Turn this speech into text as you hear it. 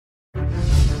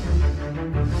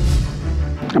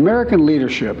American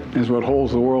leadership is what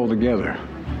holds the world together.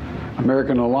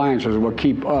 American alliances are what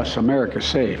keep us, America,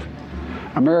 safe.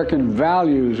 American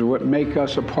values are what make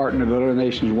us a partner that other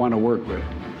nations want to work with.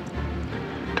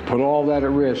 To put all that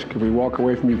at risk if we walk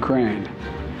away from Ukraine,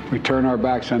 if we turn our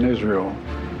backs on Israel,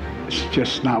 it's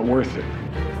just not worth it.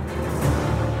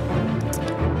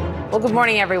 Well, good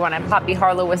morning, everyone. I'm Poppy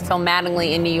Harlow with Phil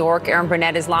Mattingly in New York. Aaron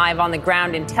Burnett is live on the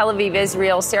ground in Tel Aviv,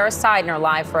 Israel. Sarah Seidner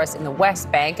live for us in the West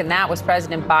Bank. And that was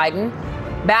President Biden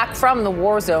back from the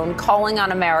war zone, calling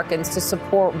on Americans to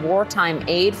support wartime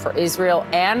aid for Israel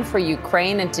and for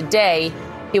Ukraine. And today,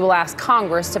 he will ask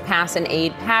Congress to pass an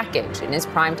aid package. In his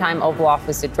primetime Oval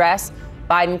Office address,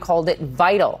 Biden called it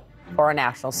vital for our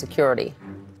national security.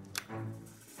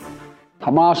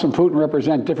 Hamas and Putin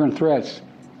represent different threats,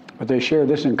 but they share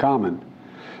this in common.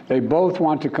 They both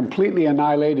want to completely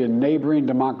annihilate a neighboring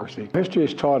democracy. History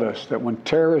has taught us that when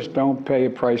terrorists don't pay a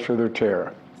price for their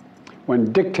terror,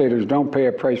 when dictators don't pay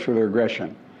a price for their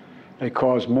aggression, they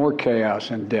cause more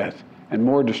chaos and death and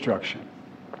more destruction.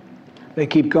 They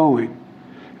keep going,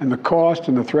 and the cost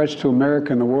and the threats to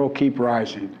America and the world keep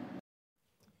rising.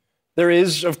 There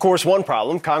is, of course, one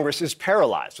problem. Congress is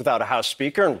paralyzed without a House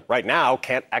Speaker and right now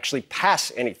can't actually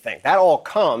pass anything. That all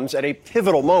comes at a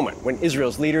pivotal moment when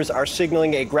Israel's leaders are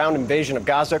signaling a ground invasion of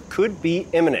Gaza could be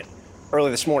imminent.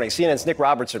 Early this morning, CNN's Nick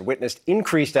Robertson witnessed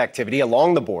increased activity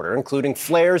along the border, including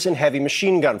flares and heavy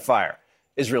machine gun fire.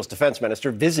 Israel's defense minister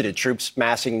visited troops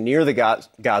massing near the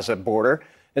Gaza border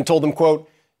and told them, quote,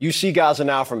 "You see Gaza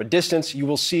now from a distance.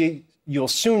 You'll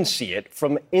soon see it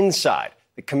from inside.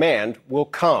 The command will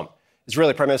come."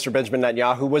 Israeli Prime Minister Benjamin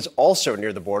Netanyahu was also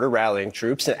near the border rallying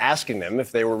troops and asking them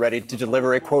if they were ready to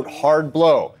deliver a, quote, hard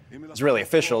blow. Israeli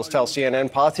officials tell CNN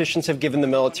politicians have given the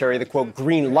military the, quote,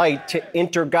 green light to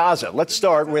enter Gaza. Let's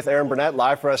start with Aaron Burnett,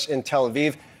 live for us in Tel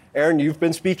Aviv. Aaron, you've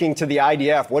been speaking to the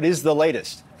IDF. What is the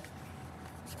latest?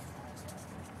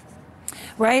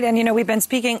 Right. And, you know, we've been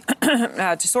speaking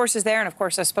to sources there and, of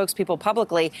course, spokespeople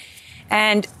publicly.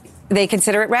 And they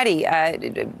consider it ready.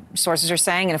 Sources are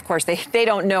saying, and of course, they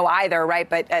don't know either, right?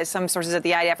 But some sources at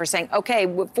the IDF are saying,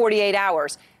 OK, 48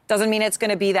 hours. Doesn't mean it's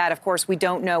going to be that. Of course, we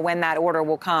don't know when that order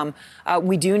will come.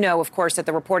 We do know, of course, that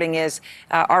the reporting is,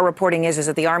 our reporting is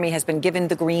that the Army has been given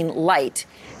the green light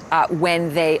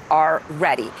when they are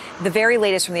ready. The very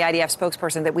latest from the IDF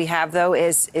spokesperson that we have, though,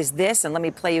 is this. And let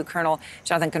me play you Colonel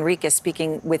Jonathan Conricus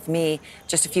speaking with me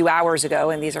just a few hours ago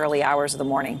in these early hours of the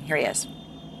morning. Here he is.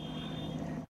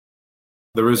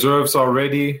 The reserves are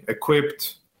ready,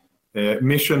 equipped,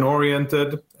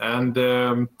 mission-oriented,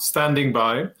 and standing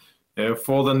by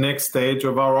for the next stage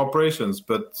of our operations.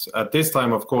 But at this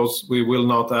time, of course, we will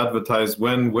not advertise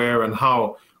when, where, and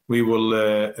how we will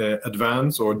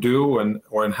advance or do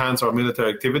or enhance our military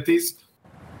activities.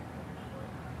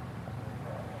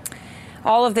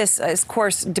 All of this is, of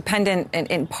course, dependent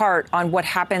in part on what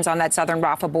happens on that southern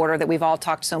Rafah border that we've all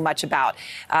talked so much about.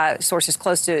 Sources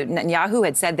close to Netanyahu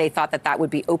had said they thought that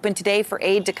would be open today for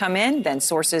aid to come in. Then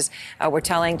sources were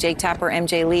telling Jake Tapper,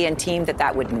 MJ Lee, and team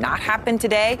that would not happen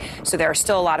today. So there are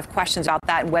still a lot of questions about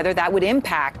that and whether that would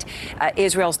impact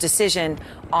Israel's decision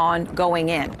on going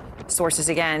in. Sources,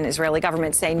 again, Israeli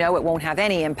government say no, it won't have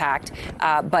any impact,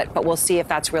 but we'll see if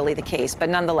that's really the case. But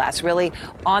nonetheless, really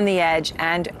on the edge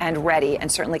and ready,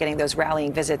 and certainly getting those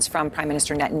rallying visits from Prime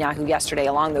Minister Netanyahu yesterday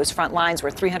along those front lines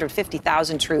where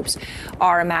 350,000 troops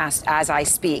are amassed as I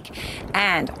speak.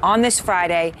 And on this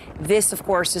Friday, this, of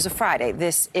course, is a Friday.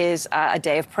 This is a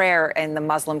day of prayer in the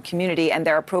Muslim community, and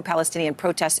there are pro-Palestinian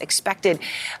protests expected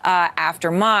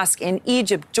after mosque in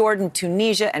Egypt, Jordan,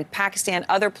 Tunisia, and Pakistan,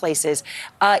 other places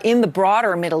in the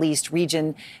broader Middle East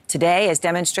region today, as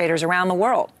demonstrators around the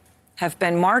world have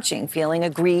been marching, feeling a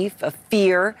grief, a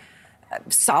fear,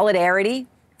 solidarity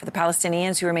for the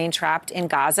Palestinians who remain trapped in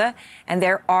Gaza. And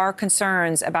there are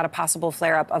concerns about a possible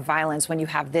flare-up of violence when you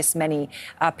have this many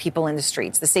people in the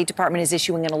streets. The State Department is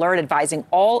issuing an alert advising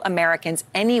all Americans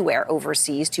anywhere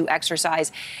overseas to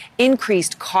exercise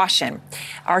increased caution.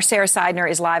 Our Sarah Seidner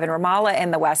is live in Ramallah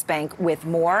in the West Bank with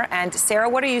more. And Sarah,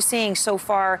 what are you seeing so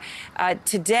far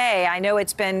today? I know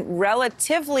it's been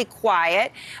relatively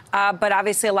quiet, but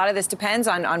obviously a lot of this depends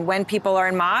on when people are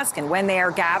in mosque and when they are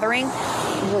gathering.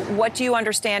 What do you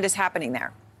understand is happening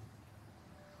there?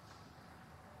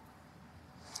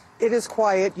 It is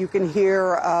quiet. You can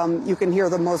hear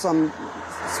the Muslim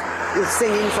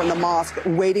singing from the mosque,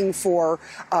 waiting for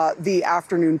the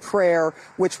afternoon prayer,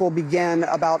 which will begin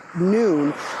about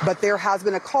noon. But there has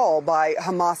been a call by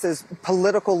Hamas's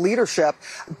political leadership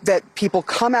that people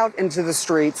come out into the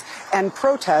streets and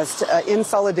protest in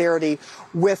solidarity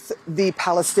with the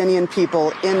Palestinian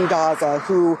people in Gaza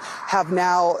who have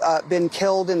now been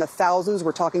killed in the thousands.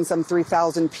 We're talking some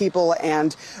 3,000 people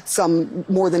and some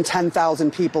more than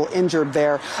 10,000 people injured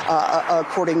there,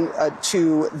 according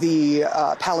to the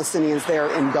Palestinians there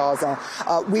in Gaza.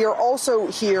 We are also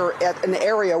here at an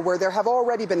area where there have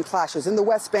already been clashes. In the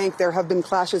West Bank, there have been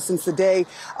clashes since the day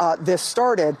this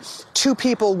started. 2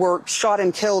 people were shot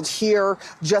and killed here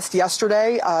just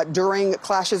yesterday during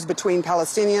clashes between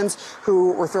Palestinians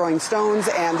who were throwing stones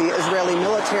and the Israeli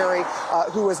military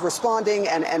who was responding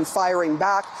and firing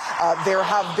back. There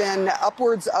have been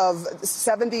upwards of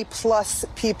 70 plus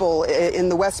people in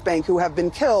the West Bank who have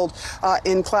been killed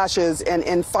in clashes and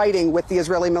in fighting with the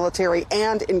Israeli military,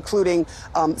 and including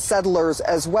settlers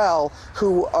as well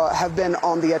who have been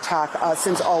on the attack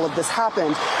since all of this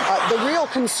happened. The real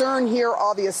concern here,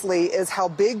 obviously, is how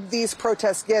big these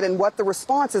protests get and what the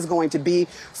response is going to be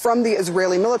from the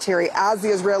Israeli military. As the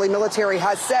Israeli military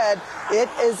has said, it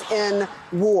is in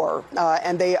war,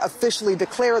 and they officially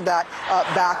declared that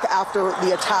back after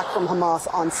the attack from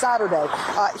Hamas on Saturday.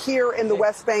 Here in the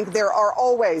West Bank, there are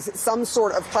always some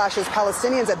sort of clashes.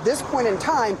 Palestinians at this point in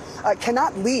time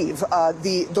cannot leave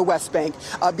the West Bank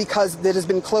because it has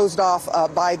been closed off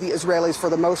by the Israelis for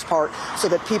the most part, so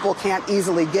that people can't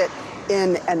easily get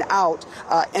in and out.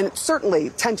 And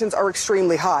certainly tensions are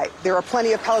extremely high. There are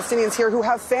plenty of Palestinians here who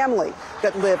have family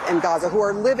that live in Gaza, who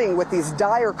are living with these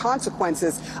dire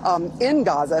consequences in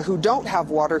Gaza, who don't have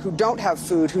water, who don't have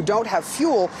food, who don't have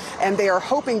fuel. And they are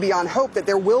hoping beyond hope that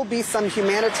there will be some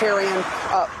humanitarian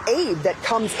aid that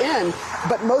comes in.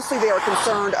 But mostly they are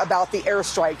concerned about the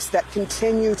airstrikes that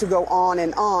continue to go on,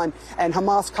 and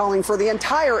Hamas calling for the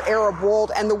entire Arab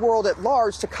world and the world at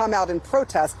large to come out and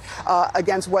protest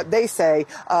against what they say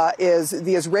is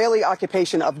the Israeli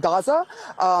occupation of Gaza.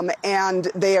 And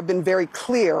they have been very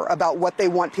clear about what they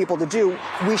want people to do.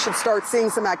 We should start seeing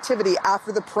some activity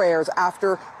after the prayers,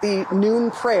 after the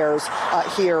noon prayers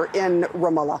here in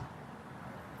Ramallah.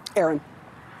 Aaron.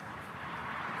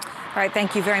 All right,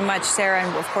 thank you very much, Sarah.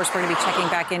 And of course, we're going to be checking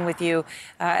back in with you.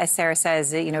 As Sarah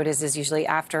says, it is usually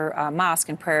after mosque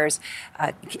and prayers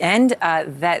end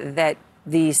that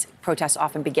these protests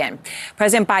often begin.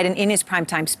 President Biden, in his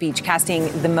primetime speech,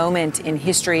 casting the moment in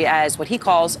history as what he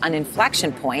calls an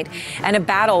inflection point and a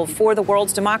battle for the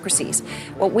world's democracies.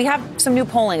 Well, we have some new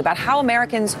polling about how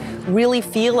Americans really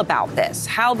feel about this,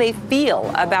 how they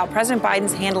feel about President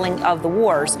Biden's handling of the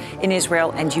wars in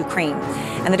Israel and Ukraine.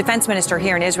 And the defense minister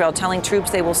here in Israel telling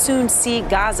troops they will soon see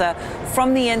Gaza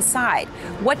from the inside.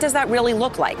 What does that really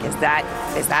look like? Is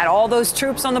that all those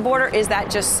troops on the border? Is that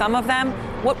just some of them?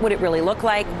 What would it really look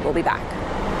like? We'll be back.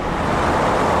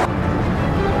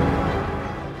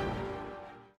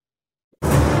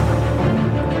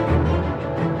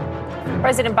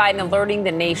 President Biden alerting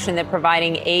the nation that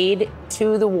providing aid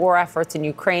to the war efforts in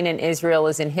Ukraine and Israel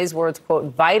is, in his words,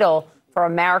 quote, vital for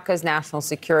America's national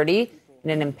security. In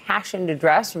an impassioned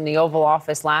address from the Oval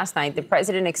Office last night, the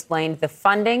president explained the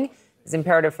funding is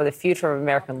imperative for the future of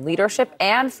American leadership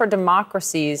and for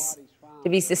democracies to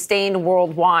be sustained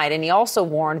worldwide. And he also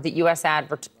warned that U.S.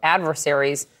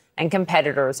 adversaries and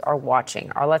competitors are watching.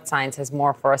 Arlette Saenz has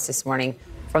more for us this morning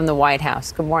from the White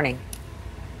House. Good morning.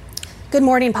 Good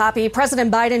morning, Poppy.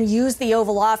 President Biden used the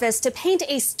Oval Office to paint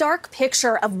a stark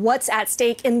picture of what's at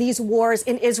stake in these wars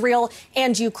in Israel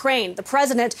and Ukraine. The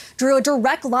president drew a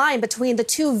direct line between the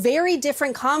two very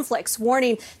different conflicts,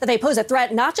 warning that they pose a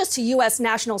threat not just to U.S.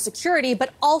 national security,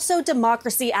 but also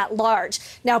democracy at large.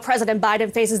 Now, President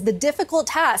Biden faces the difficult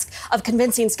task of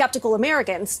convincing skeptical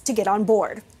Americans to get on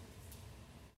board.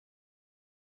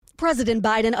 President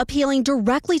Biden appealing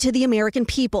directly to the American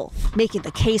people, making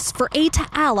the case for aid to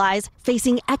allies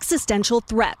facing existential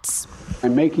threats.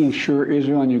 And making sure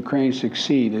Israel and Ukraine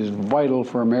succeed is vital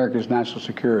for America's national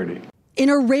security. In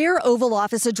a rare Oval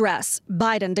Office address,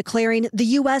 Biden declaring the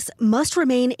U.S. must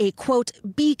remain a, quote,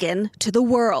 beacon to the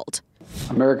world.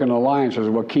 American alliances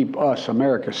will keep us,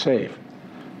 America, safe.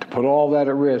 To put all that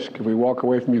at risk if we walk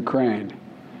away from Ukraine,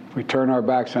 if we turn our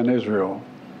backs on Israel,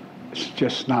 it's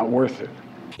just not worth it.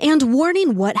 And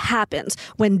warning what happens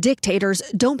when dictators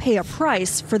don't pay a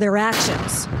price for their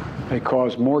actions. They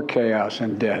cause more chaos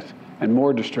and death and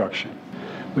more destruction.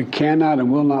 We cannot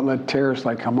and will not let terrorists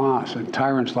like Hamas and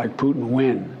tyrants like Putin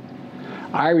win.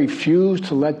 I refuse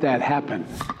to let that happen.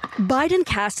 Biden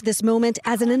cast this moment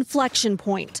as an inflection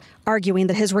point, arguing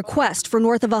that his request for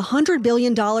north of $100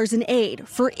 billion in aid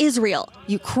for Israel,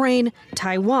 Ukraine,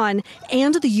 Taiwan,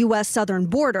 and the U.S. southern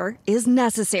border is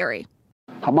necessary.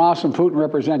 Hamas and Putin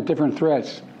represent different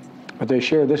threats, but they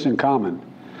share this in common.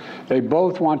 They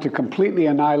both want to completely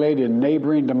annihilate a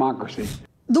neighboring democracy.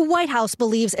 The White House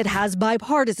believes it has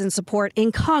bipartisan support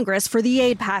in Congress for the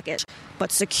aid package,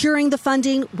 but securing the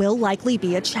funding will likely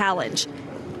be a challenge.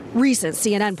 Recent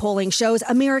CNN polling shows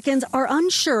Americans are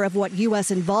unsure of what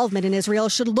U.S. involvement in Israel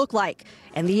should look like,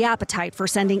 and the appetite for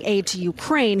sending aid to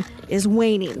Ukraine is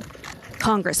waning.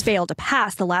 Congress failed to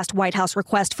pass the last White House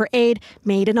request for aid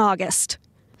made in August.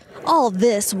 All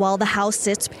this while the House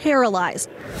sits paralyzed,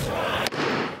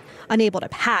 unable to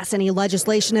pass any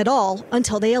legislation at all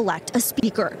until they elect a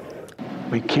speaker.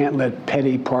 We can't let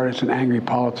petty, partisan, angry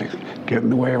politics get in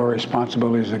the way of our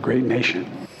responsibility as a great nation.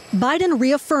 Biden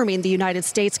reaffirming the United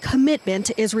States' commitment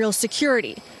to Israel's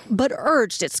security, but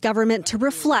urged its government to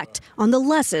reflect on the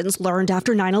lessons learned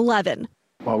after 9/11.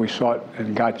 While we sought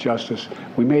and got justice,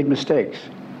 we made mistakes.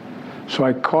 So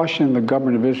I caution the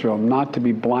government of Israel not to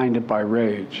be blinded by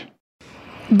rage.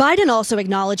 Biden also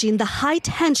acknowledging the high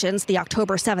tensions the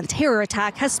October 7th terror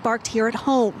attack has sparked here at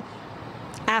home.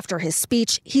 After his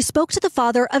speech, he spoke to the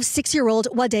father of 6-year-old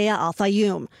Wadea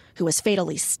Al-Fayoum, who was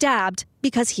fatally stabbed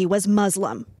because he was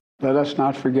Muslim. Let us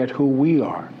not forget who we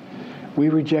are. We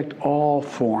reject all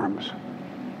forms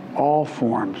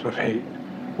of hate,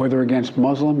 whether against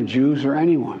Muslim, Jews, or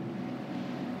anyone.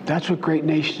 That's what great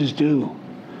nations do,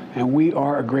 and we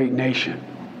are a great nation.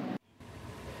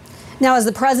 Now, as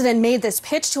the president made this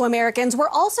pitch to Americans, we're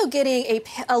also getting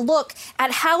a look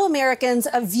at how Americans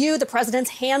view the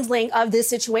president's handling of this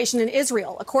situation in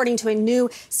Israel. According to a new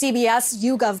CBS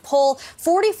YouGov poll,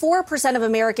 44% of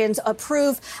Americans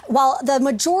approve, while the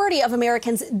majority of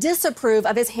Americans disapprove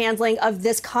of his handling of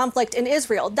this conflict in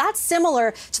Israel. That's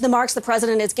similar to the marks the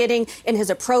president is getting in his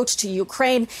approach to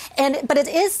Ukraine, but it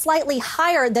is slightly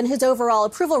higher than his overall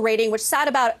approval rating, which sat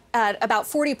about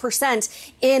 40%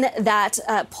 in that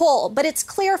poll. But it's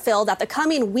clear, Phil, that the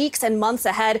coming weeks and months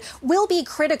ahead will be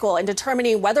critical in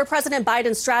determining whether President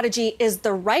Biden's strategy is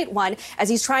the right one as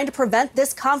he's trying to prevent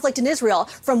this conflict in Israel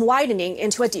from widening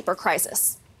into a deeper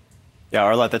crisis. Yeah,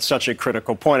 Arlette, that's such a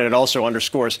critical point. And it also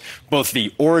underscores both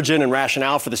the origin and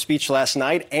rationale for the speech last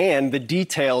night and the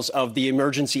details of the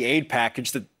emergency aid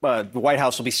package that the White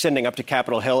House will be sending up to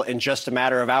Capitol Hill in just a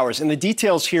matter of hours. And the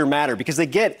details here matter because they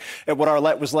get at what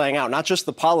Arlette was laying out, not just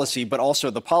the policy, but also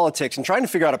the politics and trying to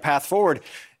figure out a path forward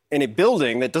in a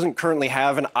building that doesn't currently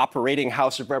have an operating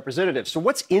House of Representatives. So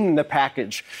what's in the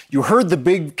package? You heard the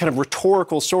big kind of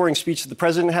rhetorical soaring speech that the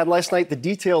president had last night. The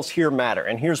details here matter,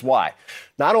 and here's why.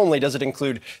 Not only does it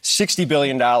include $60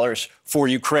 billion for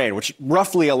Ukraine, which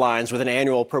roughly aligns with an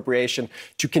annual appropriation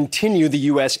to continue the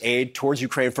U.S. aid towards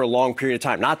Ukraine for a long period of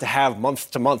time, not to have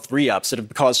month-to-month re-ups that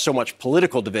have caused so much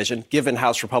political division, given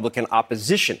House Republican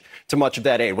opposition to much of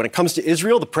that aid. When it comes to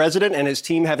Israel, the president and his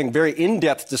team having very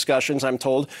in-depth discussions, I'm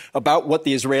told, about what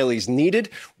the Israelis needed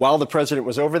while the president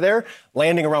was over there,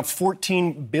 landing around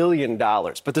 $14 billion.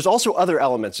 But there's also other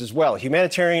elements as well.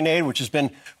 Humanitarian aid, which has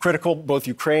been critical, both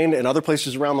Ukraine and other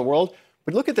places around the world.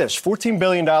 But look at this, $14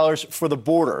 billion for the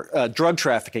border, drug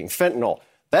trafficking, fentanyl.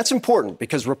 That's important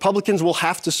because Republicans will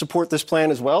have to support this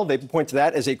plan as well. They point to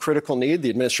that as a critical need. The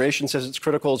administration says it's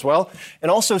critical as well.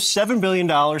 And also $7 billion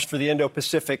for the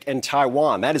Indo-Pacific and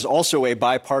Taiwan. That is also a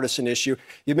bipartisan issue.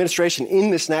 The administration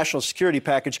in this national security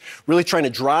package really trying to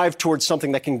drive towards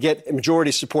something that can get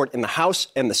majority support in the House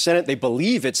and the Senate. They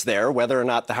believe it's there, whether or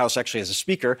not the House actually has a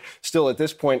speaker. Still at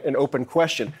this point, an open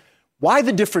question. Why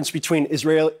the difference between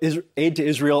aid to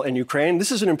Israel and Ukraine?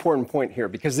 This is an important point here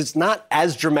because it's not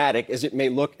as dramatic as it may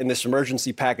look in this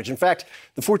emergency package. In fact,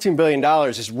 the $14 billion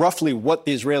is roughly what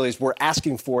the Israelis were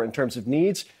asking for in terms of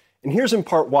needs. And here's in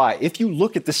part why. If you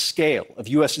look at the scale of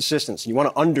U.S. assistance and you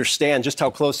want to understand just how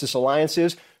close this alliance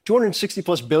is,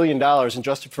 $260+ billion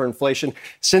adjusted for inflation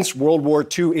since World War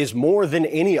II is more than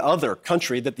any other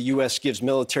country that the U.S. gives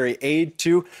military aid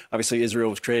to. Obviously, Israel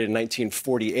was created in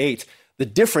 1948. The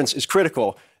difference is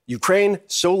critical. Ukraine,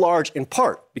 so large in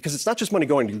part because it's not just money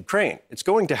going to Ukraine. It's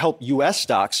going to help U.S.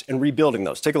 stocks and rebuilding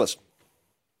those. Take a listen.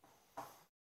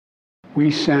 We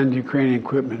send Ukrainian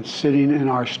equipment sitting in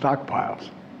our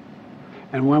stockpiles.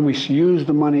 And when we use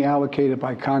the money allocated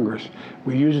by Congress,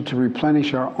 we use it to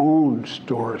replenish our own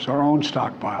stores, our own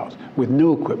stockpiles with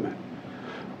new equipment.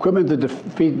 Equipment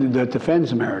that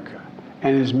defends America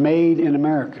and is made in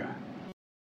America.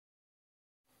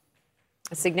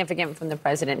 Significant from the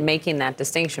president making that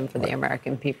distinction for the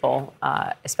American people,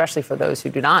 especially for those who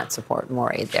do not support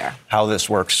more aid there. How this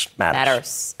works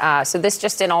matters. So this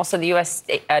just in, also the U.S.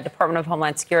 Department of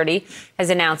Homeland Security has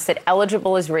announced that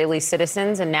eligible Israeli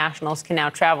citizens and nationals can now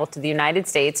travel to the United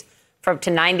States for up to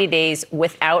 90 days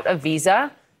without a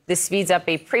visa. This speeds up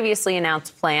a previously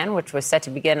announced plan, which was set to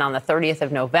begin on the 30th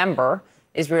of November.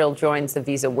 Israel joins the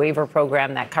visa waiver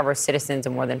program that covers citizens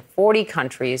in more than 40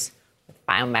 countries with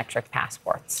biometric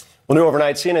passports. Well, new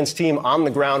overnight, CNN's team on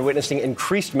the ground witnessing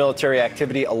increased military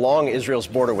activity along Israel's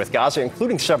border with Gaza,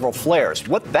 including several flares.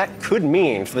 What that could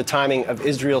mean for the timing of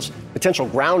Israel's potential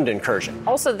ground incursion.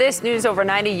 Also, this news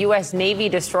overnight, a U.S. Navy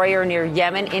destroyer near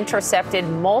Yemen intercepted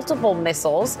multiple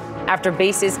missiles after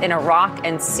bases in Iraq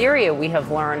and Syria, we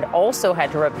have learned, also had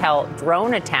to repel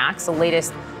drone attacks, the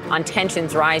latest on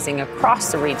tensions rising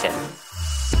across the region.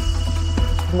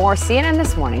 More CNN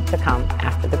This Morning to come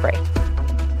after the break.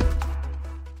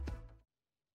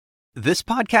 This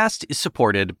podcast is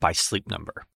supported by Sleep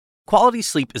Number. Quality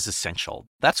sleep is essential.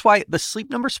 That's why the Sleep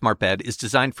Number Smart Bed is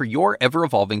designed for your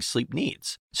ever-evolving sleep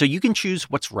needs, so you can choose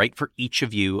what's right for each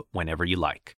of you whenever you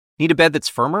like. Need a bed that's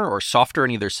firmer or softer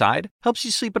on either side? Helps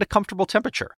you sleep at a comfortable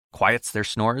temperature. Quiets their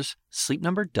snores? Sleep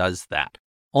Number does that.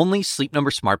 Only Sleep Number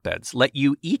Smart Beds let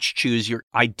you each choose your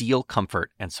ideal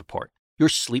comfort and support, your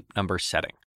Sleep Number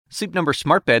setting. Sleep Number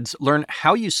Smart Beds learn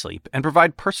how you sleep and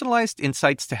provide personalized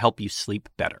insights to help you sleep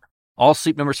better. All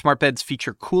Sleep Number Smart Beds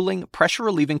feature cooling,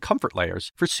 pressure-relieving comfort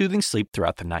layers for soothing sleep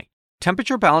throughout the night.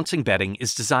 Temperature-balancing bedding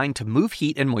is designed to move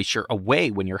heat and moisture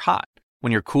away when you're hot.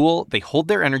 When you're cool, they hold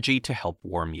their energy to help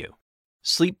warm you.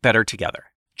 Sleep better together.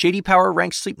 J.D. Power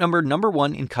ranks Sleep Number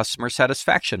 #1 in customer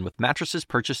satisfaction with mattresses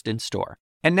purchased in-store.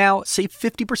 And now, save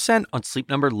 50% on Sleep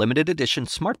Number limited edition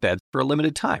smart beds for a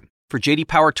limited time. For J.D.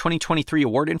 Power 2023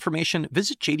 award information,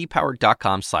 visit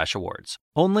jdpower.com/awards.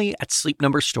 Only at Sleep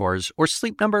Number stores or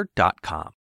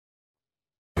sleepnumber.com.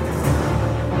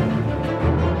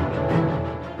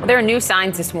 There are new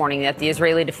signs this morning that the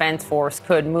Israeli Defense Force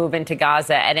could move into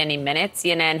Gaza at any minute.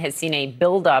 CNN has seen a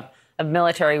buildup of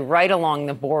military right along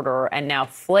the border and now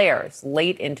flares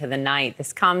late into the night.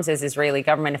 This comes as Israeli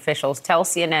government officials tell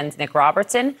CNN's Nick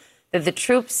Robertson that the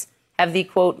troops have the,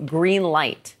 quote, green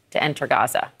light to enter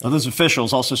Gaza. Now, those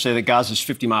officials also say that Gaza's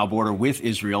 50-mile border with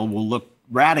Israel will look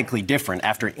radically different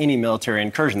after any military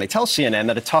incursion. They tell CNN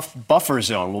that a tough buffer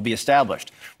zone will be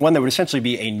established, one that would essentially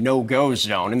be a no-go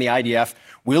zone, and the IDF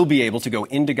will be able to go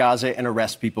into Gaza and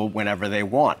arrest people whenever they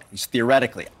want, at least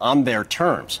theoretically, on their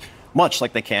terms, much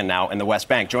like they can now in the West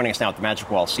Bank. Joining us now at the Magic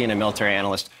Wall, CNN military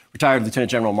analyst, retired Lieutenant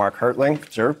General Mark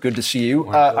Hertling. Sir, good to see you.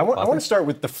 I want to start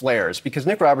with the flares, because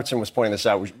Nick Robertson was pointing this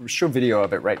out. We show video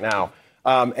of it right now.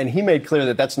 And he made clear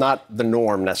that that's not the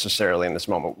norm necessarily in this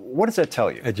moment. What does that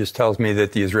tell you? It just tells me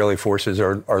that the Israeli forces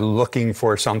are looking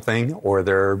for something, or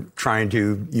they're trying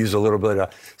to use a little bit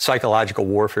of psychological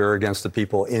warfare against the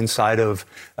people inside of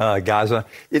Gaza.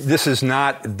 This is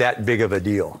not that big of a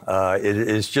deal. It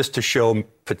is just to show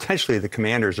potentially the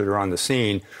commanders that are on the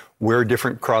scene where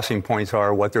different crossing points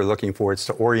are, what they're looking for. It's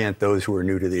to orient those who are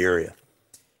new to the area.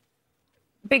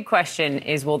 Big question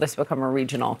is, will this become a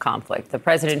regional conflict? The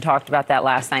president talked about that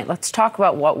last night. Let's talk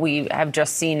about what we have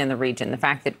just seen in the region. The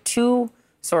fact that two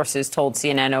sources told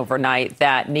CNN overnight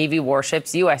that Navy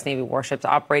warships, U.S. Navy warships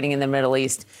operating in the Middle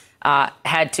East,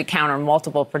 had to counter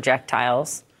multiple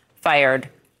projectiles fired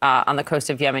on the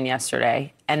coast of Yemen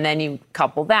yesterday. And then you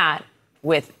couple that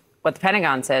with what the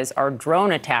Pentagon says are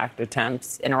drone attack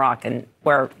attempts in Iraq, and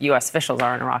where U.S. officials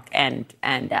are in Iraq and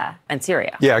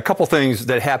Syria. Yeah, a couple things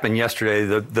that happened yesterday.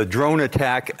 The drone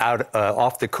attack out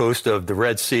off the coast of the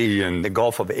Red Sea and the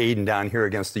Gulf of Aden down here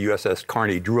against the USS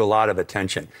Carney drew a lot of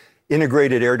attention.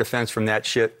 Integrated air defense from that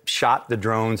ship shot the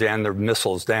drones and the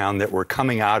missiles down that were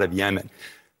coming out of Yemen.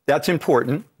 That's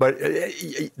important, but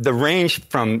the range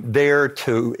from there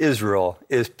to Israel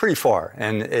is pretty far,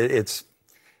 and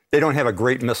they don't have a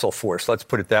great missile force, let's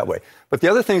put it that way. But the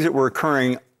other things that were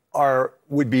occurring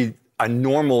would be a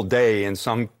normal day in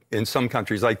some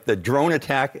countries, like the drone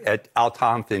attack at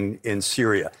Al-Tanf in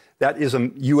Syria. That is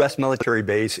a U.S. military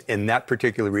base in that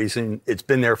particular region. It's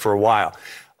been there for a while.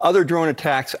 Other drone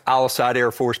attacks, Al-Assad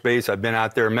Air Force Base, I've been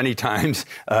out there many times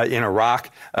in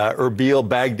Iraq, Erbil,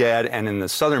 Baghdad, and in the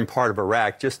southern part of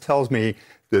Iraq, just tells me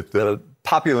that the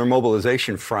popular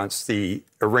mobilization fronts, the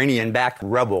Iranian-backed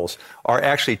rebels, are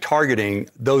actually targeting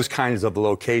those kinds of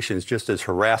locations just as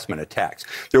harassment attacks.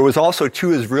 There was also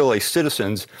 2 Israeli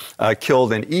citizens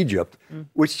killed in Egypt,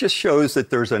 which just shows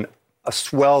that there's a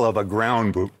swell of a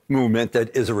ground movement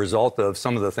that is a result of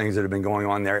some of the things that have been going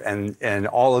on there. And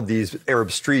all of these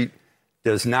Arab Street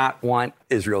does not want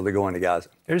Israel to go into Gaza.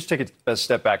 Here's take a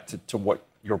step back to what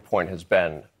your point has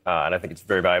been. And I think it's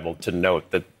very valuable to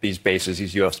note that these bases,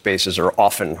 these U.S. bases, are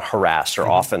often harassed or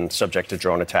often subject to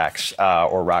drone attacks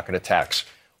or rocket attacks.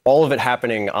 All of it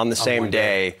happening on the same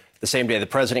day. The same day the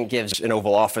president gives an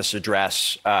Oval Office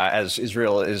address as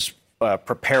Israel is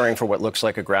preparing for what looks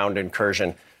like a ground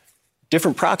incursion.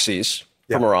 Different proxies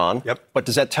from Iran. But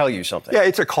does that tell you something? Yeah,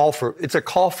 it's a call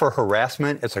for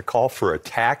harassment. It's a call for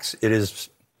attacks. It is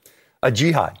a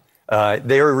jihad.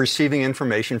 They are receiving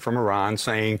information from Iran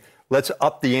saying, let's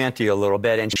up the ante a little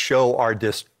bit and show our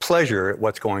displeasure at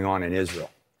what's going on in Israel.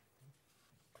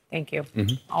 Thank you.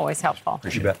 Always helpful.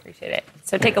 Appreciate it.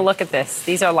 So take a look at this.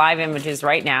 These are live images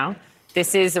right now.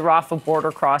 This is the Rafah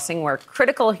border crossing where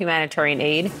critical humanitarian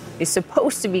aid is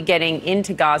supposed to be getting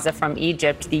into Gaza from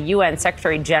Egypt. The UN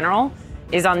Secretary General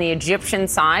is on the Egyptian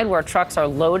side where trucks are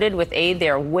loaded with aid. They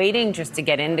are waiting just to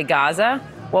get into Gaza.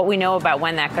 What we know about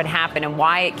when that could happen and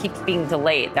why it keeps being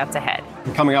delayed, that's ahead.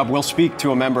 Coming up, we'll speak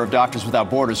to a member of Doctors Without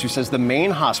Borders who says the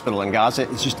main hospital in Gaza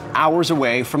is just hours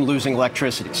away from losing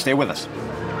electricity. Stay with us.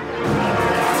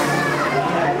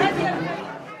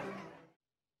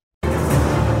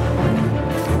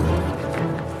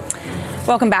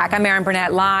 Welcome back. I'm Erin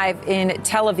Burnett, live in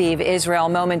Tel Aviv, Israel.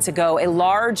 Moments ago, a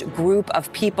large group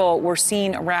of people were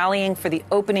seen rallying for the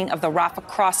opening of the Rafah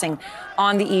crossing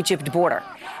on the Egypt border.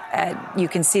 You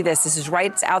can see this. This is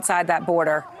right outside that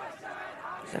border.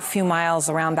 A few miles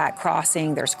around that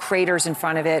crossing. There's craters in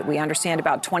front of it. We understand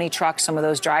about 20 trucks. Some of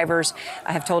those drivers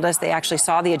have told us they actually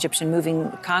saw the Egyptian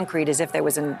moving concrete as if there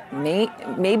was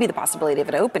maybe the possibility of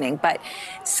it opening. But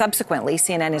subsequently,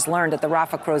 CNN has learned that the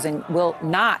Rafah crossing will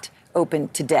not open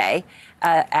today,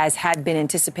 as had been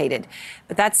anticipated.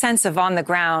 But that sense of on the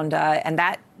ground and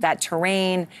that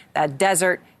terrain, that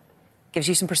desert, gives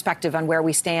you some perspective on where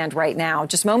we stand right now.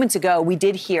 Just moments ago, we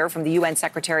did hear from the UN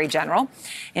Secretary General,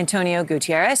 Antonio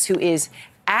Guterres, who is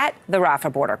at the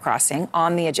Rafah border crossing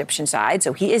on the Egyptian side.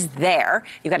 So he is there.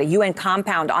 You've got a UN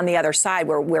compound on the other side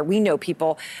where we know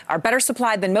people are better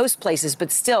supplied than most places, but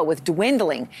still with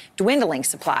dwindling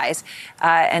supplies.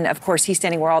 And of course, he's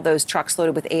standing where all those trucks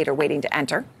loaded with aid are waiting to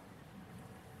enter.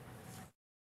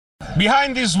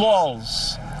 Behind these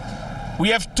walls, we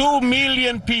have 2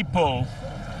 million people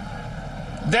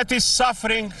that is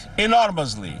suffering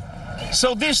enormously.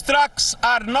 So these trucks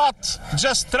are not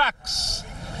just trucks.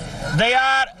 They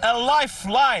are a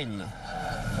lifeline.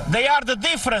 They are the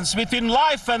difference between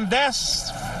life and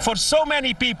death for so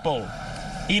many people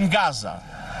in Gaza.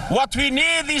 What we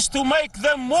need is to make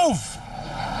them move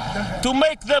to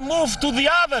the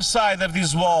other side of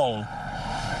this wall,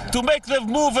 to make them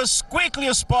move as quickly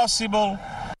as possible.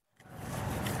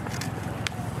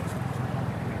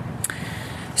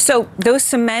 So those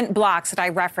cement blocks that I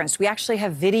referenced, we actually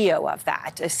have video of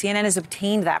that. CNN has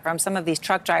obtained that from some of these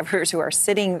truck drivers who are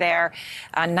sitting there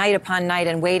night upon night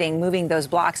and waiting, moving those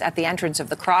blocks at the entrance of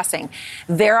the crossing.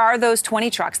 There are those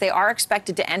 20 trucks. They are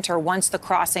expected to enter once the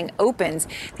crossing opens.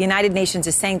 The United Nations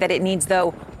is saying that it needs, though,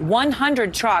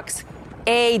 100 trucks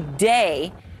a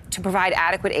day to provide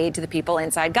adequate aid to the people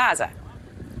inside Gaza.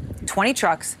 20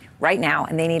 trucks right now,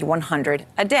 and they need 100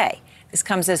 a day. This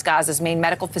comes as Gaza's main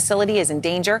medical facility is in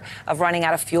danger of running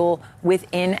out of fuel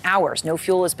within hours. No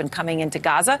fuel has been coming into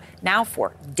Gaza now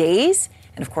for days.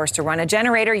 And of course, to run a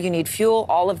generator, you need fuel.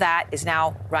 All of that is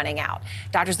now running out.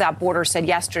 Doctors Without Borders said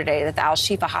yesterday that the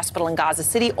Al-Shifa hospital in Gaza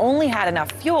City only had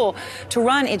enough fuel to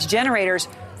run its generators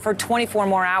for 24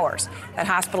 more hours. That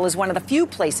hospital is one of the few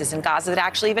places in Gaza that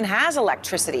actually even has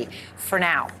electricity for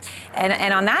now.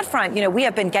 And on that front, we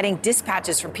have been getting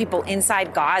dispatches from people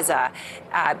inside Gaza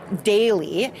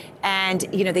daily. And,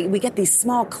 we get these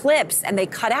small clips and they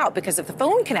cut out because of the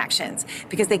phone connections,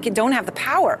 because they don't have the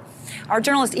power. Our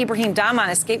journalist Ibrahim Daman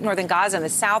escaped northern Gaza in the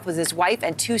south with his wife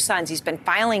and 2 sons. He's been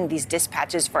filing these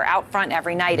dispatches for out front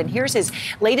every night. And here's his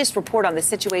latest report on the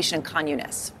situation in Khan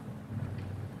Yunis.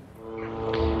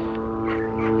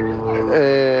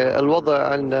 الوضع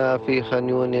عندنا في خان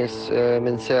يونس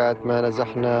من ساعة ما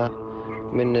نزحنا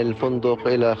من الفندق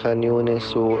إلى خان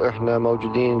يونس وإحنا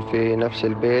موجودين في نفس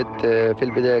البيت. في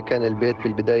البداية كان البيت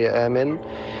بالبداية آمن،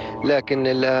 لكن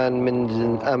الآن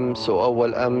من أمس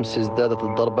وأول أمس ازدادت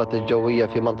الضربات الجوية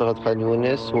في منطقة خان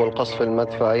يونس والقصف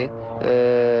المدفعي.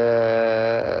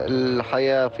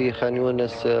 الحياة في خان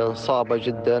يونس صعبة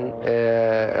جدا.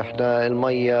 احنا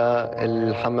المية،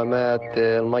 الحمامات،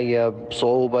 المية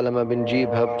بصعوبة، لما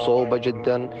بنجيبها بصعوبة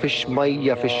جدا. فيش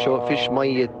مية فيش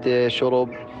مية شرب.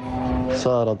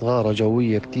 صارت غارة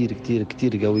جوية كتير كتير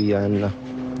كتير قوية عندنا.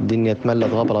 الدنيا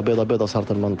تملت غبرة بيضة بيضة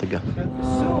صارت المنطقة.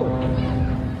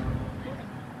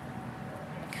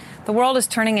 The world is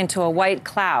turning into a white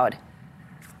cloud.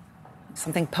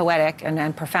 Something poetic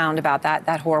and profound about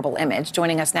that horrible image.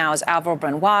 Joining us now is Avril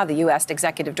Benoit, the U.S.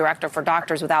 Executive Director for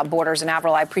Doctors Without Borders. And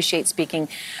Avril, I appreciate speaking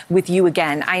with you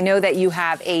again. I know that you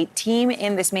have a team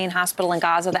in this main hospital in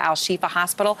Gaza, the Al-Shifa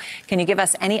hospital. Can you give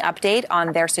us any update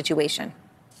on their situation?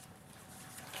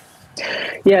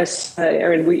 Yes,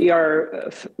 Erin, we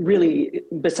are really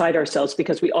beside ourselves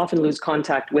because we often lose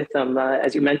contact with them.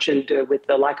 As you mentioned, with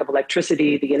the lack of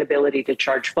electricity, the inability to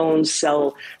charge phones,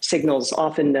 cell signals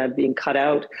often being cut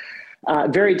out.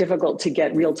 Very difficult to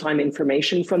get real-time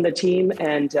information from the team.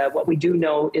 And what we do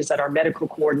know is that our medical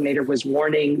coordinator was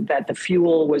warning that the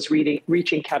fuel was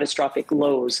reaching catastrophic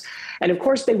lows. And of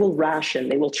course, they will ration.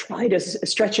 They will try to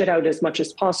stretch it out as much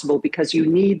as possible because you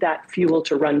need that fuel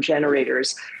to run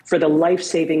generators for the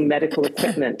life-saving medical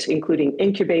equipment, including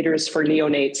incubators for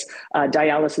neonates,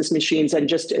 dialysis machines, and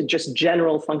just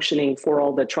general functioning for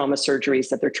all the trauma surgeries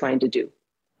that they're trying to do.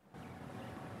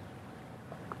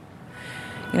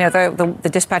 You know, the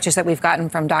dispatches that we've gotten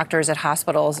from doctors at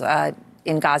hospitals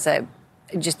in Gaza,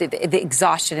 just the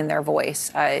exhaustion in their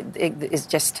voice is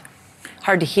just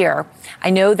hard to hear. I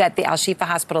know that the Al-Shifa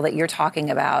hospital that you're talking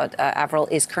about, Avril,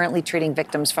 is currently treating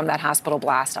victims from that hospital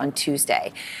blast on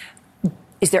Tuesday.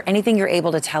 Is there anything you're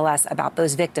able to tell us about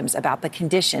those victims, about the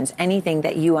conditions, anything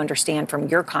that you understand from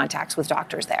your contacts with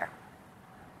doctors there?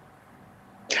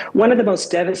 One of the most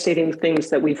devastating things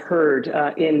that we've heard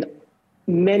in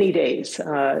many days,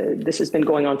 this has been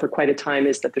going on for quite a time,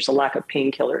 is that there's a lack of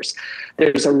painkillers.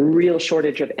 There's a real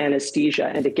shortage of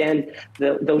anesthesia. And again,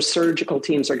 those surgical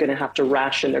teams are going to have to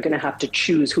ration. They're going to have to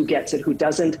choose who gets it, who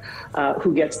doesn't,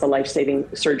 who gets the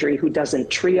life-saving surgery, who doesn't.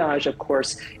 Triage, of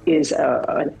course, is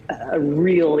a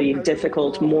really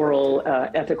difficult moral,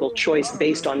 ethical choice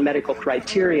based on medical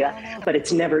criteria, but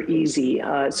it's never easy.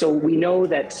 So we know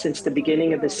that since the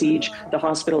beginning of the siege, the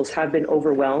hospitals have been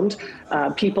overwhelmed.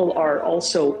 People are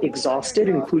also exhausted,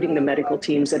 including the medical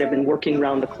teams that have been working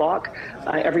round the clock.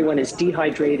 Everyone is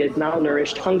dehydrated,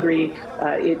 malnourished, hungry.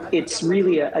 It's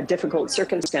really a difficult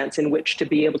circumstance in which to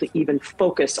be able to even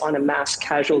focus on a mass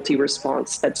casualty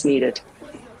response that's needed.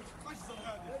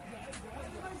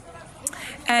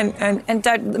 And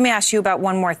Doug, let me ask you about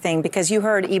one more thing, because you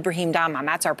heard Ibrahim Daman,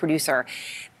 that's our producer.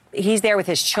 He's there with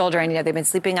his children. You know, they've been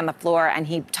sleeping on the floor, and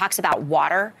he talks about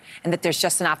water and that there's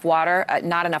just enough water,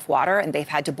 not enough water, and they've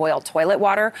had to boil toilet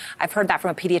water. I've heard that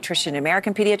from a pediatrician, an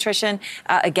American pediatrician.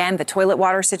 Again, the toilet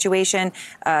water situation.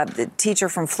 The teacher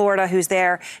from Florida who's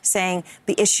there saying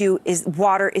the issue is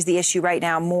water is the issue right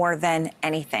now more than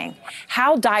anything.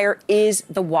 How dire is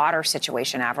the water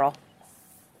situation, Avril?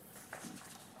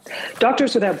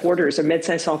 Doctors Without Borders, or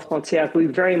Médecins Sans Frontières, we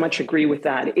very much agree with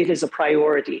that. It is a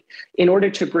priority. In order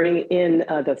to bring in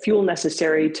the fuel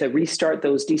necessary to restart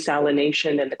those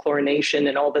desalination and the chlorination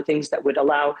and all the things that would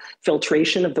allow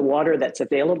filtration of the water that's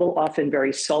available, often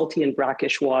very salty and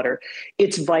brackish water,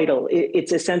 it's vital.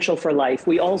 It's essential for life.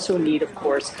 We also need, of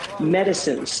course,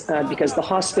 medicines because the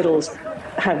hospitals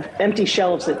have empty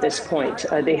shelves at this point.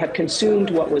 They have consumed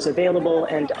what was available,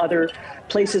 and other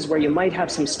places where you might have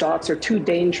some stocks are too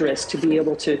dangerous to be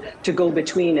able to go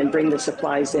between and bring the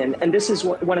supplies in. And this is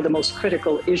one of the most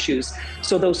critical issues.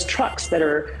 So those trucks that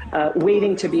are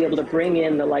waiting to be able to bring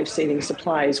in the life-saving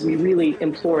supplies, we really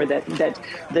implore that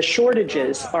the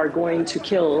shortages are going to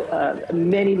kill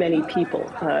many, many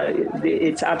people.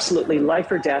 It's absolutely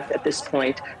life or death at this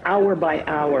point, hour by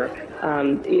hour.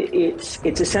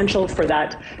 It's essential for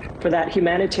that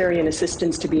humanitarian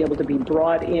assistance to be able to be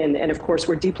brought in. And of course,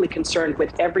 we're deeply concerned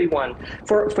with everyone,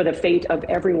 for the fate of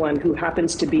everyone who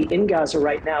happens to be in Gaza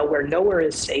right now, where nowhere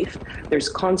is safe. There's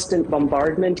constant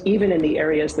bombardment, even in the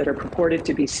areas that are purported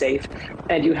to be safe.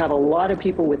 And you have a lot of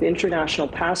people with international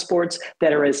passports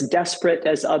that are as desperate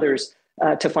as others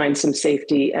to find some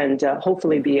safety and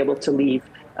hopefully be able to leave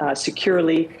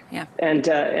securely, and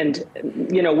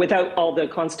you know, without all the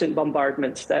constant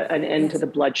bombardments, an end to the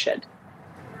bloodshed.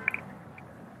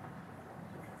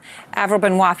 Avril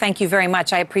Benoit, thank you very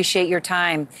much. I appreciate your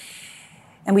time.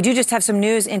 And we do just have some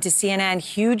news into CNN,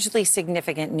 hugely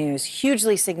significant news,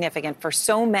 hugely significant for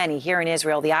so many here in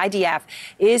Israel. The IDF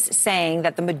is saying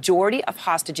that the majority of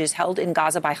hostages held in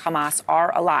Gaza by Hamas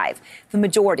are alive. The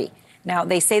majority. Now,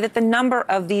 they say that the number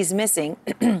of these missing,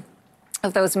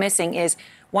 of those missing, is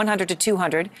 100 to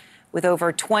 200, with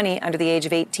over 20 under the age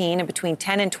of 18 and between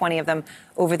 10 and 20 of them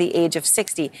over the age of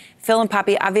 60. Phil and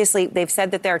Poppy, obviously, they've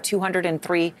said that there are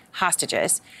 203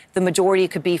 hostages. The majority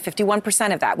could be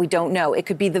 51% of that. We don't know. It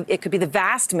could be the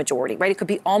vast majority, right? It could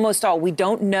be almost all. We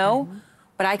don't know. Mm-hmm.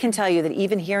 But I can tell you that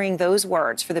even hearing those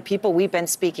words for the people we've been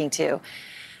speaking to,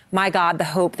 my God, the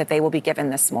hope that they will be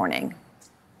given this morning.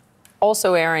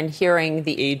 Also, Aaron, hearing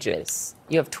the ages.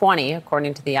 You have 20,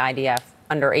 according to the IDF,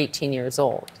 under 18 years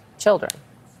old, children.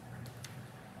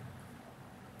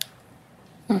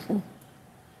 Mm-hmm.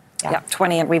 Yeah,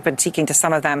 20, and we've been speaking to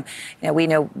some of them. You know, we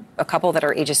know a couple that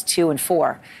are ages 2 and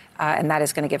 4, and that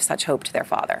is going to give such hope to their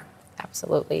father.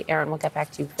 Absolutely. Aaron, we'll get back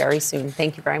to you very soon.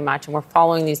 Thank you very much. And we're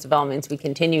following these developments. We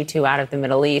continue to out of the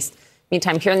Middle East.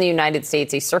 Meantime, here in the United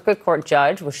States, a circuit court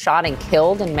judge was shot and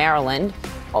killed in Maryland.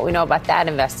 What we know about that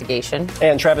investigation.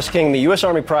 And Travis King, the U.S.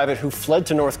 Army private who fled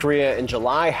to North Korea in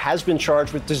July, has been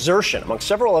charged with desertion, among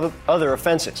several other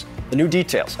offenses. The new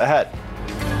details ahead.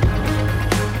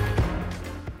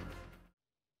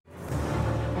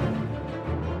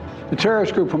 The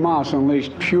terrorist group Hamas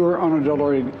unleashed pure,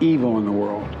 unadulterated evil in the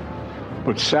world.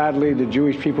 But sadly, the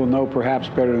Jewish people know perhaps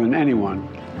better than anyone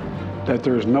that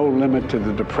there is no limit to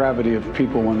the depravity of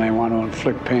people when they want to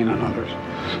inflict pain on others.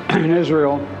 In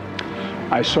Israel,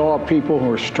 I saw people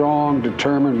who are strong,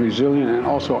 determined, resilient, and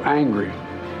also angry,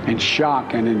 in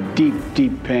shock and in deep,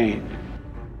 deep pain.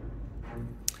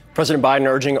 President Biden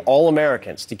urging all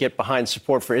Americans to get behind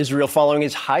support for Israel following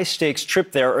his high-stakes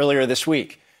trip there earlier this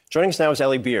week. Joining us now is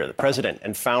Eli Beer, the president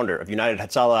and founder of United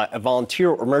Hatzalah, a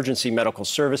volunteer emergency medical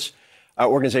service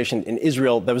organization in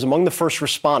Israel that was among the first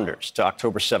responders to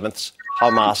October 7th's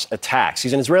Hamas attacks.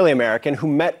 He's an Israeli-American who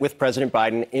met with President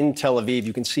Biden in Tel Aviv.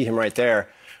 You can see him right there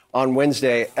on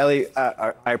Wednesday. Eli,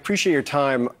 I appreciate your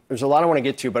time. There's a lot I want to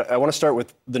get to, but I want to start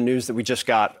with the news that we just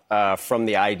got from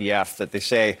the IDF that they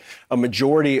say a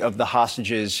majority of the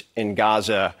hostages in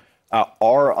Gaza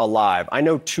are alive. I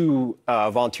know two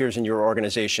volunteers in your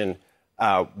organization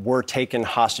were taken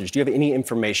hostage. Do you have any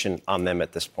information on them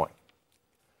at this point?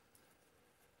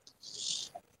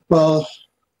 Well,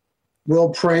 we're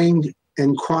praying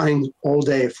and crying all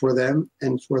day for them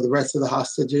and for the rest of the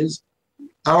hostages.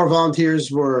 Our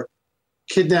volunteers were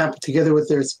kidnapped together with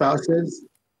their spouses.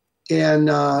 And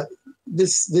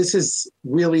this is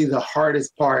really the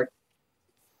hardest part.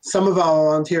 Some of our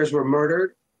volunteers were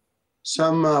murdered.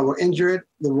 Some were injured.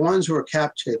 The ones who were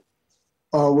captured,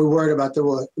 we're worried about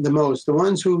the most. The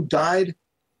ones who died,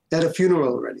 they had a funeral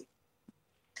already.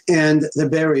 And they're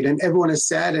buried. And everyone is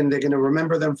sad and they're going to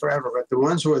remember them forever. But the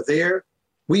ones who are there,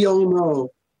 we all know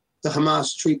the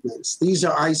Hamas treatments. These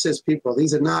are ISIS people.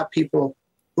 These are not people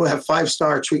who have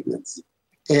 5-star treatments.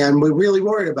 And we're really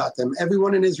worried about them.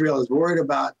 Everyone in Israel is worried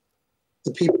about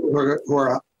the people who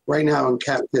are right now in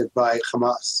captive by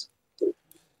Hamas.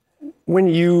 When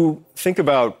you think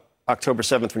about October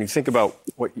 7th, when you think about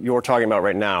what you're talking about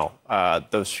right now,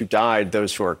 those who died,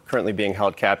 those who are currently being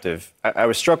held captive, I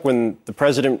was struck when the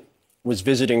president was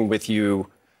visiting with you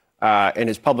in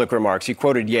his public remarks. He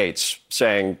quoted Yeats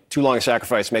saying, "Too long a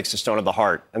sacrifice makes a stone of the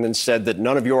heart," and then said that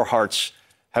none of your hearts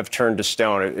have turned to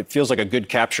stone. It feels like a good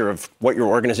capture of what your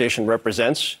organization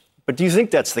represents. But do you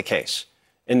think that's the case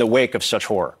in the wake of such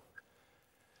horror?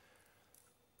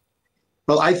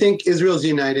 Well, I think Israel's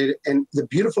united. And the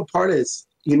beautiful part is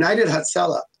United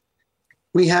Hatzalah.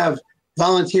 We have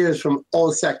volunteers from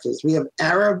all sectors. We have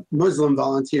Arab Muslim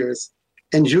volunteers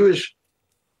and Jewish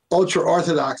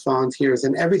ultra-Orthodox volunteers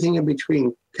and everything in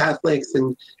between, Catholics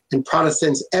and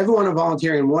Protestants. Everyone are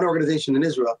volunteering in one organization in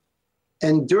Israel.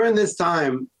 And during this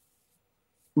time,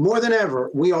 more than ever,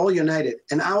 we all united.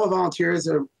 And our volunteers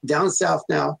are down south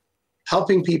now,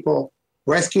 helping people,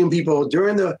 rescuing people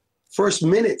during the first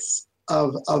minutes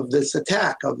of this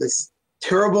attack, of this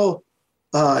terrible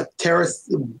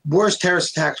worst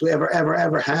terrorist attacks we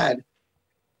ever had.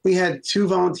 We had 2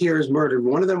 volunteers murdered.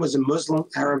 One of them was a Muslim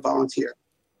Arab volunteer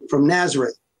from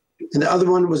Nazareth, and the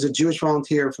other one was a Jewish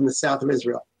volunteer from the south of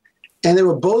Israel. And they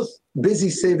were both busy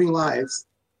saving lives,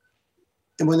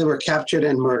 and when they were captured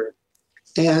and murdered.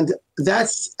 And I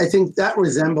think that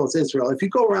resembles Israel. If you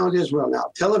go around Israel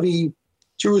now, Tel Aviv,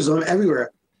 Jerusalem,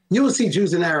 everywhere, you will see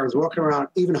Jews and Arabs walking around,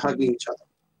 even hugging each other.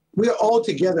 We are all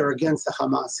together against the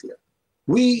Hamas here.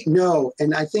 We know,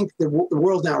 and I think the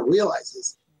world now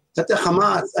realizes, that the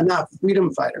Hamas are not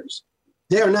freedom fighters.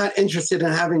 They are not interested in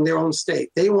having their own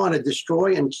state. They want to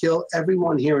destroy and kill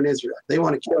everyone here in Israel. They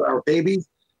want to kill our babies.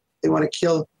 They want to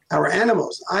kill our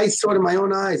animals. I saw it in my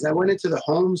own eyes. I went into the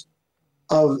homes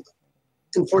of,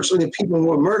 unfortunately, the people who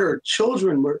were murdered.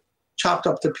 Children were chopped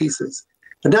up to pieces.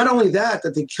 But not only that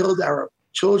they killed our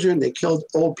children, they killed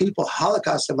old people,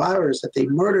 Holocaust survivors that they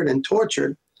murdered and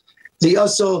tortured. They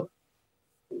also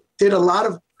did a lot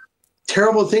of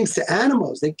terrible things to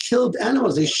animals. They killed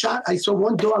animals. I saw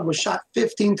one dog was shot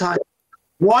 15 times.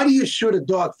 Why do you shoot a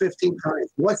dog 15 times?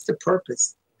 What's the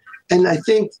purpose? And I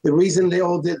think the reason they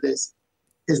all did this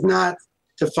is not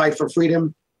to fight for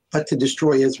freedom, but to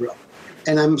destroy Israel.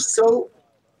 And I'm so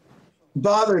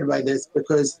bothered by this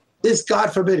because this,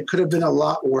 God forbid, could have been a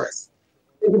lot worse.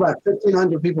 Think about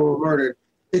 1,500 people were murdered.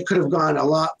 It could have gone a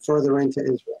lot further into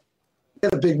Israel. We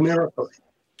had a big miracle.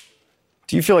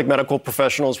 Do you feel like medical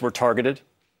professionals were targeted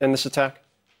in this attack?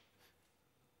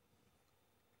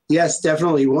 Yes,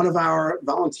 definitely. One of our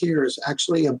volunteers,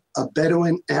 actually a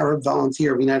Bedouin Arab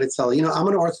volunteer of United Hatzalah. I'm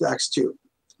an Orthodox Jew.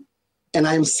 And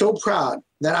I am so proud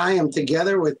that I am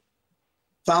together with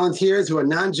volunteers who are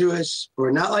non-Jewish, who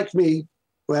are not like me,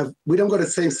 we don't go to the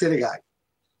same synagogue.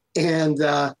 And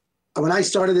when I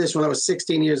started this when I was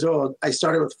 16 years old, I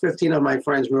started with 15 of my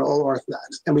friends. We were all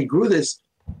Orthodox. And we grew this,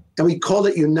 and we called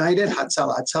it United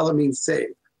Hatzalah. Hatzalah means save.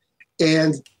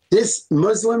 And this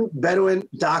Muslim Bedouin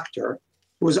doctor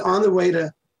was on the way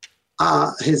to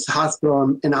his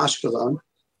hospital in Ashkelon.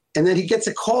 And then he gets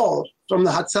a call from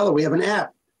the Hatzalah. We have an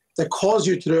app that calls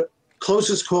you to the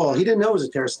closest call. He didn't know it was a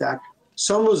terrorist attack.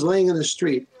 Someone was laying in the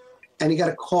street, and he got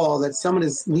a call that someone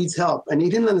needs help. And he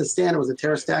didn't understand it was a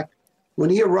terrorist attack. When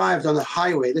he arrived on the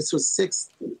highway, this was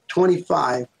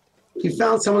 6:25, he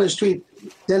found someone in the street.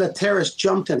 Then a terrorist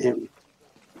jumped on him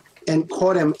and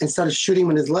caught him and started shooting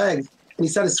him in his leg. And he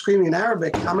started screaming in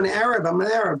Arabic, I'm an Arab.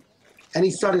 And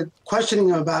he started questioning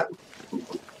him about,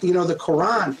 the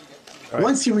Quran. Right.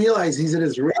 Once he realized he's an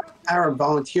Israeli Arab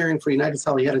volunteering for United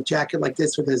States, he had a jacket like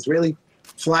this with an Israeli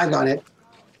flag on it.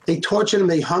 They tortured him.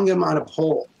 They hung him on a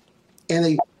pole. And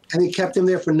they kept him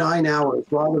there for 9 hours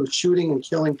while they were shooting and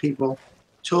killing people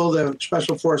till the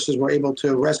special forces were able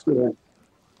to rescue him.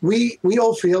 We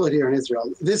all feel it here in Israel.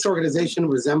 This organization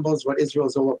resembles what Israel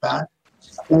is all about.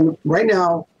 And right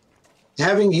now,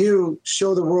 having you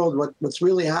show the world what's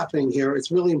really happening here,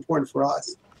 it's really important for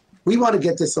us. We want to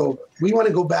get this over. We want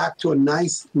to go back to a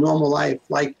nice, normal life,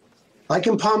 like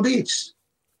in Palm Beach,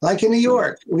 like in New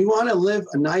York. We want to live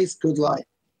a nice, good life.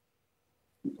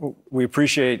 We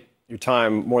appreciate your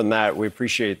time. More than that, we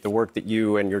appreciate the work that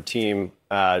you and your team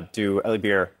do. Eli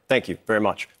Beer, thank you very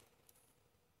much.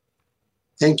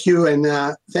 Thank you. And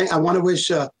I want to wish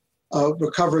a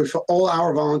recovery for all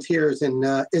our volunteers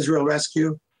in Israel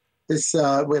Rescue. We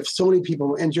have so many people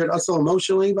who were injured, also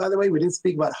emotionally, by the way. We didn't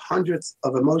speak about hundreds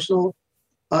of emotional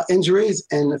injuries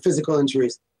and physical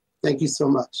injuries. Thank you so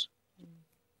much.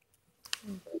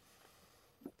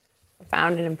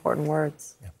 Profound and important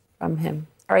words from him.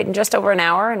 All right, in just over an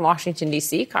hour in Washington,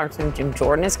 D.C., Congressman Jim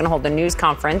Jordan is going to hold a news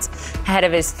conference ahead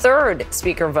of his third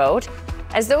speaker vote,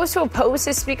 as those who oppose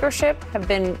his speakership have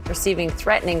been receiving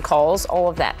threatening calls. All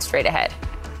of that straight ahead.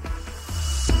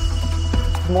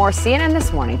 More CNN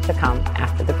This Morning to come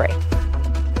after the break.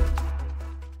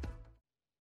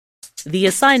 The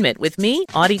Assignment with me,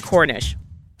 Audie Cornish.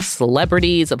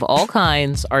 Celebrities of all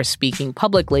kinds are speaking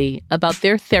publicly about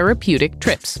their therapeutic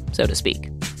trips, so to speak.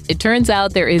 It turns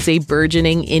out there is a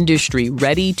burgeoning industry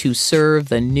ready to serve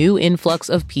the new influx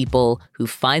of people who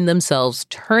find themselves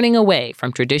turning away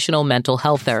from traditional mental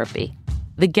health therapy.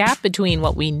 The gap between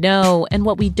what we know and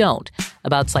what we don't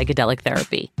about psychedelic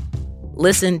therapy.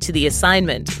 Listen to The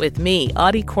Assignment with me,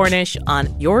 Audie Cornish,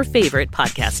 on your favorite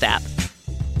podcast app.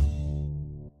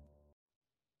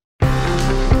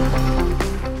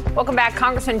 Welcome back.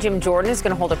 Congressman Jim Jordan is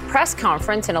going to hold a press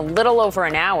conference in a little over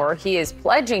an hour. He is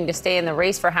pledging to stay in the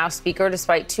race for House Speaker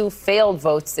despite 2 failed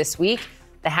votes this week.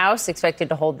 The House expected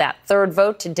to hold that third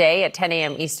vote today at 10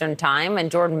 a.m. Eastern Time. And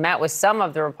Jordan met with some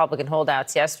of the Republican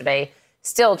holdouts yesterday,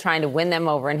 still trying to win them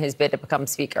over in his bid to become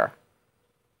Speaker.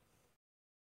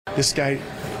 This guy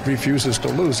refuses to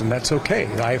lose, and that's okay.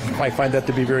 I find that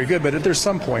to be very good. But there's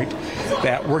some point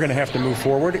that we're going to have to move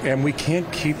forward, and we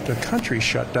can't keep the country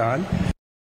shut down.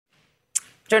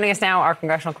 Joining us now, our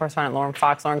congressional correspondent, Lauren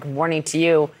Fox. Lauren, good morning to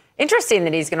you. Interesting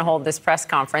that he's going to hold this press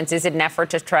conference. Is it an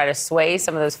effort to try to sway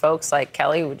some of those folks like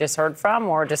Kelly, who we just heard from,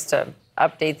 or just to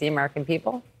update the American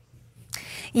people?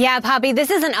 Yeah, Poppy, this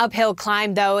is an uphill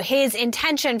climb, though. His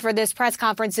intention for this press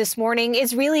conference this morning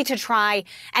is really to try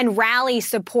and rally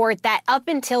support that up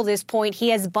until this point he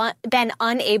has been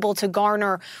unable to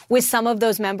garner with some of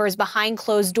those members behind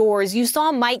closed doors. You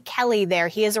saw Mike Kelly there.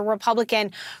 He is a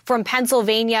Republican from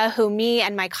Pennsylvania who me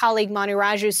and my colleague Manu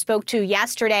Raju spoke to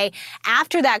yesterday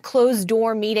after that closed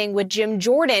door meeting with Jim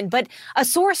Jordan. But a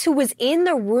source who was in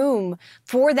the room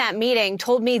for that meeting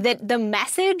told me that the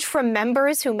message from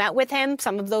members who met with him,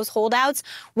 some of those holdouts,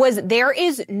 was there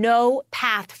is no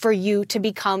path for you to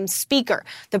become Speaker.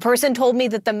 The person told me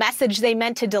that the message they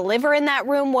meant to deliver in that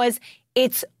room was,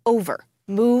 it's over.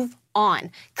 Move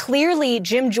on. Clearly,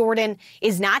 Jim Jordan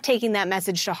is not taking that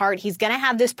message to heart. He's going to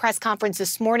have this press conference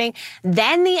this morning.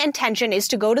 Then the intention is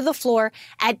to go to the floor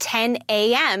at 10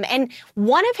 a.m. And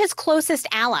one of his closest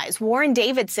allies, Warren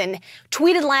Davidson,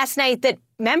 tweeted last night that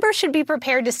members should be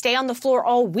prepared to stay on the floor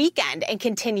all weekend and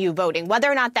continue voting.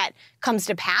 Whether or not that comes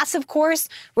to pass, of course,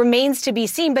 remains to be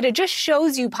seen. But it just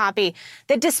shows you, Poppy,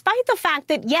 that despite the fact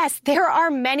that, yes, there are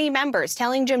many members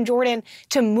telling Jim Jordan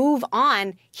to move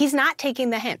on, he's not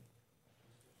taking the hint.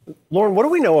 Lauren, what do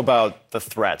we know about the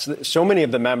threats? So many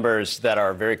of the members that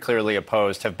are very clearly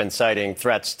opposed have been citing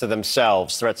threats to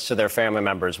themselves, threats to their family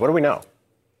members. What do we know?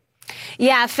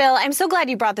 Yeah, Phil, I'm so glad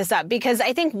you brought this up because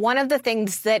I think one of the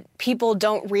things that people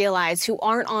don't realize who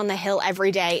aren't on the Hill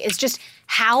every day is just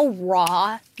how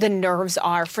raw the nerves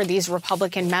are for these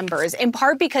Republican members, in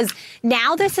part because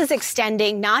now this is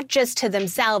extending not just to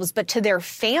themselves, but to their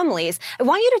families. I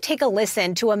want you to take a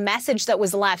listen to a message that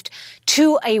was left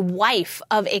to a wife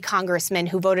of a congressman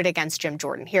who voted against Jim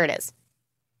Jordan. Here it is.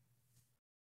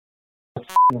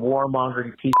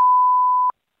 Warmongering piece.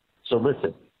 So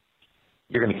listen.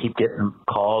 You're going to keep getting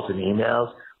calls and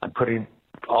emails. I'm putting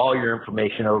all your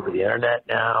information over the internet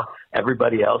now.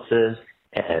 Everybody else is.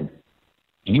 And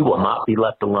you will not be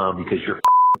left alone because your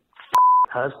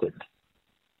husband,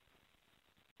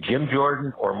 Jim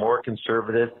Jordan, or more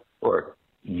conservative, or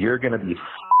you're going to be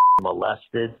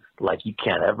molested like you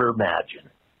can't ever imagine.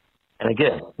 And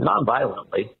again,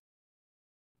 non-violently.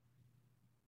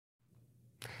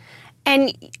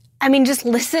 And I mean, just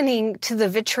listening to the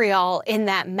vitriol in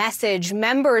that message,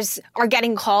 members are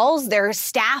getting calls, their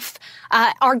staff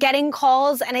are getting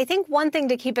calls. And I think one thing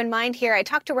to keep in mind here, I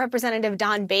talked to Representative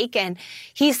Don Bacon.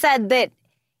 He said that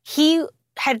he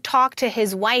had talked to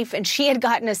his wife and she had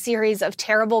gotten a series of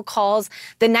terrible calls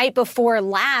the night before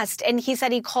last. And he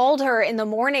said he called her in the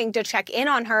morning to check in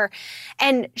on her.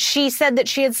 And she said that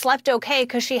she had slept okay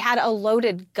because she had a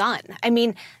loaded gun. I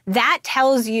mean, that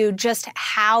tells you just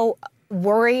how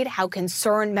worried, how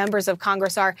concerned members of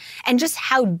Congress are, and just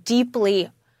how deeply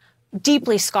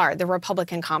scarred the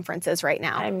Republican conference is right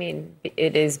now. I mean,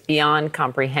 it is beyond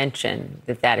comprehension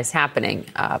that is happening.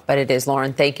 But it is.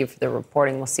 Lauren, thank you for the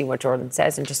reporting. We'll see what Jordan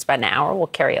says in just about an hour. We'll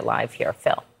carry it live here.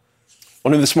 Phil.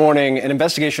 Well, new this morning, an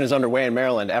investigation is underway in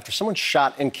Maryland after someone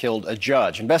shot and killed a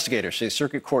judge. Investigators say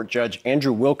Circuit Court Judge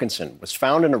Andrew Wilkinson was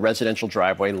found in a residential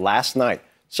driveway last night,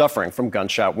 suffering from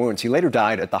gunshot wounds. He later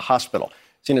died at the hospital.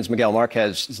 CNN's Miguel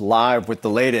Marquez is live with the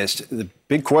latest. The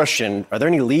big question, are there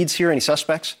any leads here, any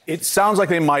suspects? It sounds like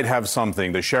they might have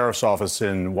something. The sheriff's office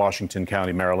in Washington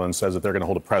County, Maryland, says that they're going to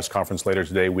hold a press conference later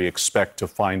today. We expect to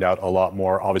find out a lot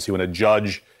more. Obviously, when a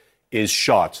judge is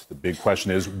shot, the big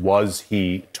question is, was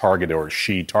he targeted or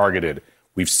she targeted?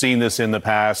 We've seen this in the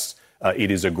past. It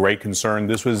is a great concern.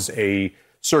 This was a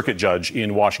circuit judge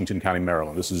in Washington County,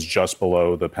 Maryland. This is just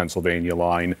below the Pennsylvania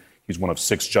line. He's one of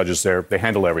 6 judges there. They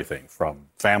handle everything from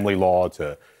family law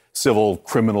to civil,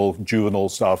 criminal, juvenile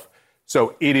stuff.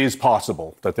 So it is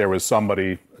possible that there was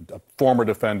somebody, a former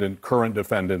defendant, current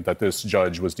defendant, that this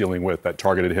judge was dealing with that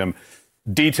targeted him.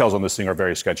 Details on this thing are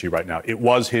very sketchy right now. It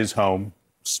was his home.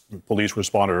 Police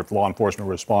responded, law enforcement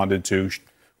responded to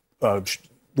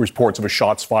reports of a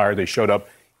shots fired. They showed up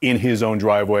in his own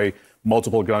driveway,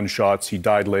 multiple gunshots. He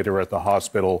died later at the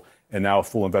hospital. And now a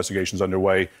full investigation is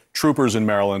underway. Troopers in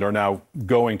Maryland are now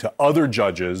going to other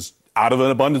judges out of an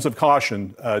abundance of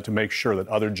caution to make sure that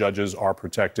other judges are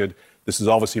protected. This has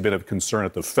obviously been of concern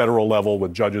at the federal level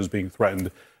with judges being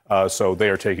threatened. So they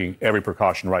are taking every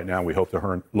precaution right now. We hope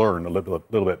to learn a little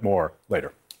bit more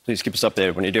later. Please keep us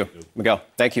updated when you do. Miguel,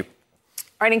 thank you.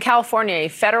 All right, in California, a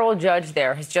federal judge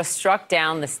there has just struck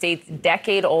down the state's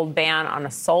decade-old ban on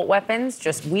assault weapons,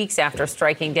 just weeks after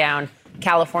striking down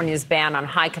California's ban on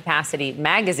high-capacity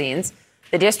magazines.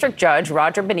 The district judge,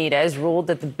 Roger Benitez, ruled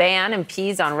that the ban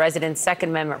impedes on residents' Second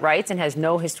Amendment rights and has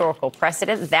no historical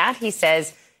precedent. That, he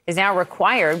says, is now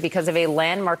required because of a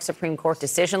landmark Supreme Court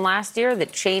decision last year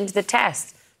that changed the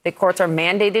test that courts are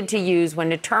mandated to use when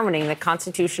determining the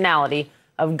constitutionality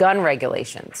of gun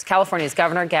regulations. California's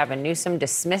Governor Gavin Newsom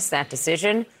dismissed that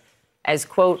decision as,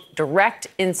 quote, direct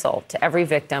insult to every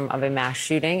victim of a mass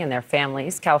shooting and their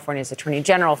families. California's Attorney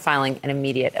General filing an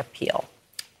immediate appeal.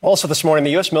 Also this morning,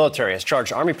 the U.S. military has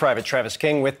charged Army Private Travis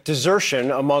King with desertion,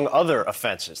 among other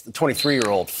offenses. The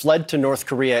 23-year-old fled to North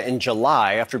Korea in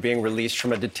July after being released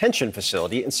from a detention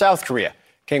facility in South Korea.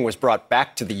 King was brought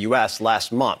back to the U.S.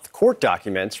 last month. Court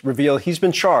documents reveal he's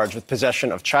been charged with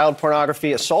possession of child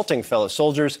pornography, assaulting fellow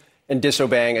soldiers, and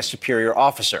disobeying a superior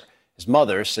officer. His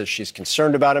mother says she's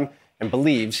concerned about him and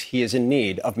believes he is in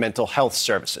need of mental health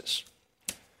services.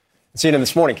 CNN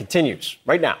This Morning continues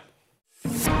right now.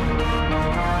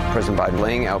 President Biden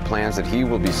laying out plans that he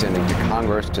will be sending to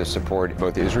Congress to support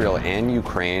both Israel and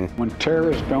Ukraine. When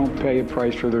terrorists don't pay a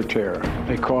price for their terror,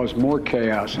 they cause more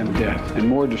chaos and death and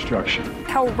more destruction.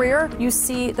 How rare you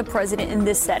see the president in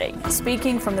this setting.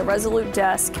 Speaking from the Resolute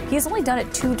desk, he's only done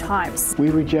it 2 times.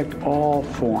 We reject all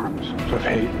forms of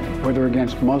hate, whether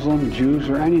against Muslims, Jews,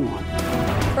 or anyone.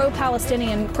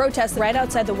 Pro-Palestinian protests right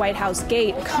outside the White House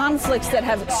gate, conflicts that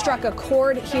have struck a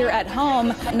chord here at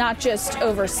home, not just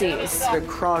overseas.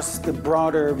 Across the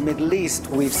broader Middle East,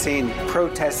 we've seen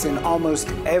protests in almost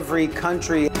every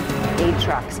country. aid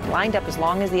trucks lined up as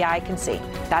long as the eye can see.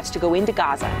 That's to go into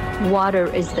Gaza.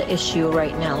 Water is the issue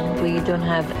right now. We don't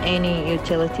have any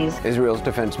utilities. Israel's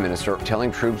defense minister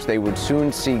telling troops they would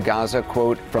soon see Gaza,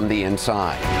 quote, from the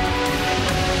inside.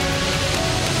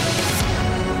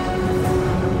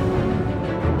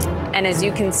 And as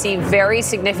you can see, very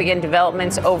significant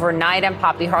developments overnight. I'm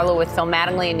Poppy Harlow with Phil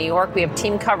Mattingly in New York. We have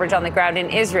team coverage on the ground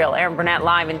in Israel. Aaron Burnett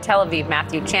live in Tel Aviv.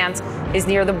 Matthew Chance is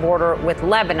near the border with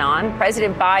Lebanon.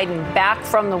 President Biden back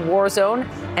from the war zone.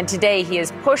 And today he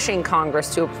is pushing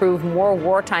Congress to approve more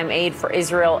wartime aid for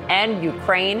Israel and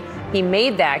Ukraine. He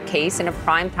made that case in a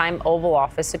primetime Oval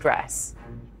Office address.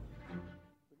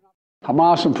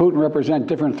 Hamas and Putin represent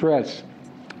different threats,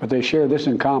 but they share this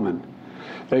in common.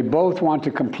 They both want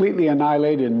to completely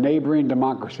annihilate a neighboring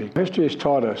democracy. History has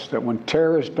taught us that when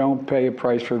terrorists don't pay a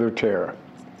price for their terror,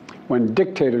 when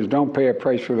dictators don't pay a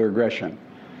price for their aggression,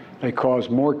 they cause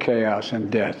more chaos and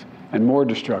death and more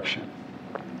destruction.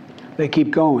 They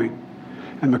keep going,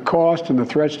 and the cost and the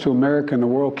threats to America and the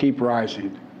world keep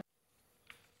rising.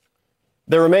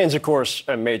 There remains, of course,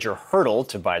 a major hurdle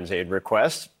to Biden's aid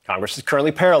request. Congress is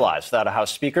currently paralyzed without a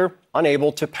House Speaker,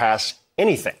 unable to pass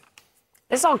anything.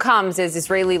 This all comes as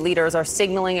Israeli leaders are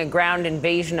signaling a ground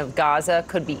invasion of Gaza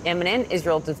could be imminent.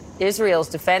 Israel's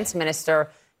defense minister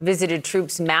visited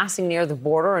troops massing near the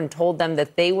border and told them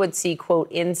that they would see, quote,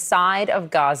 inside of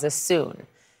Gaza soon.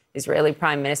 Israeli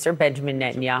Prime Minister Benjamin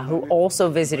Netanyahu also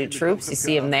visited troops, you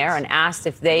see him there, and asked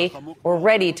if they were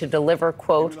ready to deliver,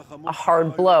 quote, a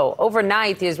hard blow.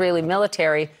 Overnight, the Israeli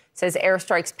military says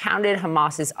airstrikes pounded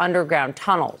Hamas's underground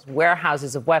tunnels,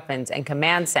 warehouses of weapons, and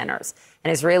command centers.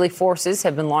 And Israeli forces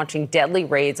have been launching deadly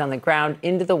raids on the ground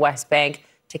into the West Bank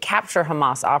to capture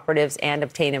Hamas operatives and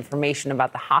obtain information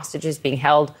about the hostages being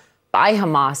held by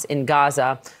Hamas in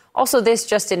Gaza. Also, this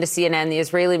just into CNN, the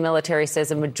Israeli military says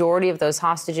a majority of those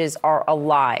hostages are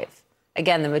alive.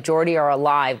 Again, the majority are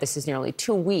alive. This is nearly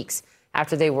 2 weeks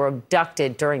after they were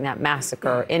abducted during that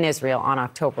massacre in Israel on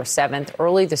October 7th.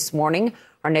 Early this morning,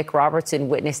 our Nick Robertson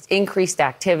witnessed increased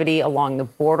activity along the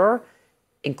border,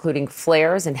 including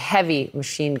flares and heavy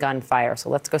machine gun fire. So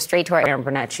let's go straight to our Aaron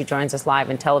Burnett. She joins us live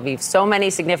in Tel Aviv. So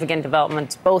many significant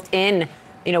developments, both in,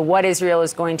 what Israel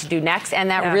is going to do next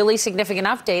and that really significant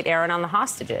update, Aaron, on the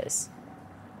hostages.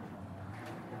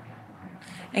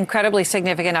 Incredibly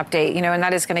significant update, and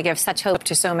that is going to give such hope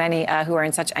to so many who are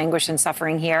in such anguish and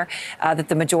suffering here, that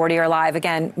the majority are alive.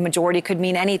 Again, majority could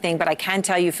mean anything, but I can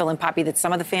tell you, Phil and Poppy, that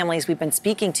some of the families we've been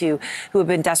speaking to who have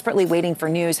been desperately waiting for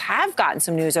news have gotten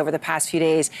some news over the past few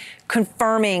days,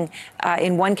 confirming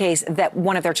in one case that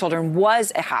one of their children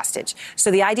was a hostage.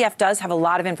 So the IDF does have a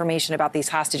lot of information about these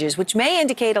hostages, which may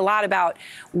indicate a lot about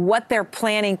what they're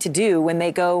planning to do when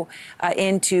they go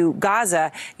into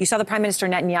Gaza. You saw the Prime Minister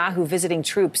Netanyahu visiting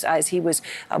troops as he was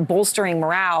bolstering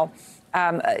morale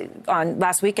on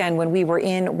last weekend when we were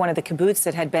in one of the kibbutz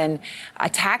that had been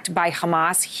attacked by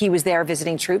Hamas. He was there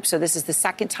visiting troops. So this is the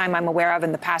second time I'm aware of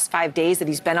in the past 5 days that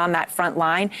he's been on that front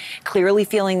line, clearly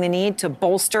feeling the need to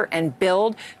bolster and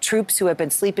build troops who have been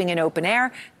sleeping in open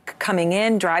air, coming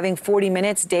in, driving 40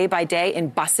 minutes day by day in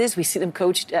buses. We see them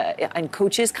coached and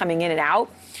coaches coming in and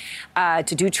out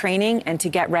to do training and to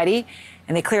get ready.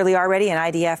 And they clearly are ready. An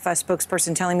IDF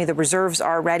spokesperson telling me the reserves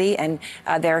are ready. And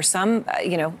there are some,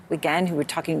 again, who were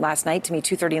talking last night to me,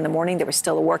 2:30 in the morning. There was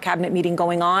still a war cabinet meeting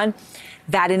going on.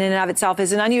 That in and of itself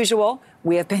isn't unusual.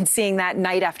 We have been seeing that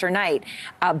night after night.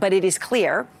 But it is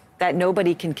clear that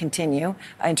nobody can continue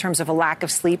in terms of a lack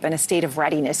of sleep and a state of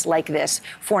readiness like this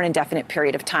for an indefinite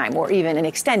period of time or even an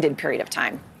extended period of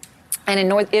time. And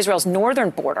in Israel's northern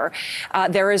border,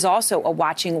 there is also a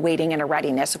watching, waiting, and a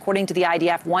readiness. According to the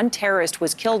IDF, one terrorist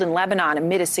was killed in Lebanon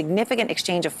amid a significant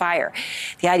exchange of fire.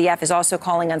 The IDF is also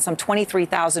calling on some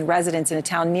 23,000 residents in a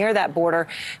town near that border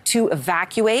to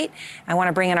evacuate. I want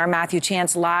to bring in our Matthew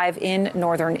Chance live in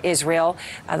northern Israel.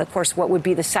 Of course, what would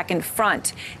be the second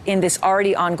front in this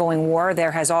already ongoing war.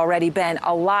 There has already been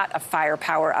a lot of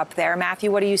firepower up there.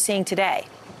 Matthew, what are you seeing today?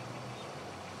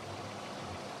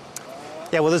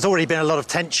 Yeah, well, there's already been a lot of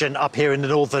tension up here in the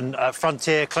northern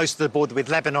frontier, close to the border with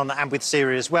Lebanon and with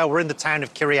Syria as well. We're in the town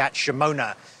of Kiryat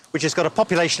Shimona, which has got a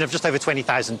population of just over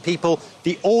 20,000 people.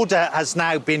 The order has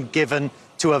now been given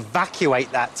to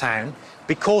evacuate that town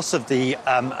because of the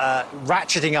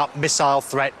ratcheting up missile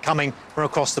threat coming from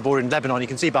across the border in Lebanon. You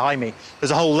can see behind me,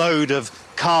 there's a whole load of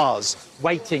cars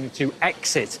waiting to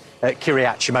exit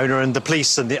Kiryat Shimona, and the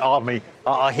police and the army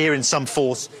are here in some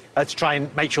force to try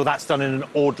and make sure that's done in an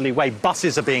orderly way.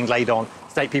 Buses are being laid on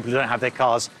to take people who don't have their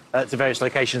cars to various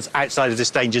locations outside of this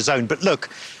danger zone. But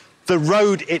look, the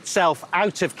road itself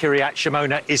out of Kiryat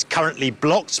Shimona is currently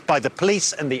blocked by the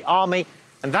police and the army.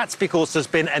 And that's because there's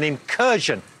been an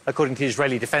incursion, according to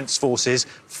Israeli Defense Forces,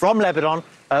 from Lebanon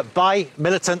by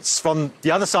militants from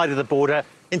the other side of the border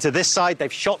into this side.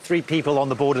 They've shot 3 people on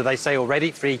the border, they say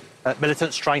already, 3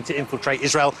 militants trying to infiltrate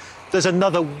Israel. There's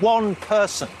another 1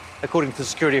 person, according to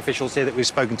security officials here that we've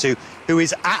spoken to, who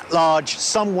is at large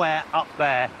somewhere up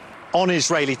there on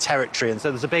Israeli territory. And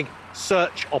so there's a big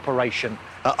search operation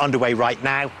underway right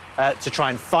now to try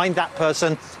and find that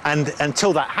person. And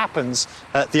until that happens,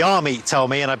 the army tell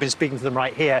me, and I've been speaking to them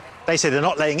right here, they say they're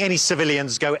not letting any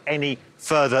civilians go any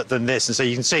further than this. And so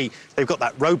you can see they've got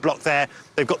that roadblock there.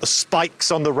 They've got the spikes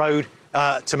on the road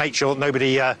to make sure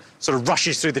nobody sort of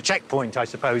rushes through the checkpoint, I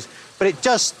suppose. But it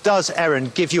just does,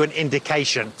 Erin, give you an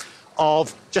indication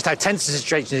of just how tense the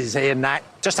situation is here now,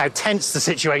 just how tense the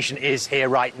situation is here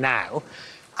right now,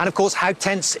 and of course how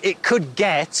tense it could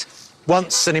get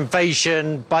once an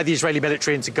invasion by the Israeli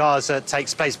military into Gaza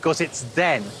takes place, because it's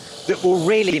then that we'll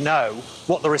really know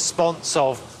what the response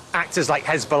of actors like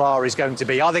Hezbollah is going to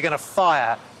be. Are they going to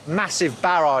fire massive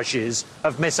barrages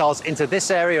of missiles into this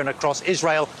area and across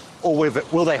Israel, or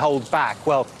will they hold back?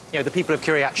 Well, you know, the people of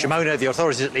Kiryat Shimona, the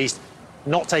authorities at least,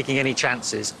 not taking any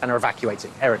chances and are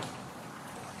evacuating. Erin.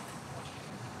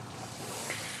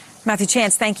 Matthew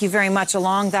Chance, thank you very much.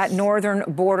 Along that northern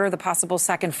border, the possible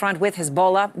second front with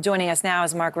Hezbollah. Joining us now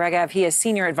is Mark Regev. He is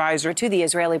senior advisor to the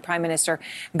Israeli Prime Minister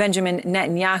Benjamin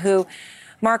Netanyahu.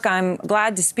 Mark, I'm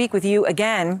glad to speak with you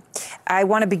again. I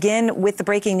want to begin with the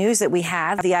breaking news that we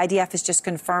have. The IDF has just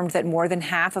confirmed that more than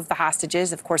half of the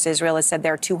hostages, of course, Israel has said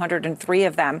there are 203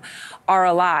 of them, are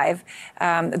alive.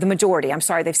 The majority, I'm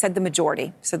sorry, they've said the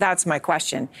majority. So that's my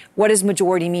question. What does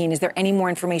majority mean? Is there any more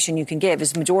information you can give?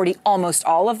 Is majority almost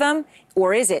all of them,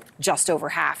 or is it just over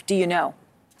half? Do you know?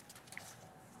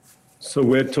 So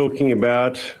we're talking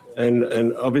about,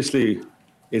 and obviously,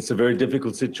 it's a very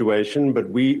difficult situation, but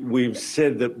we've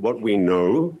said that what we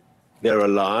know, they're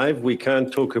alive. We can't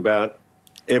talk about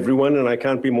everyone, and I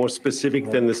can't be more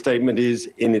specific than the statement is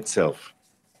in itself.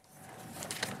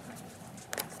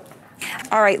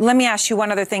 All right, let me ask you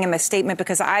one other thing in the statement,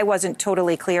 because I wasn't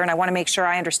totally clear, and I want to make sure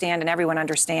I understand and everyone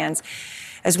understands,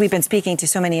 as we've been speaking to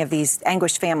so many of these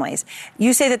anguished families.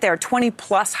 You say that there are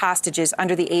 20-plus hostages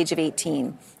under the age of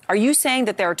 18. Are you saying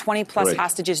that there are 20-plus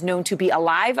hostages known to be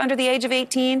alive under the age of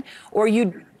 18? Or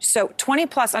so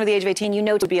 20-plus under the age of 18, you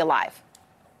know to be alive?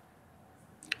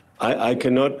 I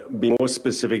cannot be more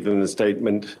specific than the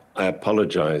statement. I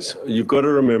apologize. You've got to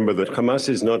remember that Hamas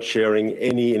is not sharing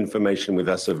any information with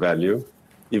us of value.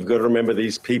 You've got to remember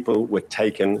these people were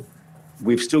taken.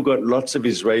 We've still got lots of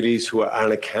Israelis who are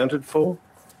unaccounted for.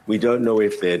 We don't know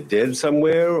if they're dead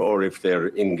somewhere or if they're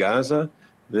in Gaza.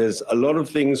 There's a lot of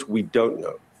things we don't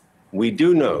know. We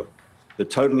do know the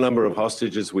total number of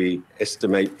hostages we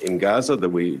estimate in Gaza,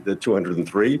 the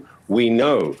 203. We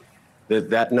know that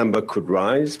that number could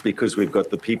rise because we've got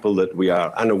the people that we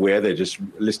are unaware, they're just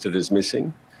listed as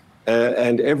missing.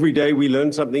 And every day we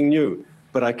learn something new.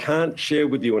 But I can't share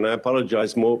with you, and I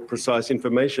apologize, more precise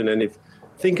information. And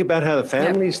think about how the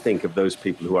families think of those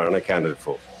people who are unaccounted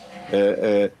for.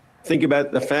 Think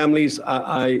about the families.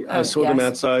 I saw them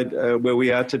outside where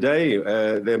we are today.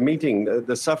 They're meeting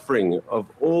the suffering of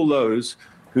all those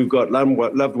who've got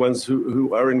loved ones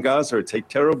who are in Gaza. It's a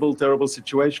terrible, terrible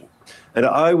situation. And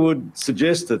I would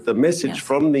suggest that the message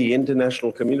from the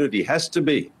international community has to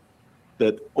be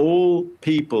that all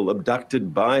people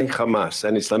abducted by Hamas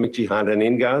and Islamic Jihad and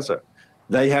in Gaza,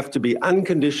 they have to be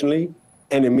unconditionally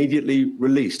and immediately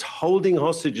released. Holding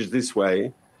hostages this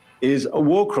way is a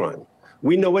war crime.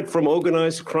 We know it from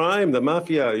organized crime, the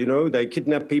mafia, you know, they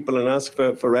kidnap people and ask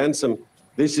for ransom.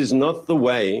 This is not the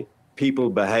way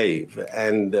people behave.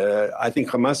 And I think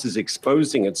Hamas is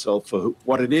exposing itself for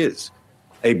what it is,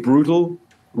 a brutal,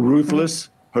 ruthless,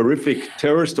 horrific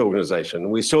terrorist organization.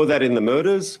 We saw that in the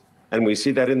murders, and we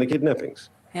see that in the kidnappings.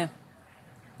 Yeah.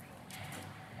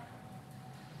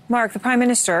 Mark, the Prime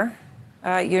Minister,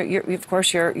 of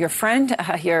course, your friend,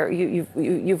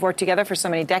 you've worked together for so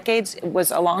many decades, was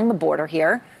along the border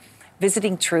here,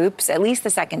 visiting troops at least the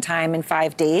second time in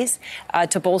 5 days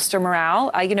to bolster morale.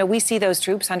 We see those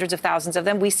troops, hundreds of thousands of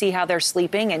them. We see how they're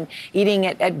sleeping and eating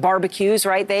at barbecues,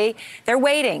 right? They're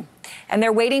waiting, and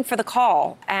they're waiting for the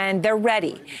call, and they're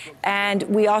ready. And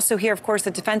we also hear, of course, the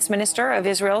defense minister of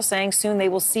Israel saying soon they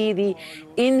will see the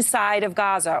inside of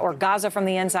Gaza, or Gaza from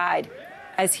the inside,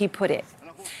 as he put it.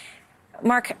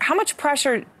 Mark, how much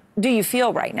pressure do you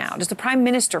feel right now? Does the Prime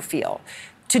Minister feel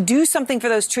to do something for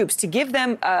those troops, to give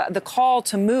them the call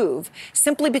to move,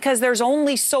 simply because there's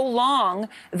only so long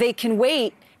they can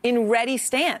wait in ready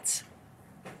stance?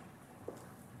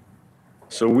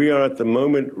 So we are at the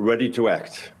moment ready to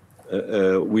act.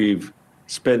 We've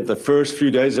spent the first few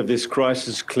days of this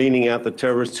crisis cleaning out the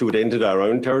terrorists who had entered our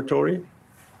own territory,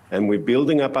 and we're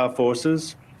building up our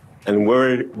forces, and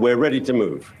we're ready to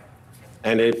move.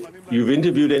 And if you've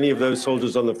interviewed any of those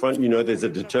soldiers on the front, you know there's a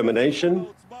determination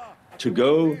to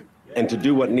go and to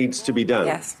do what needs to be done.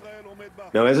 Yes.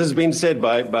 Now, as has been said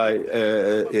by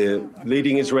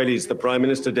leading Israelis, the Prime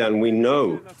Minister down, we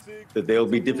know that there'll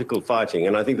be difficult fighting.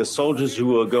 And I think the soldiers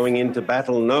who are going into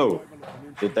battle know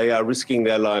that they are risking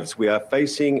their lives. We are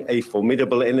facing a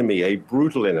formidable enemy, a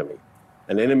brutal enemy,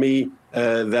 an enemy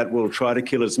that will try to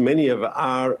kill as many of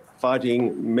our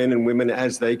fighting men and women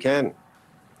as they can.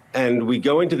 And we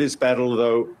go into this battle,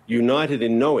 though, united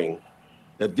in knowing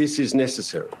that this is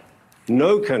necessary.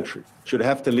 No country should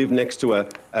have to live next to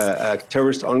a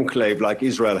terrorist enclave like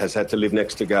Israel has had to live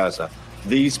next to Gaza.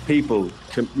 These people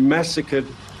massacred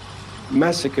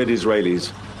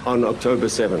Israelis on October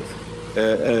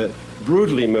 7th,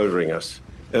 brutally murdering us.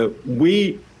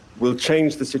 We will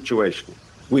change the situation.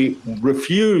 We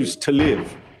refuse to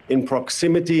live in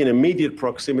proximity, in immediate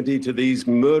proximity to these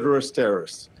murderous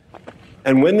terrorists.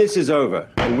 And when this is over,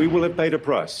 and we will have paid a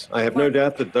price, I have no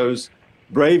doubt that those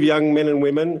brave young men and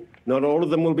women, not all of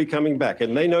them will be coming back,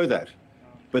 and they know that.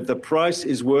 But the price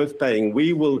is worth paying.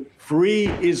 We will free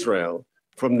Israel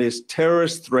from this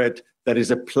terrorist threat that is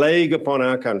a plague upon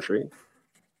our country.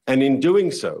 And in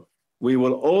doing so, we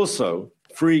will also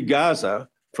free Gaza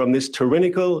from this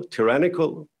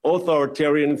tyrannical,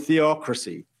 authoritarian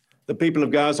theocracy. The people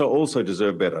of Gaza also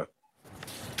deserve better.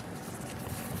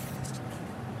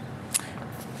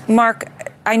 Mark,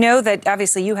 I know that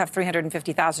obviously you have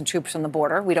 350,000 troops on the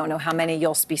border. We don't know how many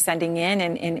you'll be sending in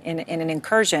an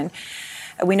incursion.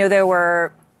 We know there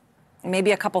were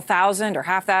maybe a couple thousand or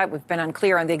half that. We've been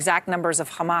unclear on the exact numbers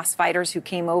of Hamas fighters who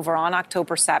came over on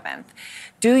October 7th.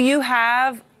 Do you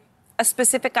have a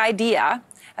specific idea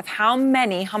of how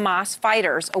many Hamas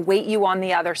fighters await you on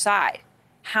the other side?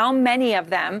 How many of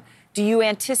them do you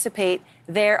anticipate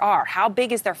there are? How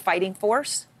big is their fighting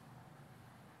force?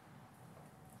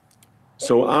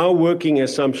 So our working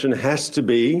assumption has to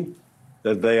be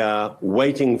that they are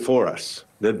waiting for us,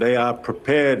 that they are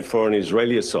prepared for an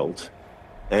Israeli assault.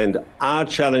 And our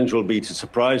challenge will be to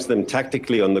surprise them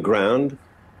tactically on the ground,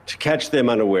 to catch them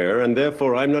unaware. And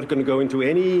therefore, I'm not going to go into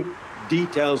any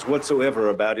details whatsoever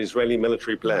about Israeli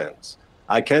military plans.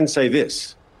 I can say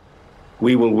this: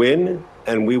 we will win,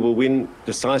 and we will win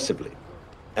decisively.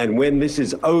 And when this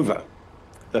is over,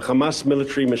 the Hamas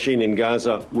military machine in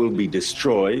Gaza will be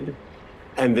destroyed,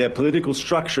 and their political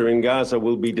structure in Gaza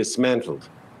will be dismantled.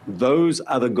 Those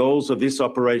are the goals of this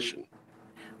operation.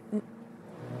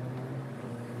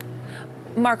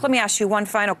 Mark, let me ask you one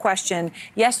final question.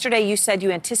 Yesterday, you said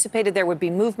you anticipated there would be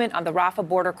movement on the Rafah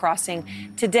border crossing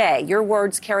today. Your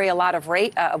words carry a lot of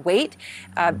weight.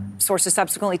 Sources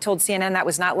subsequently told CNN that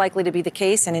was not likely to be the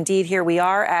case. And indeed, here we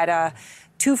are at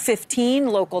 2:15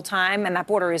 local time, and that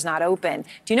border is not open.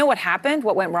 Do you know what happened?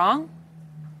 What went wrong?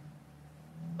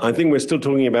 I think we're still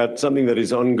talking about something that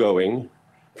is ongoing.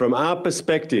 From our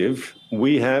perspective,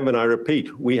 we have, and I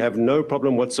repeat, we have no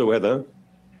problem whatsoever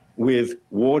with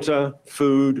water,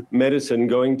 food, medicine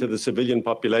going to the civilian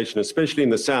population, especially in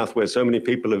the south where so many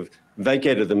people have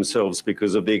vacated themselves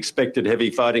because of the expected heavy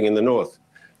fighting in the north.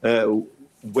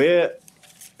 We're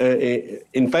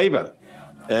in favor.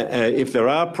 If there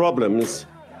are problems,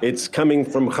 it's coming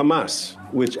from Hamas,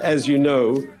 which, as you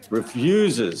know,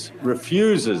 refuses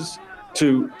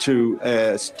to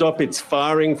stop its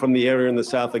firing from the area in the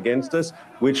south against us,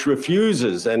 which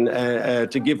refuses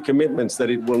to give commitments that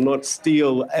it will not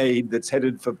steal aid that's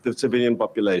headed for the civilian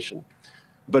population.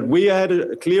 But we had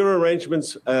clear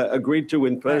arrangements agreed to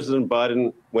with President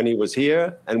Biden when he was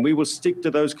here, and we will stick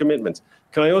to those commitments.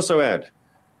 Can I also add,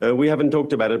 we haven't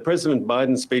talked about it, President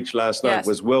Biden's speech last night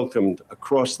was welcomed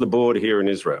across the board here in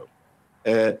Israel.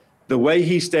 The way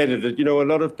he stated it, a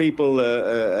lot of people,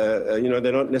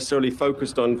 they're not necessarily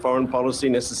focused on foreign policy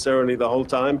necessarily the whole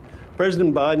time.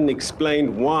 President Biden explained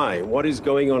why what is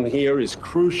going on here is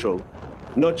crucial,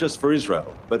 not just for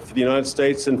Israel, but for the United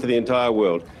States and for the entire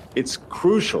world. It's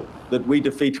crucial that we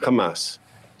defeat Hamas.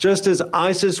 Just as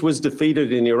ISIS was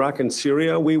defeated in Iraq and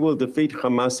Syria, we will defeat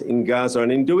Hamas in Gaza.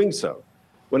 And in doing so,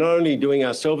 we're not only doing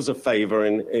ourselves a favor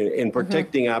in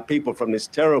protecting our people from this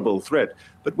terrible threat,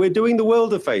 but we're doing the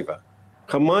world a favor.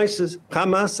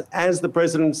 Hamas, as the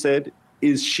president said,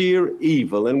 is sheer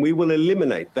evil, and we will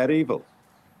eliminate that evil.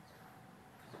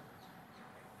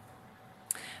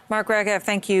 Mark Regev,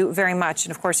 thank you very much.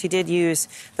 And of course, he did use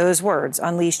those words,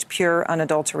 unleashed pure,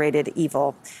 unadulterated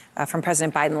evil, from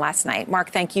President Biden last night.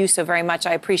 Mark, thank you so very much.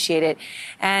 I appreciate it.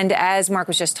 And as Mark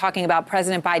was just talking about,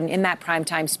 President Biden in that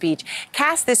primetime speech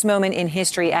cast this moment in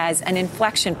history as an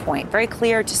inflection point. Very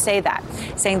clear to say that,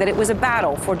 saying that it was a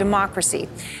battle for democracy.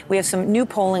 We have some new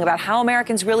polling about how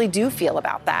Americans really do feel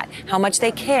about that, how much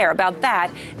they care about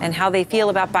that, and how they feel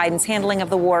about Biden's handling of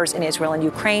the wars in Israel and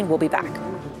Ukraine. We'll be back.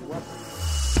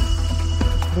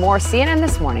 More CNN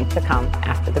This Morning to come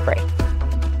after the break.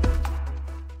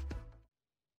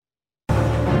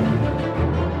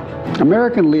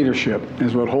 American leadership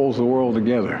is what holds the world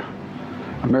together.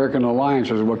 American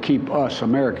alliances are what keep us,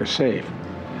 America, safe.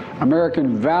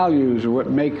 American values are what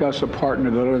make us a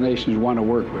partner that other nations want to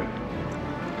work with.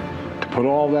 To put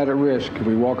all that at risk, if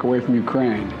we walk away from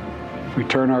Ukraine, if we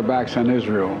turn our backs on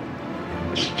Israel,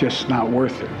 it's just not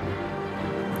worth it.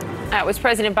 That was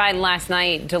President Biden last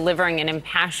night delivering an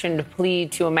impassioned plea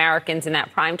to Americans in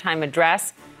that primetime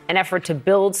address, an effort to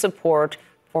build support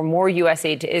for more U.S.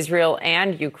 aid to Israel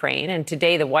and Ukraine. And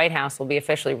today, the White House will be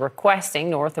officially requesting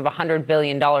north of $100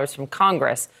 billion from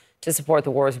Congress to support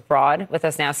the wars abroad. With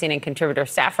us now, CNN contributor,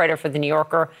 staff writer for The New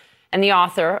Yorker, and the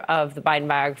author of the Biden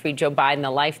biography, Joe Biden,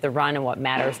 The Life, the Run, and What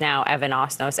Matters Now, Evan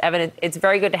Osnos. Evan, it's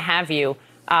very good to have you.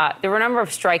 There were a number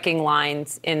of striking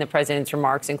lines in the president's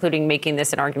remarks, including making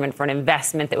this an argument for an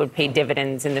investment that would pay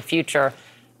dividends in the future.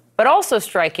 But also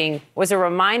striking was a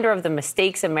reminder of the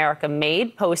mistakes America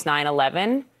made post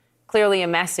 9/11. Clearly a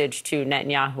message to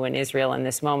Netanyahu and Israel in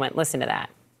this moment. Listen to that.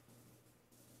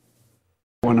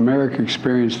 When America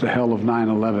experienced the hell of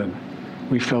 9/11,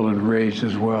 we felt enraged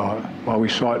as well. While we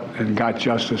sought and got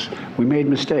justice, we made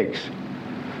mistakes.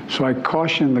 So I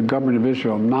caution the government of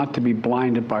Israel not to be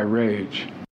blinded by rage.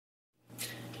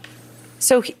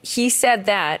 So he said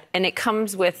that, and it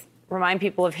comes with, remind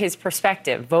people of his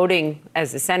perspective, voting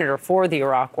as a senator for the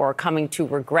Iraq War, coming to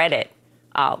regret it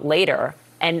later.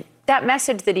 And that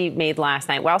message that he made last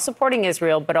night, while supporting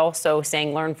Israel, but also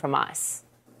saying, learn from us.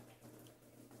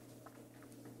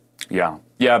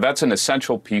 Yeah, that's an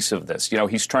essential piece of this. You know,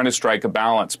 he's trying to strike a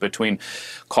balance between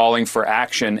calling for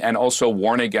action and also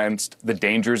warning against the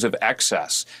dangers of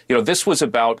excess. You know, this was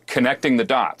about connecting the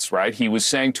dots, right? He was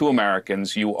saying to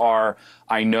Americans, you are,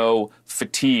 I know,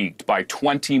 fatigued by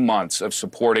 20 months of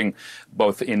supporting,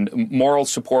 both in moral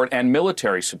support and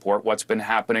military support, what's been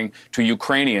happening to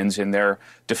Ukrainians in their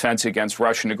defense against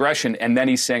Russian aggression. And then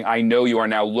he's saying, I know you are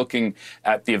now looking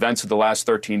at the events of the last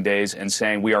 13 days and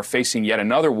saying we are facing yet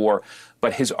another war.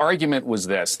 But his argument was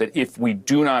this, that if we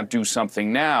do not do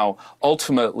something now,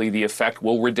 ultimately the effect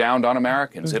will redound on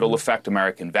Americans. Mm-hmm. It'll affect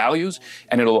American values,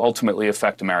 and it'll ultimately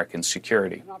affect American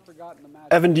security.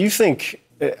 Evan, do you think,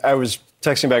 I was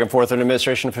texting back and forth with an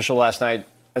administration official last night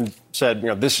and said, you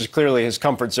know, this is clearly his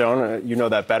comfort zone. You know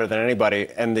that better than anybody.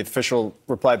 And the official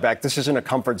replied back, this isn't a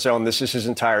comfort zone. This is his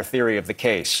entire theory of the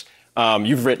case.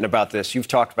 You've written about this. You've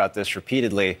talked about this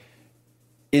repeatedly.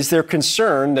 Is there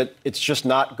concern that it's just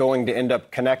not going to end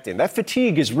up connecting? That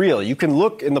fatigue is real. You can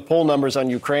look in the poll numbers on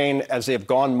Ukraine as they have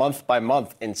gone month by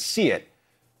month and see it.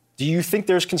 Do you think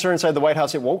there's concern inside the White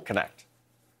House it won't connect?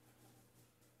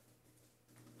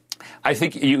 I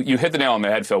think you hit the nail on the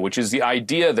head, Phil, which is the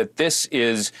idea that this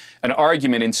is an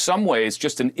argument, in some ways,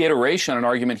 just an iteration, an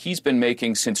argument he's been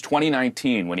making since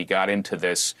 2019 when he got into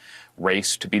this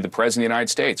race to be the president of the United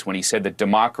States, when he said that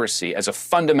democracy as a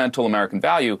fundamental American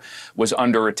value was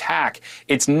under attack.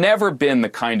 It's never been the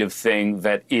kind of thing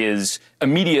that is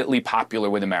immediately popular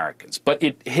with Americans. But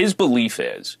his belief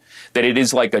is that it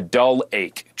is like a dull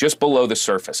ache just below the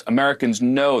surface. Americans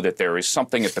know that there is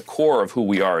something at the core of who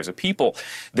we are as a people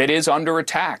that is under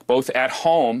attack, both at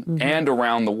home and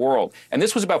around the world. And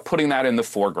this was about putting that in the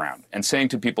foreground and saying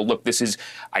to people, look, this is,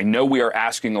 I know we are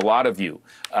asking a lot of you.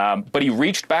 But he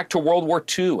reached back to World War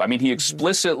II. I mean, he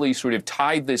explicitly sort of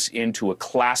tied this into a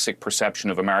classic perception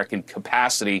of American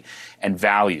capacity and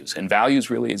values. And values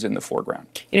really is in the foreground.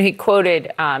 You know, he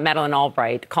quoted Madeleine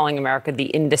Albright calling America the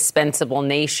indispensable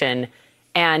nation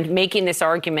and making this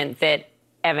argument that,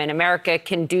 Evan, America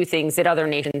can do things that other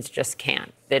nations just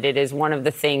can't, that it is one of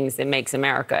the things that makes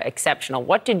America exceptional.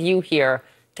 What did you hear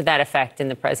to that effect in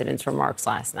the president's remarks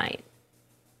last night?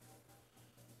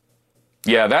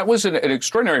 Yeah, that was an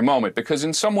extraordinary moment because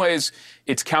in some ways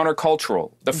it's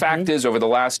countercultural. The fact is, over the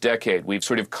last decade, we've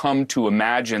sort of come to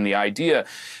imagine the idea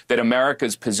that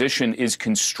America's position is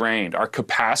constrained. Our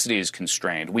capacity is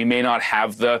constrained. We may not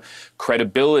have the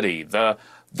credibility, the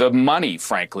money,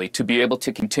 frankly, to be able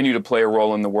to continue to play a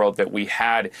role in the world that we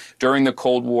had during the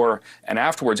Cold War and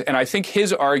afterwards. And I think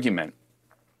his argument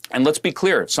And let's be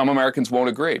clear, some Americans won't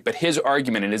agree. But his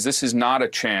argument is this is not a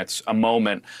chance, a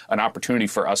moment, an opportunity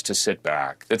for us to sit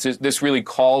back. This really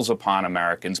calls upon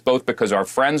Americans, both because our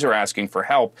friends are asking for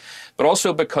help, but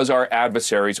also because our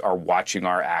adversaries are watching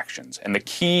our actions. And the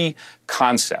key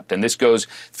concept, and this goes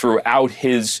throughout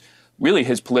his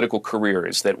political career,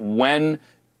 is that when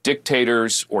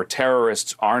dictators or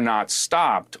terrorists are not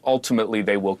stopped, ultimately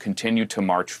they will continue to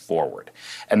march forward.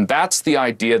 And that's the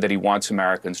idea that he wants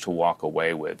Americans to walk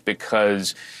away with,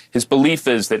 because his belief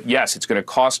is that, yes, it's going to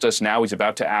cost us now. He's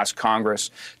about to ask Congress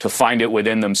to find it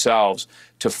within themselves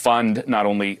to fund not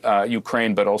only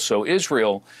Ukraine, but also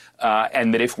Israel.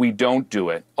 And that if we don't do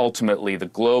it, ultimately the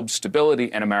globe's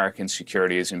stability and American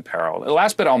security is in peril. The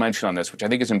last bit I'll mention on this, which I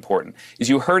think is important, is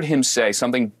you heard him say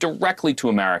something directly to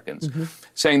Americans,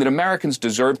 saying that Americans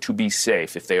deserve to be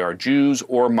safe if they are Jews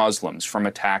or Muslims from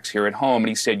attacks here at home. And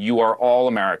he said, you are all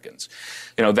Americans.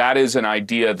 You know, that is an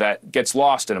idea that gets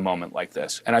lost in a moment like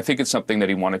this. And I think it's something that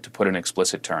he wanted to put in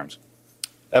explicit terms.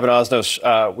 Evan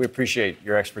Osnos, we appreciate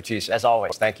your expertise, as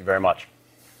always. Thank you very much.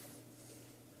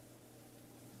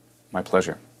 My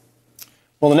pleasure.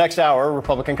 Well, the next hour,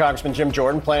 Republican Congressman Jim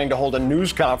Jordan planning to hold a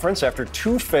news conference after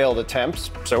 2 failed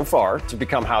attempts so far to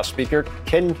become House Speaker.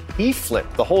 Can he flip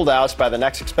the holdouts by the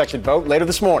next expected vote later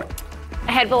this morning?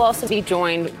 Ahead, we'll also be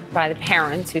joined by the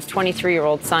parents whose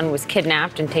 23-year-old son was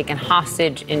kidnapped and taken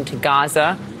hostage into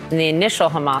Gaza in the initial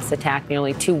Hamas attack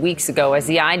nearly 2 weeks ago, as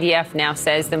the IDF now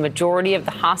says the majority of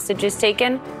the hostages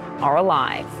taken are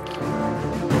alive.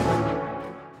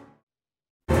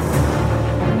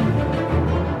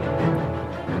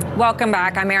 Welcome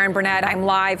back. I'm Erin Burnett. I'm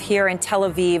live here in Tel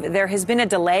Aviv. There has been a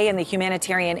delay in the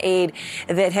humanitarian aid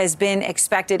that has been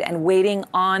expected and waiting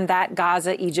on that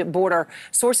Gaza-Egypt border.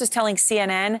 Sources telling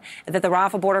CNN that the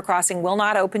Rafah border crossing will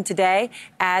not open today,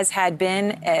 as had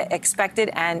been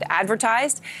expected and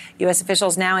advertised. U.S.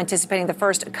 officials now anticipating the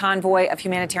first convoy of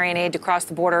humanitarian aid to cross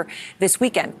the border this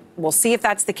weekend. We'll see if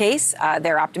that's the case.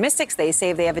 They're optimistic. They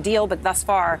say they have a deal, but thus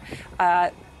far,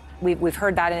 we've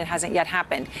heard that, and it hasn't yet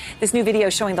happened. This new video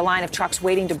showing the line of trucks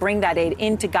waiting to bring that aid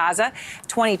into Gaza.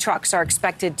 20 trucks are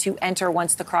expected to enter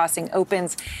once the crossing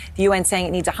opens. The UN saying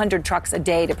it needs 100 trucks a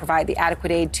day to provide the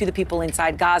adequate aid to the people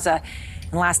inside Gaza.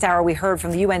 In the last hour, we heard from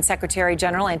the UN Secretary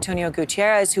General Antonio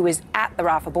Guterres, who is at the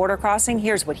Rafah border crossing.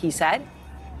 Here's what he said.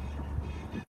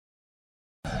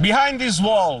 Behind these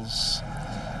walls,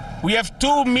 we have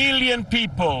 2 million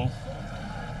people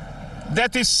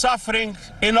that is suffering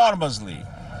enormously.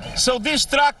 So these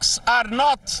trucks are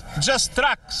not just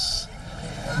trucks.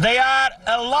 They are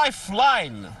a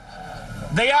lifeline.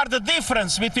 They are the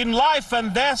difference between life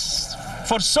and death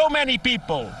for so many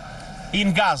people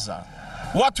in Gaza.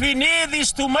 What we need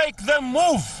is to make them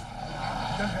move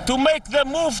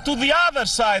to the other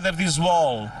side of this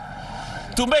wall,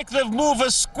 to make them move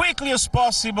as quickly as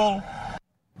possible.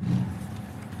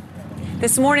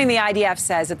 This morning, the IDF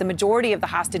says that the majority of the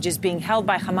hostages being held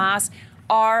by Hamas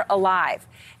are alive,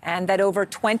 and that over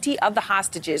 20 of the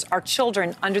hostages are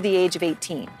children under the age of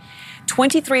 18.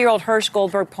 23-year-old Hirsch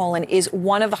Goldberg Poland is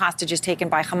one of the hostages taken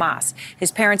by Hamas.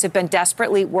 His parents have been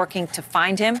desperately working to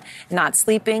find him, not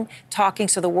sleeping, talking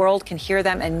so the world can hear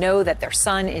them and know that their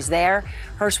son is there.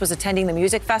 Hirsch was attending the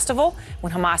music festival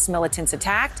when Hamas militants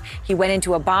attacked. He went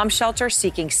into a bomb shelter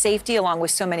seeking safety along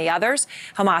with so many others.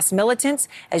 Hamas militants,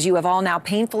 as you have all now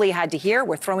painfully had to hear,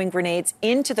 were throwing grenades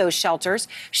into those shelters,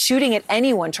 shooting at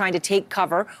anyone trying to take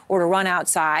cover or to run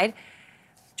outside.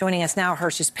 Joining us now,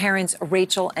 Hirsch's parents,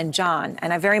 Rachel and John.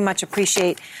 And I very much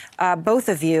appreciate both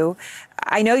of you.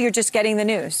 I know you're just getting the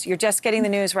news. You're just getting the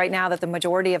news right now that the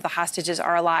majority of the hostages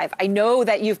are alive. I know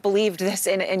that you've believed this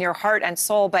in your heart and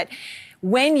soul, but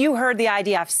when you heard the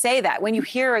IDF say that, when you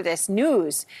hear this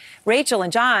news, Rachel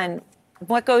and John,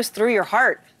 what goes through your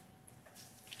heart?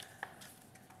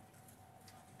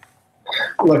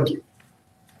 Look,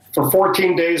 for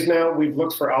 14 days now, we've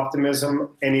looked for optimism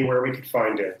anywhere we could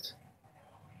find it.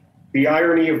 The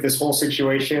irony of this whole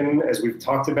situation, as we've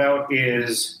talked about,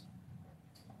 is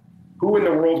who in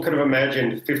the world could have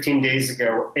imagined 15 days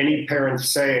ago any parent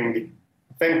saying,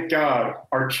 thank God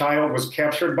our child was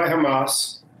captured by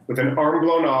Hamas with an arm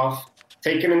blown off,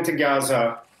 taken into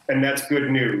Gaza, and that's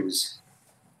good news.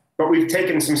 But we've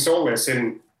taken some solace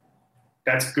in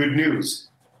that's good news.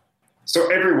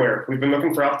 So everywhere, we've been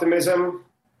looking for optimism.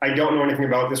 I don't know anything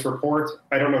about this report.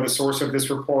 I don't know the source of this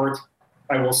report.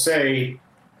 I will say,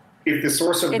 if the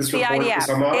source of this report is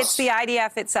Hamas... It's the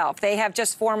IDF itself. They have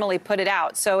just formally put it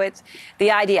out. So it's the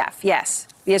IDF, yes,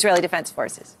 the Israeli Defense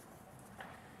Forces.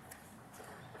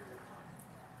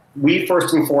 We,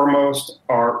 first and foremost,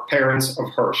 are parents of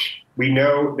Hirsch. We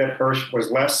know that Hirsch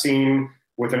was last seen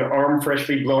with an arm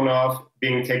freshly blown off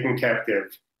being taken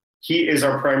captive. He is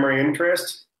our primary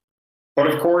interest. But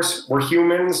of course, we're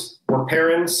humans, we're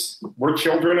parents, we're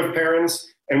children of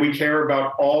parents, and we care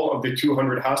about all of the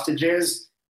 200 hostages.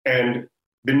 And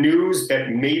the news that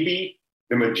maybe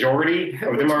the majority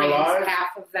of them are alive,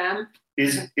 half of them,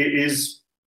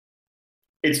 it's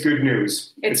good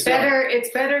news. It's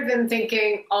better than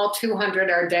thinking all 200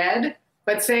 are dead,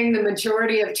 but saying the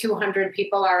majority of 200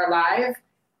 people are alive.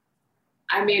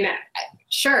 I mean,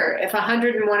 sure, if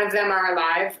 101 of them are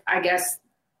alive, I guess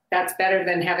that's better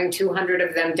than having 200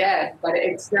 of them dead, but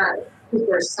it's not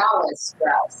super solace for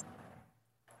us.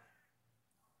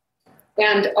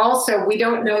 And also, we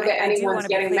don't know that anyone's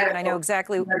getting medical. I know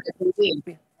exactly.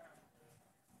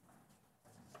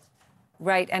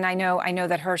 Right, and I know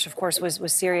that Hirsch, of course,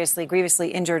 was seriously,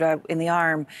 grievously injured in the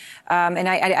arm. And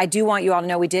I do want you all to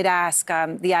know we did ask the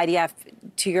IDF,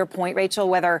 to your point, Rachel,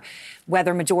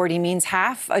 whether majority means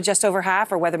half, just over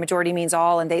half, or whether majority means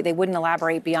all, and they wouldn't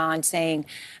elaborate beyond saying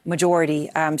majority.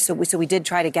 So we did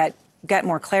try to get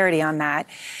more clarity on that.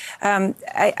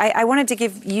 I wanted to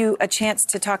give you a chance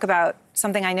to talk about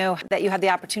something I know that you had the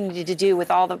opportunity to do with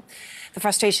all the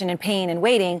frustration and pain and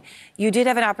waiting. You did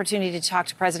have an opportunity to talk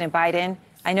to President Biden.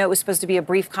 I know it was supposed to be a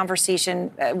brief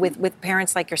conversation with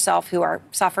parents like yourself who are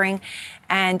suffering,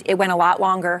 and it went a lot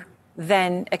longer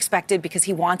than expected because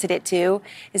he wanted it to.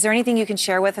 Is there anything you can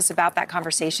share with us about that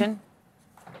conversation?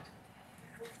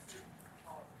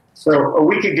 So a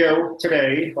week ago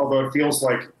today, although it feels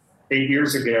like 8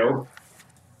 years ago,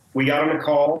 we got on a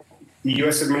call. The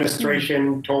U.S.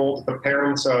 administration told the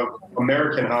parents of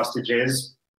American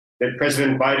hostages that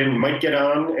President Biden might get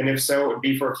on, and if so, it would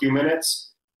be for a few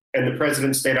minutes. And the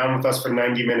president stayed on with us for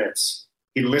 90 minutes.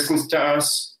 He listened to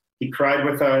us. He cried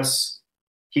with us.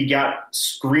 He got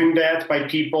screamed at by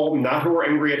people, not who were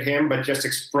angry at him, but just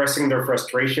expressing their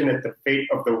frustration at the fate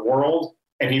of the world.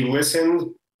 And he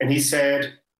listened, and he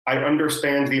said, I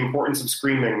understand the importance of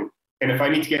screaming. And if I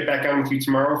need to get back on with you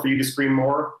tomorrow for you to scream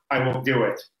more, I will do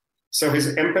it. So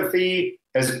his empathy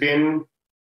has been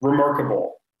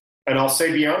remarkable. And I'll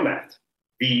say beyond that,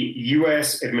 the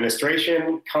U.S.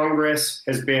 administration, Congress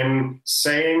has been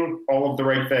saying all of the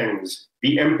right things.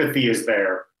 The empathy is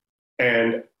there.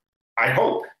 And I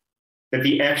hope that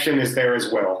the action is there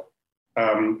as well.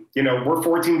 We're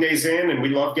 14 days in and we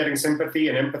love getting sympathy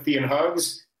and empathy and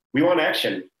hugs. We want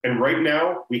action. And right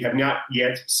now, we have not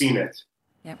yet seen it.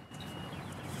 Yep.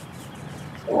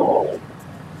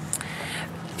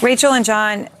 Rachel and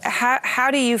John,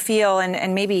 how do you feel,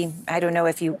 and maybe, I don't know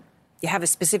if you have a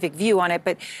specific view on it,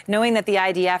 but knowing that the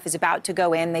IDF is about to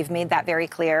go in, they've made that very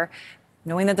clear,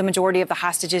 knowing that the majority of the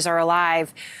hostages are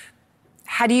alive,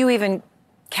 how do you even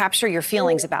capture your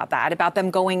feelings about that, about them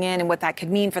going in and what that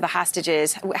could mean for the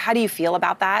hostages? How do you feel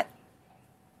about that?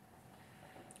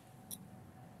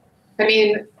 I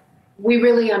mean, we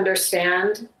really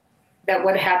understand that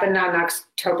what happened on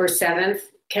October 7th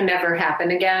can never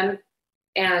happen again.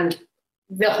 And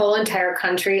the whole entire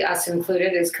country, us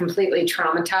included, is completely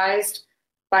traumatized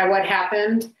by what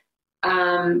happened.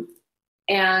 And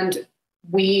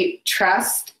we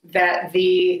trust that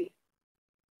the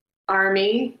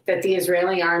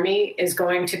Israeli army is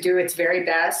going to do its very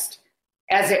best,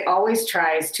 as it always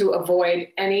tries, to avoid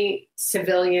any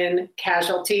civilian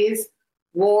casualties.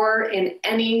 War in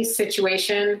any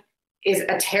situation is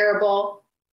a terrible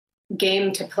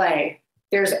game to play.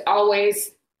 There's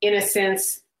always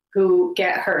innocents who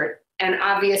get hurt. And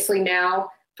obviously now,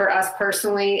 for us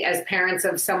personally, as parents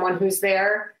of someone who's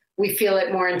there, we feel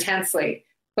it more intensely.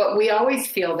 But we always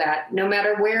feel that, no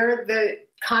matter where the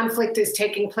conflict is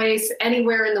taking place,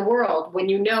 anywhere in the world, when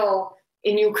you know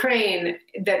in Ukraine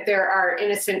that there are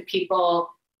innocent people,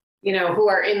 who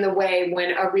are in the way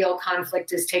when a real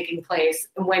conflict is taking place.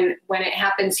 When it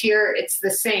happens here, it's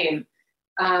the same.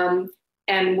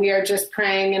 And we are just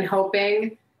praying and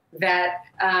hoping that,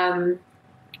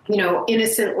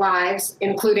 innocent lives,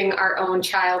 including our own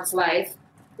child's life,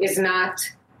 is not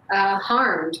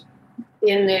harmed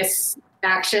in this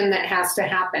action that has to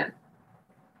happen.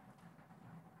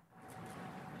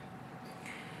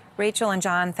 Rachel and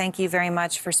John, thank you very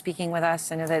much for speaking with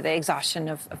us. I know that the exhaustion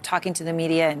of talking to the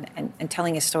media and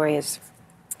telling his story has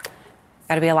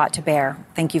got to be a lot to bear.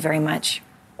 Thank you very much.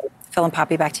 Phil and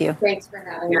Poppy, back to you. Thanks for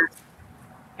having us.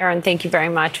 Aaron, thank you very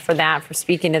much for that, for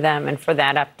speaking to them and for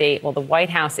that update. Well, the White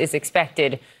House is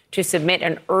expected to submit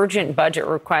an urgent budget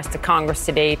request to Congress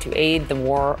today to aid the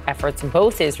war efforts in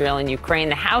both Israel and Ukraine.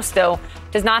 The House, though,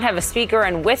 does not have a speaker,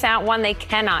 and without one, they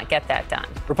cannot get that done.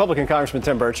 Republican Congressman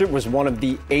Tim Burchett was one of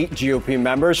the 8 GOP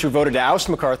members who voted to oust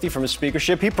McCarthy from his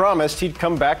speakership. He promised he'd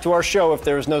come back to our show if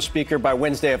there was no speaker by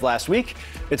Wednesday of last week.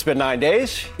 It's been 9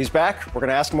 days. He's back. We're going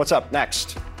to ask him what's up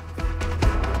next.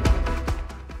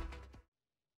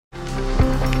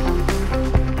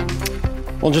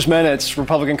 Well, in just minutes,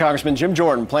 Republican Congressman Jim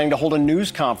Jordan planning to hold a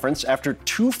news conference after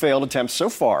 2 failed attempts so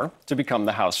far to become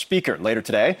the House Speaker. Later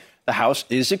today, the House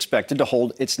is expected to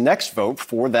hold its next vote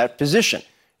for that position.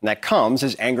 And that comes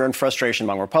as anger and frustration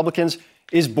among Republicans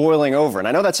is boiling over. And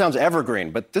I know that sounds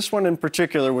evergreen, but this one in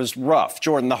particular was rough.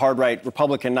 Jordan, the hard-right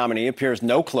Republican nominee, appears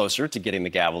no closer to getting the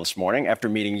gavel this morning after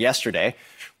meeting yesterday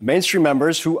with mainstream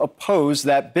members who oppose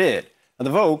that bid. The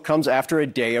vote comes after a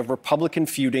day of Republican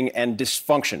feuding and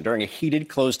dysfunction. During a heated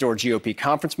closed-door GOP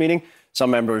conference meeting, some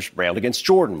members railed against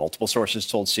Jordan. Multiple sources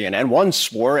told CNN. One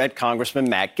swore at Congressman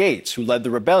Matt Gaetz, who led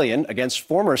the rebellion against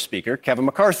former Speaker Kevin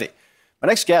McCarthy. My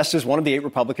next guest is one of the 8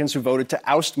 Republicans who voted to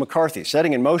oust McCarthy,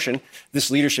 setting in motion this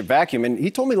leadership vacuum. And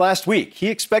he told me last week he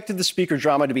expected the Speaker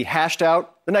drama to be hashed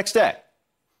out the next day.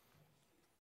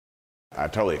 I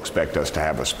totally expect us to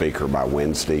have a speaker by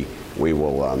Wednesday. We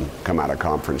will come out of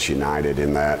conference united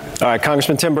in that. All right,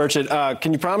 Congressman Tim Burchett,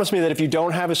 can you promise me that if you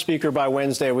don't have a speaker by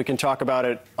Wednesday, we can talk about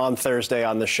it on Thursday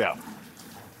on the show?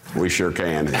 We sure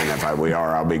can. And if we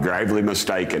are, I'll be gravely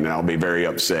mistaken and I'll be very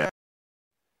upset.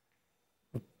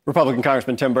 Republican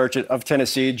Congressman Tim Burchett of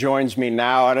Tennessee joins me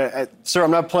now. And sir,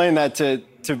 I'm not playing that to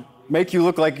make you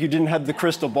look like you didn't have the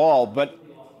crystal ball, but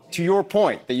to your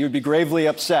point that you'd be gravely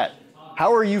upset.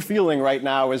 How are you feeling right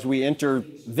now as we enter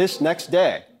this next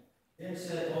day?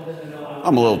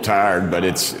 I'm a little tired, but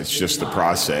it's just the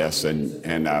process,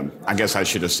 and I guess I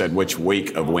should have said which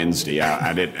week of Wednesday.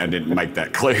 I didn't make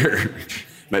that clear,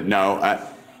 but no,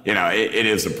 it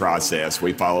is a process.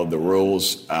 We followed the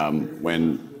rules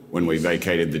when we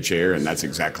vacated the chair, and that's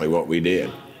exactly what we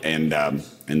did, and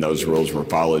those rules were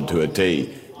followed to a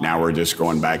T. Now we're just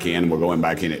going back in. We're going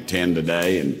back in at 10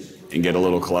 today, and get a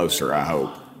little closer, I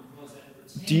hope.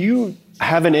 Do you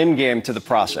have an end game to the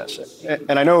process?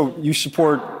 And I know you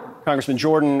support Congressman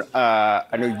Jordan.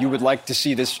 I know you would like to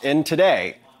see this end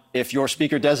today if your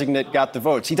speaker designate got the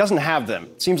votes. He doesn't have them.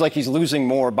 It seems like he's losing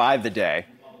more by the day.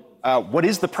 What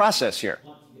is the process here?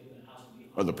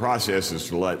 Well, the process is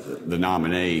to let the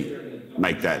nominee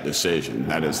make that decision.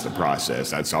 That is the process.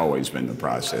 That's always been the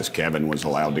process. Kevin was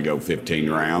allowed to go 15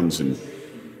 rounds, and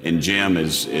Jim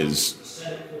is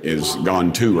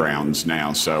gone 2 rounds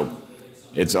now. So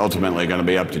it's ultimately going to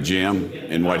be up to Jim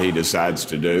and what he decides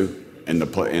to do and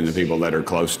the people that are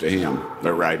close to him.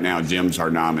 But right now, Jim's our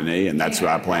nominee, and that's who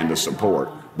I plan to support.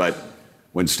 But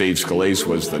when Steve Scalise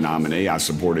was the nominee, I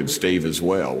supported Steve as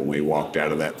well when we walked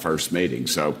out of that first meeting.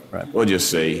 So We'll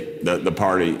just see. The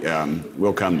party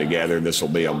will come together. This will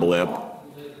be a blip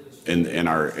in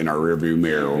our rearview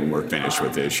mirror when we're finished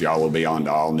with this. Y'all will be on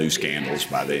to all new scandals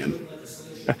by then.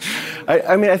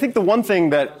 I think the one thing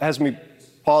that has me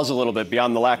pause a little bit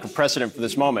beyond the lack of precedent for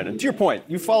this moment, and to your point,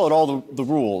 you followed all the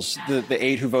rules, the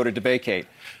 8 who voted to vacate.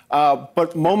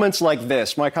 But moments like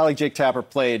this, my colleague Jake Tapper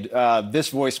played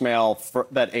this voicemail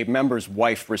that a member's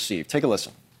wife received. Take a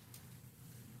listen.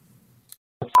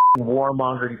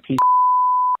 Warmongering piece.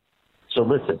 So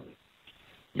listen,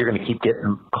 you're going to keep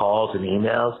getting calls and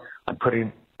emails. I'm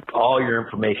putting all your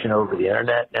information over the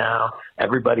internet now.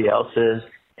 Everybody else is,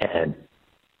 and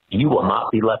you will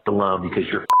not be left alone because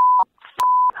your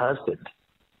husband,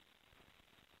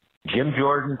 Jim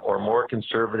Jordan, or more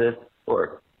conservative,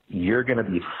 or you're going to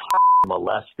be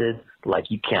molested like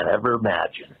you can't ever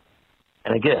imagine.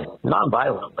 And again,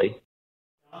 non-violently.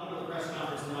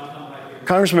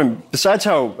 Congressman, besides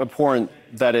how abhorrent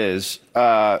that is,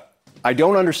 I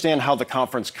don't understand how the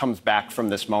conference comes back from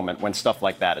this moment when stuff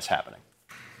like that is happening.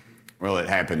 Well, it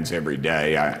happens every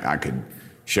day. I could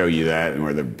show you that, and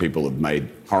where the people have made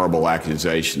horrible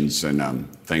accusations and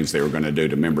things they were going to do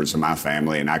to members of my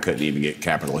family, and I couldn't even get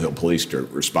Capitol Hill Police to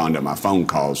respond to my phone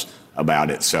calls about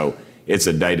it. So it's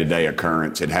a day-to-day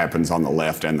occurrence. It happens on the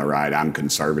left and the right. I'm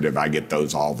conservative. I get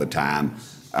those all the time.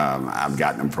 I've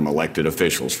gotten them from elected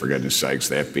officials, for goodness sakes.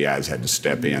 The FBI has had to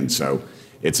step in. So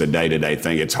it's a day-to-day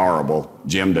thing. It's horrible.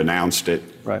 Jim denounced it.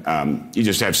 Right. You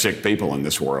just have sick people in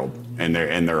this world, and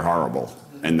they're horrible.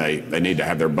 And they need to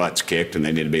have their butts kicked, and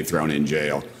they need to be thrown in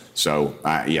jail. So,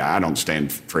 I don't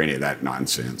stand for any of that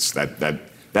nonsense.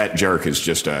 That jerk is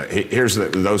just here's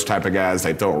those type of guys.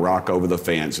 They throw a rock over the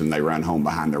fence, and they run home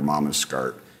behind their mama's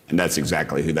skirt. And that's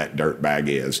exactly who that dirtbag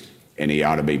is. And he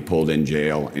ought to be pulled in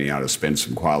jail, and he ought to spend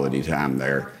some quality time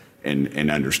there and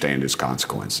understand his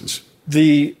consequences.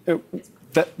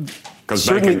 Because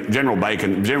General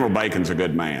Bacon's a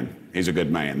good man. He's a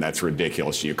good man. That's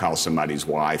ridiculous. You call somebody's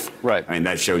wife. Right. I mean,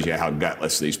 that shows you how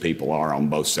gutless these people are on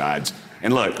both sides.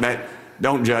 And look,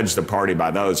 don't judge the party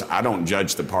by those. I don't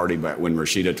judge the party by when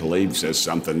Rashida Tlaib says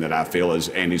something that I feel is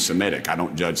anti-Semitic. I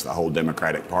don't judge the whole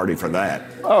Democratic Party for that.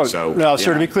 Oh, so, no,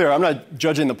 sir, to be clear, I'm not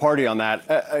judging the party on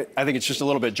that. I think it's just a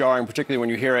little bit jarring, particularly when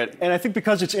you hear it. And I think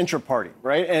because it's intra-party,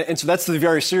 right? And so that's the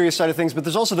very serious side of things. But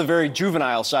there's also the very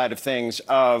juvenile side of things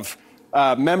of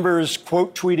members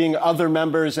quote tweeting other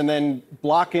members and then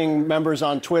blocking members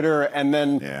on Twitter. And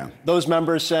then those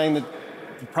members saying that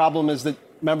the problem is that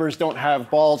members don't have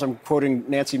balls. I'm quoting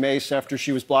Nancy Mace after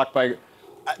she was blocked by.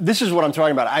 This is what I'm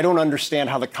talking about. I don't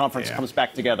understand how the conference comes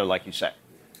back together, like you say.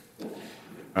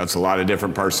 It's a lot of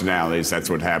different personalities. That's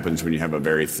what happens when you have a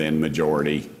very thin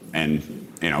majority, and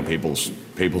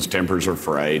people's tempers are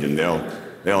frayed, and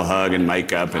they'll hug and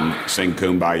make up and sing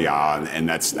Kumbaya, and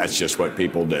that's just what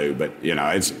people do. But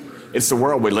it's the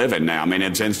world we live in now. I mean,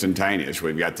 it's instantaneous.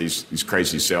 We've got these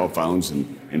crazy cell phones,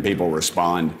 and people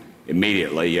respond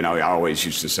immediately. I always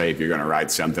used to say, if you're going to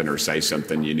write something or say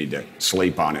something, you need to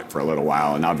sleep on it for a little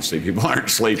while. And obviously people aren't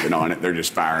sleeping on it. They're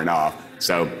just firing off.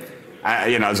 So,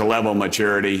 there's a level of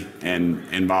maturity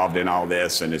involved in all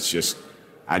this. And it's just,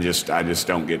 I just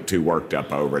don't get too worked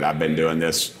up over it. I've been doing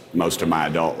this most of my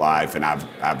adult life, and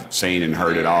I've seen and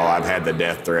heard it all. I've had the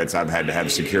death threats. I've had to have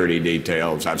security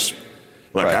details. I've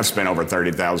spent over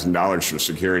 $30,000 for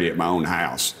security at my own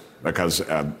house because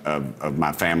of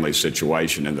my family's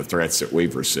situation and the threats that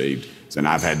we've received. And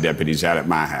I've had deputies out at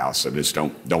my house, so just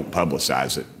don't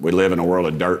publicize it. We live in a world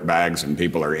of dirt bags, and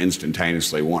people are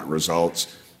instantaneously wanting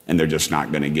results, and they're just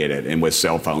not going to get it. And with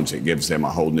cell phones, it gives them a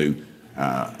whole new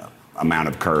amount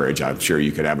of courage. I'm sure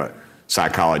you could have a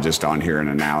psychologist on here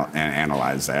and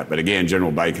analyze that. But again,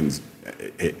 General Bacon's,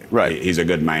 he's a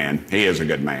good man. He is a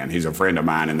good man. He's a friend of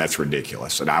mine, and that's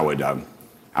ridiculous. And I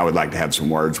would like to have some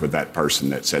words with that person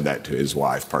that said that to his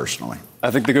wife personally. I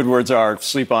think the good words are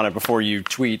sleep on it before you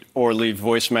tweet or leave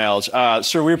voicemails.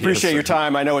 Sir, we appreciate your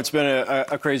time. I know it's been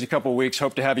a crazy couple of weeks.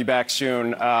 Hope to have you back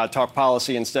soon. Talk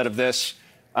policy instead of this.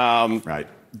 Right.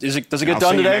 Does it get I'll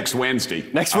done see today? You next Wednesday.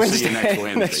 Next I'll Wednesday. See you next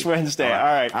Wednesday. Next Wednesday. All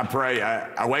right. I pray.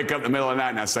 I wake up in the middle of the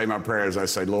night and I say my prayers. I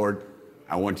say, Lord,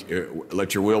 I want you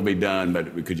let your will be done,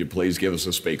 but could you please give us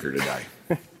a speaker today?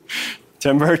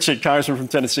 Tim Burchett, Congressman from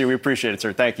Tennessee. We appreciate it,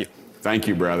 sir. Thank you. Thank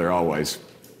you, brother. Always.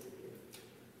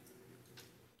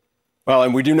 Well,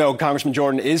 and we do know Congressman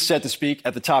Jordan is set to speak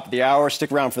at the top of the hour.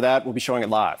 Stick around for that. We'll be showing it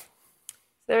live.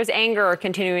 There's anger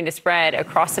continuing to spread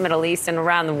across the Middle East and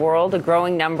around the world, a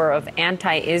growing number of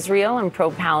anti-Israel and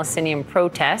pro-Palestinian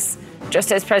protests,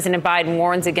 just as President Biden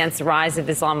warns against the rise of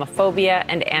Islamophobia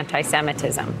and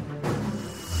anti-Semitism.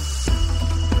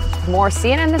 More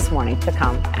CNN This Morning to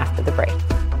come after the break.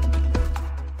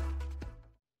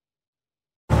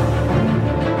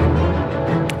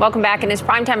 Welcome back. In his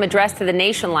primetime address to the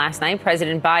nation last night,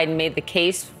 President Biden made the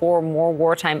case for more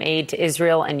wartime aid to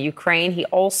Israel and Ukraine. He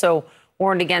also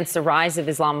warned against the rise of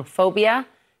Islamophobia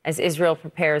as Israel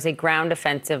prepares a ground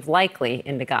offensive likely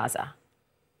into Gaza.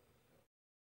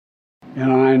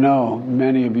 I know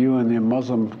many of you in the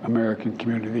Muslim American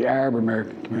community, the Arab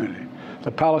American community,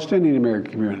 the Palestinian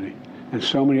American community, and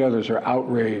so many others are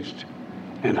outraged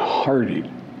and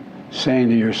heartened, saying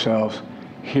to yourselves,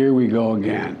 here we go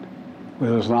again with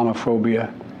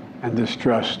Islamophobia and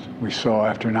distrust we saw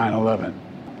after 9/11.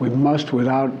 We must,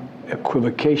 without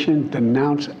equivocation,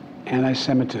 denounce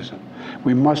anti-Semitism.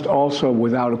 We must also,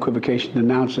 without equivocation,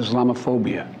 denounce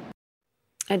Islamophobia.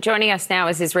 Joining us now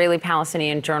is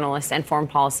Israeli-Palestinian journalist and foreign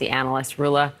policy analyst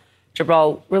Rula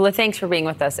Jabral. Rula, thanks for being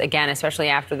with us again, especially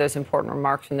after those important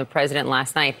remarks from the president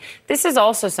last night. This is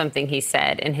also something he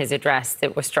said in his address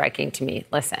that was striking to me.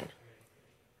 Listen.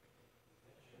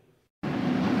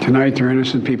 Tonight, there are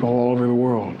innocent people all over the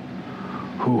world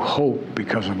who hope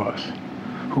because of us,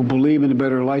 who believe in a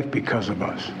better life because of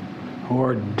us, who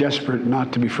are desperate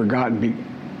not to be forgotten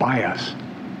by us,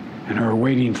 and are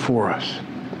waiting for us.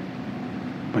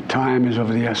 But time is of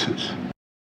the essence.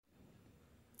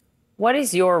 What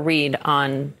is your read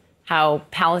on how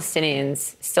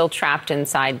Palestinians still trapped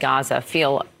inside Gaza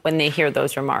feel when they hear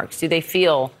those remarks? Do they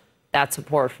feel that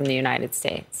support from the United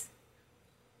States?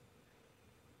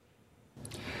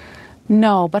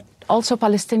 No, but also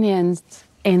Palestinians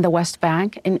in the West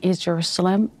Bank, in East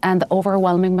Jerusalem, and the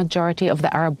overwhelming majority of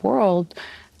the Arab world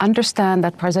understand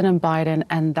that President Biden,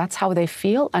 and that's how they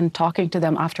feel, and talking to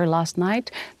them after last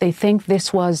night, they think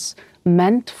this was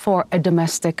meant for a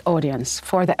domestic audience,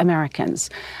 for the Americans.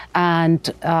 And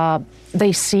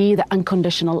they see the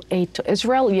unconditional aid to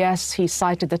Israel. Yes, he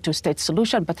cited the two-state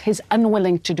solution, but he's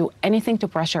unwilling to do anything to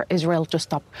pressure Israel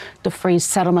to freeze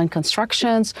settlement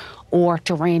constructions or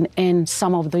to rein in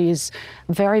some of these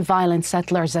very violent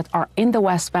settlers that are in the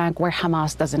West Bank where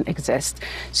Hamas doesn't exist.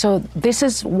 So this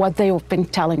is what they've been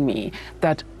telling me,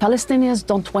 that Palestinians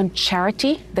don't want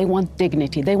charity, they want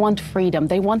dignity, they want freedom,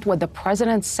 they want what the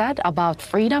president said about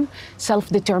freedom,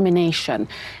 self-determination.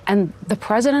 And the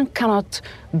president cannot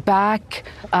back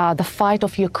the fight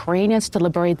of Ukrainians to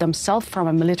liberate themselves from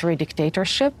a military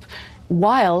dictatorship,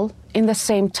 while in the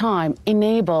same time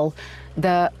enable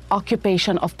the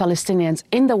occupation of Palestinians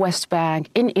in the West Bank,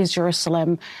 in East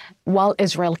Jerusalem, while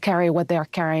Israel carry what they're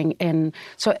carrying in.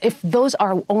 So if those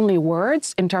are only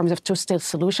words in terms of two-state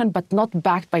solution, but not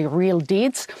backed by real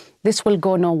deeds, this will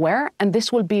go nowhere, and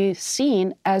this will be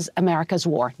seen as America's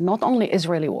war, not only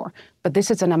Israeli war, but this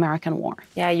is an American war.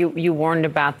 Yeah, you warned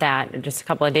about that just a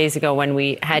couple of days ago when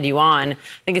we had you on. I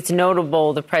think it's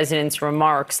notable, the president's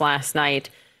remarks last night,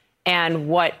 and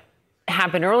what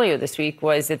happened earlier this week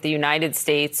was that the United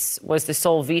States was the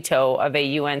sole veto of a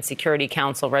UN Security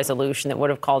Council resolution that would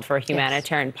have called for a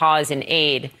humanitarian pause in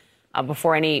aid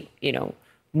before any,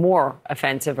 more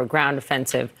offensive or ground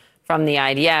offensive from the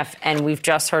IDF. And we've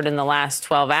just heard in the last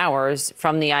 12 hours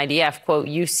from the IDF, quote,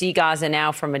 "You see Gaza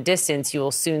now from a distance, you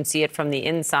will soon see it from the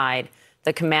inside.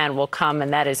 The command will come,"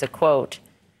 and that is a quote.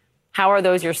 How are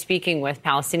those you're speaking with,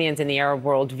 Palestinians in the Arab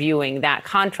world, viewing that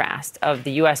contrast of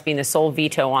the U.S. being the sole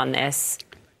veto on this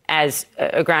as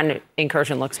a ground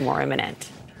incursion looks more imminent?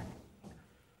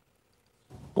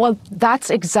 Well, that's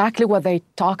exactly what they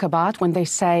talk about when they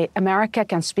say America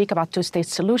can speak about two-state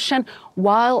solution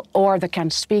or they can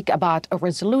speak about a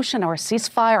resolution or a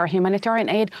ceasefire or humanitarian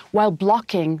aid while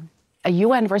blocking a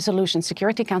UN resolution.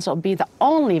 Security Council will be the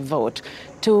only vote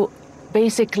to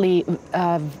basically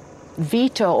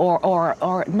veto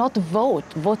or not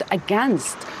vote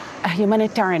against a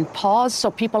humanitarian pause so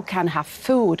people can have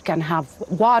food, can have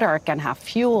water, can have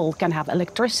fuel, can have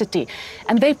electricity.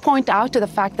 And they point out to the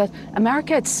fact that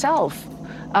America itself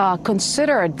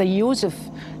considered the use of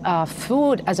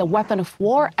food as a weapon of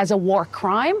war, as a war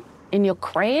crime in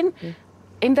Ukraine.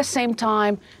 In the same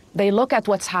time, they look at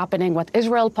what's happening, what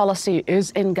Israel policy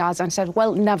is in Gaza, and said,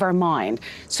 well, never mind.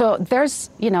 So there's,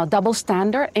 double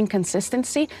standard,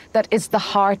 inconsistency that is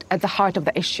at the heart of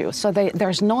the issue. So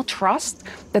there's no trust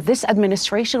that this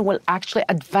administration will actually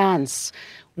advance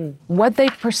what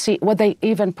they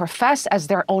even profess as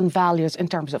their own values in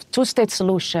terms of two-state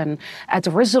solution, as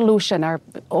a resolution,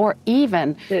 or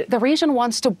even the region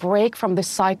wants to break from this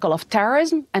cycle of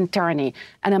terrorism and tyranny,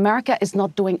 and America is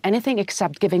not doing anything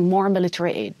except giving more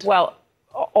military aid. Well,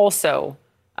 also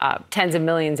tens of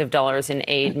millions of dollars in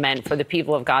aid meant for the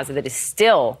people of Gaza that is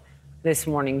still this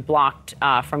morning blocked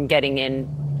from getting in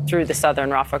through the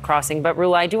southern Rafah crossing. But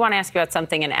Rula, I do want to ask you about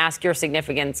something and ask your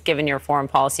significance given your foreign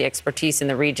policy expertise in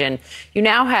the region. You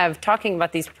now have, talking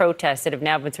about these protests that have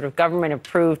now been sort of government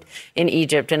approved in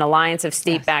Egypt, an alliance of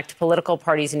state-backed political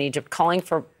parties in Egypt calling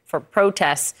for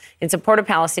protests in support of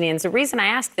Palestinians. The reason I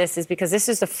ask this is because this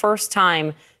is the first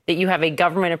time that you have a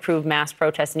government-approved mass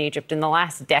protest in Egypt in the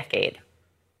last decade.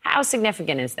 How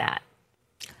significant is that?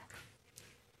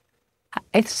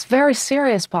 It's very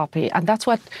serious, Poppy. And that's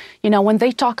what, when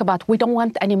they talk about we don't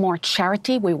want any more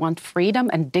charity, we want freedom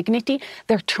and dignity,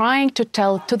 they're trying to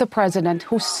tell to the president,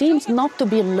 who seems not to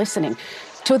be listening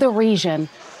to the region,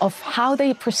 of how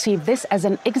they perceive this as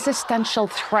an existential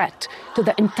threat to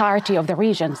the entirety of the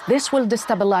region. This will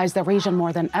destabilize the region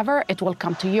more than ever. It will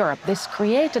come to Europe. This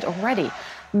created already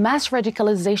mass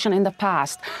radicalization in the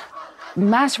past,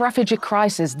 mass refugee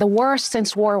crisis, the worst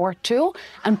since World War II,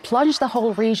 and plunged the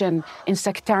whole region in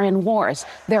sectarian wars.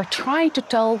 They're trying to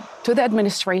tell to the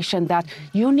administration that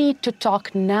you need to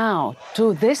talk now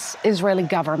to this Israeli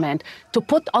government to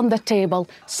put on the table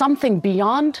something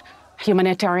beyond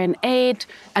humanitarian aid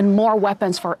and more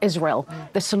weapons for Israel.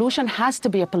 The solution has to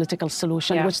be a political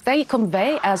solution, which they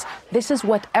convey as this is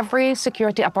what every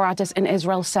security apparatus in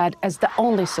Israel said as the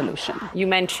only solution. You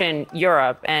mentioned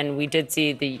Europe, and we did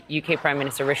see the UK Prime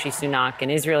Minister Rishi Sunak in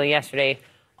Israel yesterday,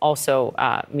 also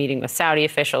meeting with Saudi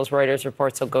officials. Reuters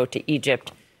reports he'll go to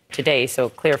Egypt today, so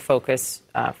clear focus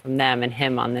from them and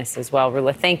him on this as well.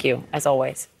 Rula, thank you, as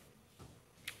always.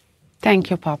 Thank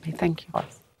you, Poppy. Thank you.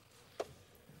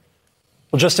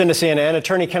 Well, just into CNN,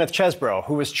 attorney Kenneth Chesbrough,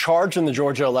 who was charged in the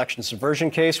Georgia election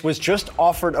subversion case, was just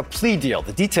offered a plea deal.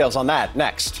 The details on that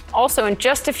next. Also, in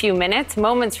just a few minutes,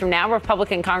 moments from now,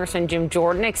 Republican Congressman Jim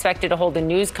Jordan expected to hold a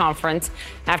news conference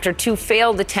after two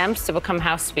failed attempts to become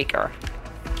House Speaker.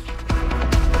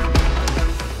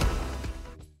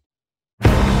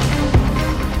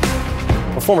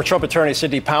 Former Trump attorney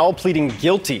Sidney Powell pleading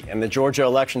guilty in the Georgia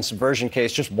election subversion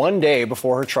case just one day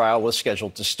before her trial was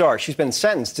scheduled to start. She's been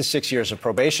sentenced to 6 years of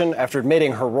probation after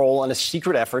admitting her role in a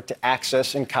secret effort to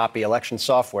access and copy election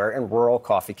software in rural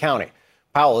Coffee County.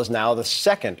 Powell is now the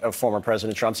second of former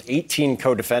President Trump's 18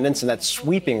 co-defendants in that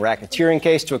sweeping racketeering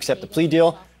case to accept the plea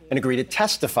deal and agree to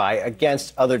testify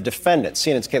against other defendants.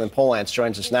 CNN's Caitlin Polantz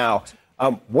joins us now.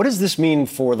 What does this mean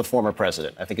for the former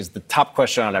president? I think is the top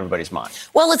question on everybody's mind.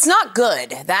 Well, it's not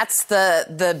good. That's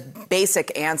the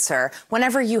basic answer.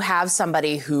 Whenever you have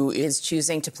somebody who is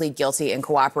choosing to plead guilty and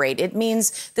cooperate, it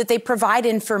means that they provide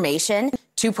information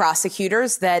to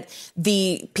prosecutors that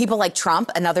the people like Trump,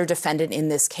 another defendant in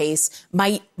this case,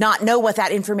 might not know what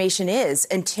that information is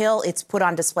until it's put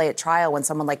on display at trial when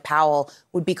someone like Powell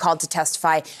would be called to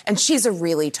testify. And she's a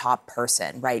really top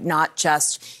person, right? Not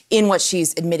just in what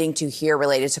she's admitting to here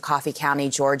related to Coffee County,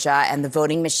 Georgia, and the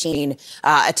voting machine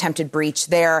attempted breach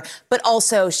there, but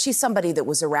also she's somebody that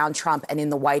was around Trump and in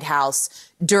the White House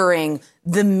during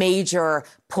the major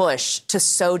push to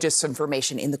sow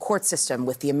disinformation in the court system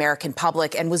with the American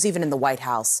public, and was even in the White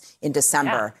House in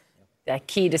December. Yeah. That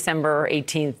key December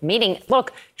 18th meeting.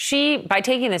 Look, she, by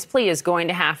taking this plea, is going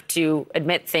to have to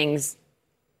admit things.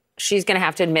 She's going to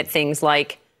have to admit things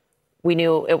like, we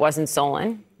knew it wasn't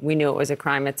stolen, we knew it was a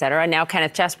crime, et cetera. Now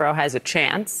Kenneth Chesebro has a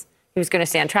chance. He was going to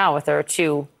stand trial with her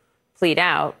to plead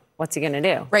out. What's he going to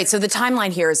do? Right. So the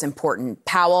timeline here is important.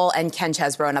 Powell and Ken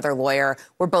Chesebro, another lawyer,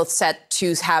 were both set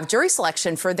to have jury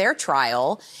selection for their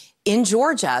trial in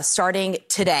Georgia starting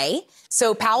today.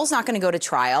 So Powell's not going to go to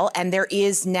trial. And there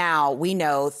is now, we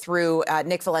know through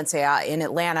Nick Valencia in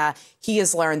Atlanta, he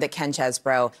has learned that Ken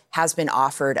Chesebro has been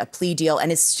offered a plea deal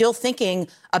and is still thinking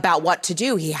about what to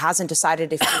do. He hasn't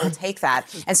decided if he will take that.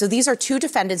 And so these are two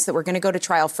defendants that were going to go to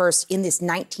trial first in this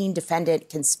 19-defendant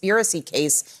conspiracy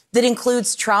case that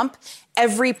includes Trump.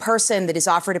 Every person that is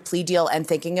offered a plea deal and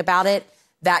thinking about it,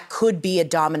 that could be a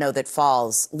domino that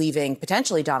falls, leaving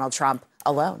potentially Donald Trump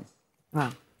alone.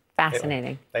 Wow.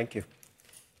 Fascinating. Thank you.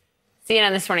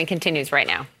 CNN This Morning continues right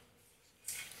now.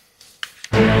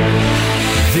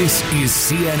 This is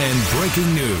CNN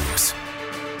Breaking News.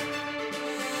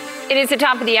 It is the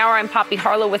top of the hour. I'm Poppy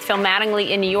Harlow with Phil Mattingly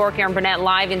in New York, Aaron Burnett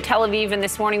live in Tel Aviv. And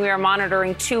this morning we are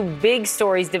monitoring two big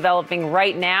stories developing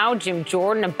right now. Jim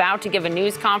Jordan about to give a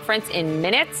news conference in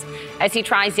minutes as he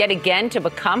tries yet again to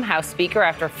become House Speaker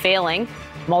after failing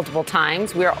multiple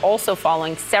times. We are also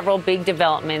following several big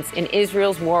developments in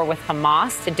Israel's war with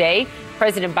Hamas. Today,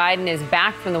 President Biden is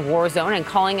back from the war zone and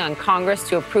calling on Congress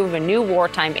to approve a new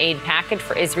wartime aid package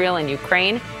for Israel and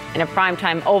Ukraine. In a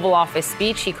primetime Oval Office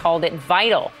speech, he called it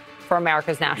vital for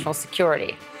America's national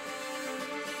security.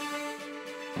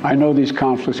 I know these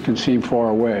conflicts can seem far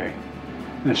away,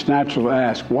 and it's natural to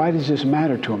ask, why does this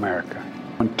matter to America?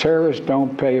 When terrorists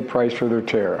don't pay a price for their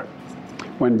terror,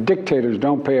 when dictators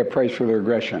don't pay a price for their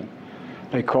aggression,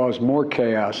 they cause more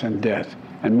chaos and death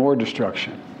and more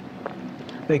destruction.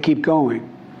 They keep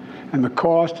going, and the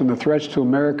cost and the threats to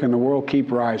America and the world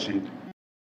keep rising.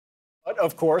 But,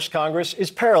 of course, Congress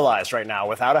is paralyzed right now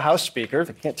without a House Speaker.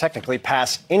 They can't technically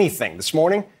pass anything. This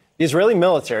morning, the Israeli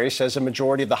military says a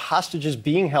majority of the hostages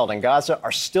being held in Gaza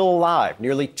are still alive,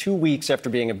 nearly 2 weeks after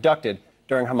being abducted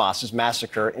during Hamas's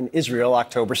massacre in Israel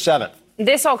October 7th.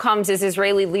 This all comes as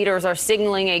Israeli leaders are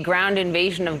signaling a ground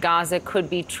invasion of Gaza could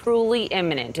be truly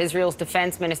imminent. Israel's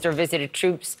defense minister visited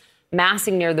troops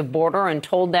massing near the border and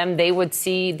told them they would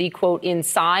see the, quote,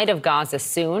 inside of Gaza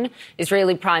soon.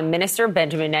 Israeli Prime Minister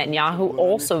Benjamin Netanyahu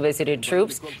also visited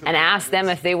troops and asked them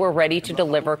if they were ready to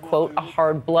deliver, quote, a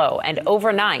hard blow. And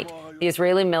overnight, the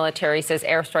Israeli military says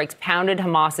airstrikes pounded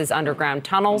Hamas's underground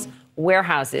tunnels,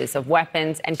 warehouses of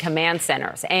weapons and command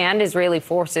centers. And Israeli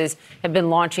forces have been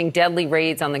launching deadly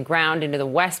raids on the ground into the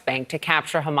West Bank to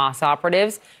capture Hamas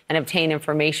operatives and obtain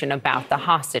information about the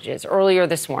hostages. Earlier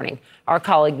this morning, our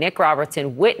colleague Nick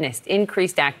Robertson witnessed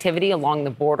increased activity along the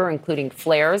border, including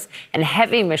flares and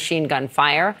heavy machine gun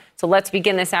fire. So let's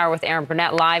begin this hour with Aaron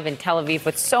Burnett live in Tel Aviv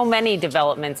with so many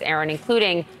developments, Aaron,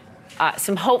 including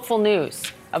some hopeful news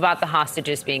about the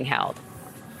hostages being held.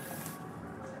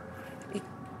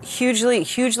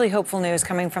 Hugely hopeful news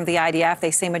coming from the IDF.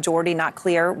 They say majority not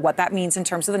clear what that means in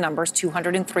terms of the numbers.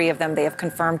 203 of them they have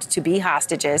confirmed to be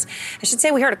hostages. I should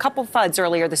say we heard a couple thuds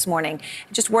earlier this morning.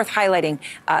 Just worth highlighting.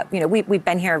 We've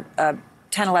been here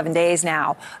 10, 11 days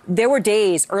now. There were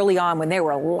days early on when there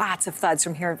were lots of thuds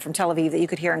from Tel Aviv that you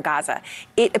could hear in Gaza.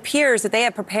 It appears that they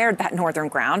have prepared that northern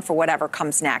ground for whatever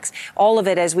comes next. All of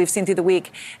it, as we've seen through the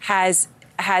week, has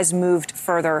moved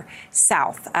further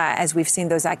south as we've seen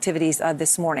those activities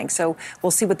this morning. So we'll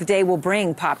see what the day will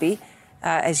bring, Poppy.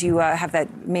 as you have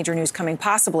that major news coming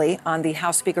possibly on the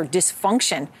House Speaker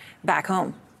dysfunction back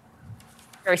home.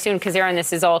 Very soon, because Aaron,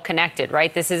 this is all connected,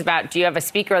 right? This is about, do you have a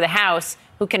Speaker of the House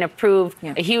who can approve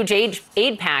a huge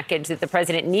aid package that the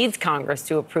president needs Congress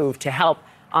to approve to help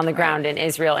on the ground in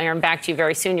Israel? Aaron, back to you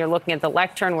very soon. You're looking at the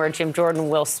lectern where Jim Jordan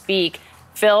will speak.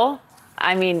 Phil,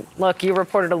 I mean, look, you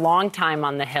reported a long time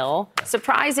on the Hill.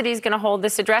 Surprised that he's going to hold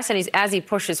this address, and as he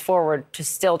pushes forward to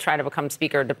still try to become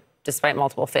Speaker despite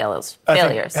multiple failures. I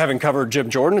think, having covered Jim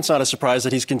Jordan, it's not a surprise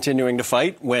that he's continuing to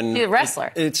fight. When he's a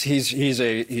wrestler.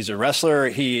 He's a wrestler.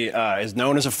 He is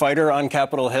known as a fighter on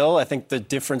Capitol Hill. I think the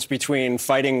difference between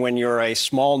fighting when you're a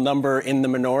small number in the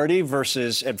minority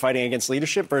and fighting against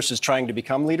leadership versus trying to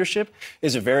become leadership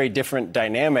is a very different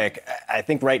dynamic. I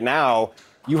think right now,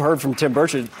 you heard from Tim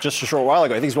Burchett just a short while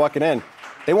ago. I think he's walking in.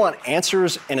 They want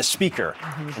answers and a speaker.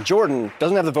 And Jordan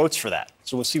doesn't have the votes for that.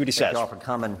 So we'll see what he says. Thank you all for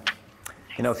coming.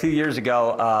 You know, a few years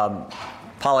ago,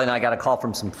 Polly and I got a call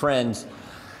from some friends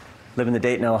live in the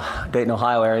Dayton,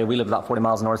 Ohio area. We live about 40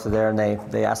 miles north of there, and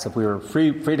they asked if we were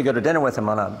free to go to dinner with them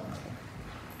on a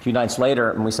few nights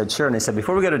later, and we said sure. And they said,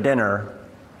 before we go to dinner,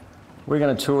 we're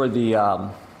going to tour the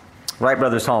Wright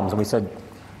brothers' homes. And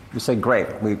we said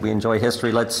great. We enjoy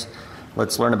history. Let's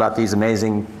learn about these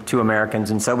amazing two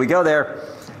Americans. And so we go there,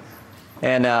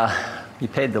 and you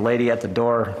paid the lady at the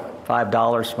door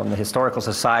 $5 from the Historical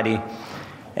Society.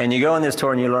 And you go on this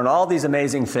tour and you learn all these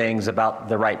amazing things about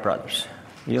the Wright brothers.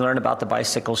 You learn about the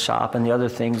bicycle shop and the other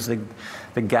things,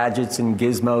 the gadgets and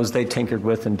gizmos they tinkered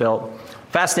with and built.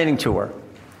 Fascinating tour.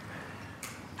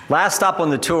 Last stop on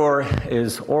the tour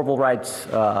is Orville Wright's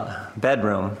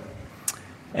bedroom.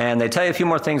 And they tell you a few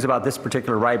more things about this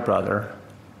particular Wright brother.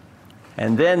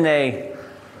 And then they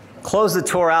close the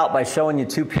tour out by showing you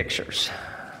two pictures.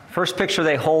 First picture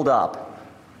they hold up,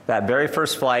 that very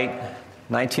first flight,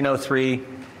 1903,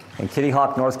 in Kitty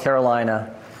Hawk, North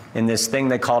Carolina, in this thing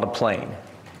they called a plane.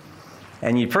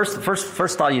 And you first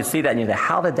thought you'd see that and you think,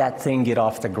 how did that thing get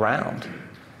off the ground?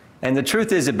 And the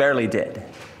truth is it barely did. It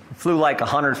flew like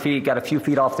 100 feet, got a few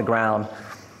feet off the ground.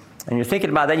 And you're thinking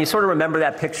about that, and you sort of remember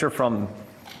that picture from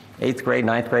 8th grade,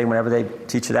 9th grade, whenever they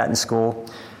teach you that in school.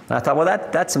 And I thought, well,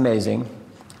 that's amazing.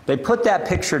 They put that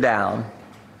picture down,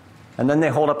 and then they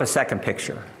hold up a second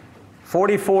picture.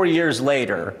 44 years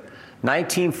later,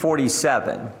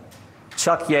 1947,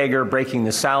 Chuck Yeager breaking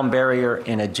the sound barrier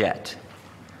in a jet.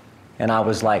 And I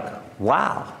was like,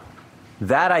 wow,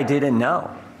 that I didn't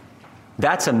know.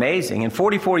 That's amazing. In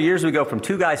 44 years, we go from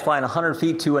two guys flying 100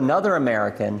 feet to another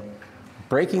American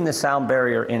breaking the sound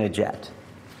barrier in a jet.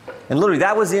 And literally,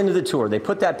 that was the end of the tour. They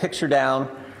put that picture down,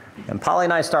 and Polly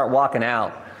and I start walking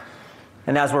out.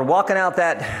 And as we're walking out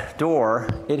that door,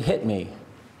 it hit me.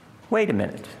 Wait a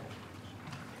minute.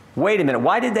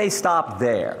 Why did they stop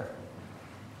there?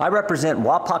 I represent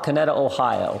Wapakoneta,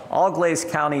 Ohio, Auglaize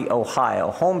County, Ohio,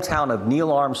 hometown of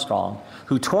Neil Armstrong,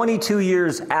 who 22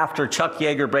 years after Chuck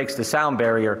Yeager breaks the sound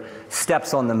barrier,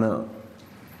 steps on the moon.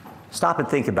 Stop and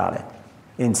think about it.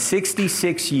 In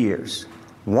 66 years,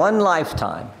 one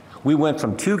lifetime, we went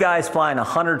from two guys flying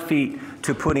 100 feet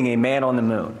to putting a man on the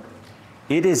moon.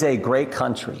 It is a great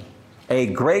country. A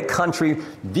great country,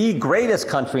 the greatest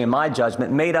country in my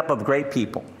judgment, made up of great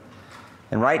people.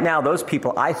 And right now, those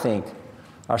people, I think,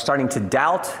 are starting to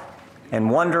doubt and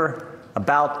wonder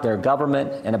about their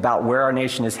government and about where our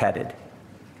nation is headed.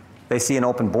 They see an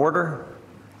open border.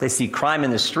 They see crime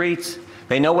in the streets.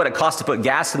 They know what it costs to put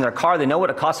gas in their car. They know what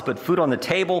it costs to put food on the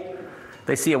table.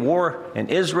 They see a war in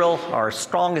Israel, our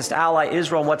strongest ally,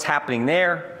 Israel, and what's happening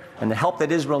there, and the help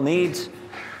that Israel needs.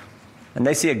 And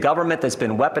they see a government that's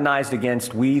been weaponized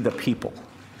against we, the people.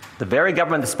 The very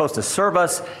government that's supposed to serve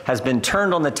us has been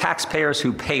turned on the taxpayers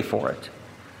who pay for it.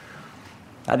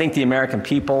 I think the American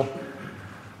people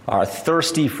are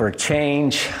thirsty for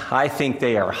change. I think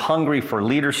they are hungry for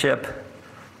leadership.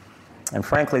 And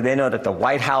frankly, they know that the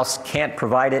White House can't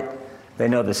provide it. They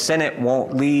know the Senate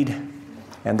won't lead.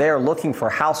 And they are looking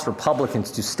for House Republicans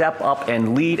to step up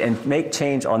and lead and make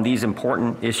change on these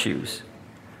important issues.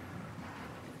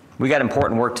 We got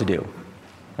important work to do.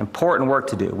 Important work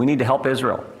to do. We need to help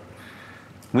Israel.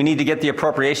 We need to get the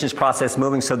appropriations process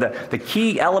moving so that the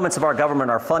key elements of our government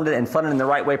are funded and funded in the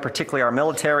right way, particularly our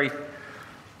military.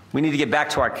 We need to get back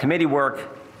to our committee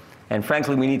work. And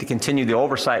frankly, we need to continue the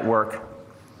oversight work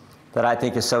that I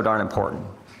think is so darn important.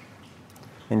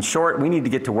 In short, we need to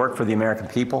get to work for the American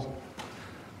people.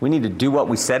 We need to do what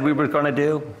we said we were going to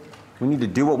do. We need to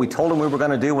do what we told them we were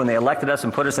going to do when they elected us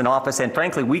and put us in office. And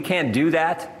frankly, we can't do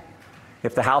that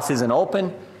if the House isn't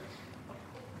open.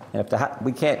 And if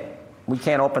we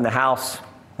can't open the House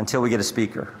until we get a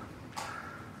speaker.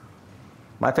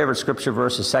 My favorite scripture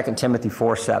verse is 2 Timothy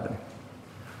 4:7.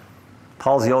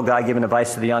 Paul's the old guy giving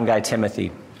advice to the young guy,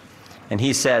 Timothy. And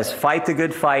he says, fight the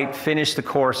good fight, finish the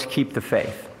course, keep the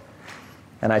faith.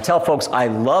 And I tell folks, I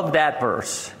love that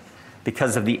verse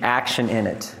because of the action in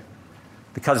it.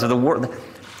 Because of the word.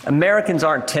 Americans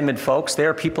aren't timid folks.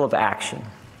 They're people of action.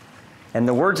 And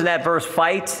the words in that verse,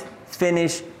 fight,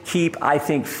 finish, keep, I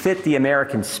think fit the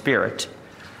American spirit.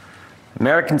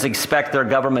 Americans expect their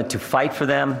government to fight for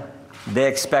them. They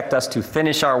expect us to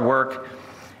finish our work.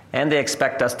 And they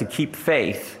expect us to keep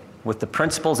faith with the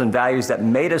principles and values that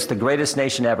made us the greatest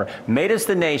nation ever. Made us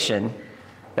the nation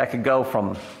that could go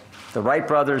from the Wright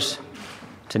brothers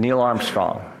to Neil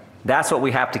Armstrong. That's what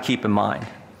we have to keep in mind.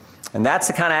 And that's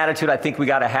the kind of attitude I think we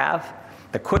got to have.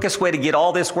 The quickest way to get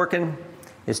all this working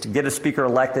is to get a speaker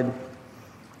elected.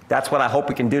 That's what I hope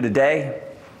we can do today.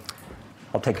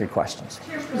 I'll take your questions.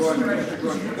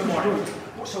 Good morning.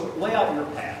 So lay out your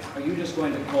path. Are you just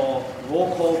going to call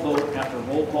roll call vote after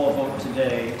roll call vote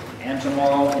today and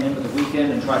tomorrow and into the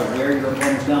weekend and try to wear your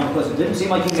opponents down? Because it didn't seem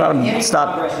like you made any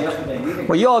progress yesterday.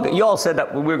 Well, you all said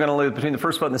that we were going to lose between the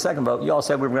first vote and the second vote. You all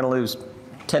said we were going to lose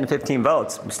 10 to 15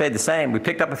 votes. We stayed the same. We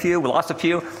picked up a few. We lost a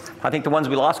few. I think the ones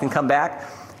we lost can come back.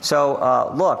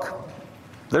 So, look,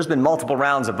 there's been multiple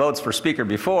rounds of votes for Speaker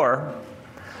before.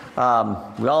 We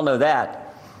all know that.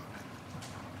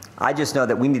 I just know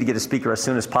that we need to get a Speaker as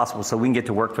soon as possible so we can get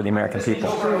to work for the American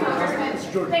people.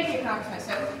 Thank you, Congressman.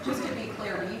 So just to be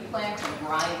clear, do you plan to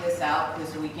grind this out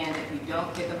this weekend if you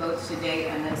don't get the votes today?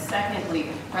 And then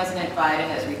secondly, President Biden,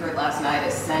 as we heard last night,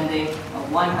 is sending a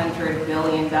 $100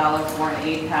 billion foreign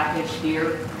aid package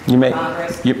here to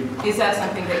Congress. Is that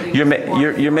something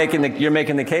that you're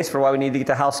making the case for why we need to get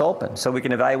the House open so we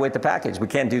can evaluate the package. We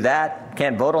can't do that,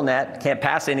 can't vote on that, can't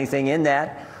pass anything in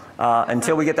that.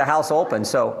 Until we get the House open.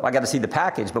 So I got to see the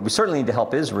package, but we certainly need to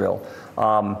help Israel.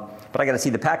 But I got to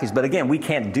see the package. But again, we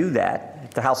can't do that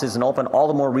if the House isn't open. All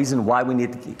the more reason why we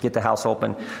need to get the House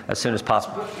open as soon as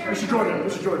possible. Mr. Jordan,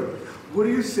 what do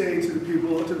you say to the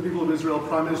people of Israel,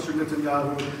 Prime Minister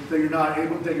Netanyahu, that you're not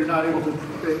able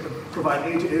to provide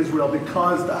aid to Israel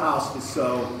because the House is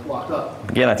so locked up?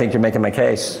 Again, I think you're making my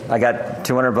case. I got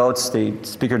 200 votes, the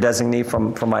Speaker designee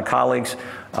from my colleagues.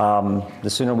 The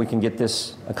sooner we can get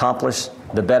this accomplished,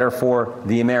 the better for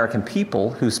the American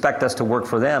people who expect us to work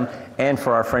for them and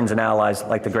for our friends and allies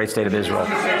like the great state of Israel.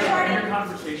 In your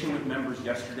conversation with members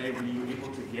yesterday, were you able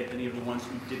to get any of the ones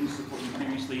who didn't support you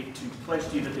previously to pledge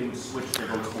to you that they would switch their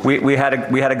votes for you? We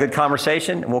had a good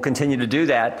conversation, and we'll continue to do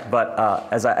that. But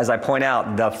as I point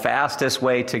out, the fastest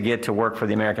way to get to work for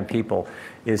the American people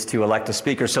is to elect a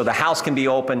Speaker so the House can be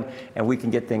open and we can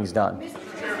get things done.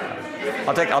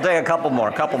 I'll take a couple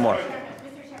more. Mr. Chairman,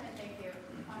 thank you.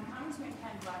 Congressman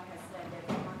Ken Buck has said that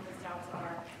one of his doubts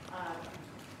are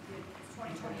the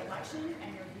 2020 election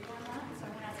and your view on that. So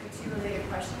I'm going to ask you two related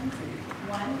questions.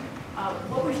 One,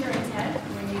 what was your intent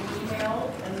when you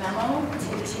emailed a memo to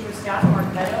the Chief of Staff,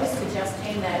 Mark Meadows,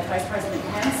 suggesting that Vice President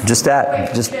Pence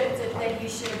that he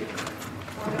should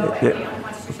forego any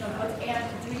unconstitutional votes? And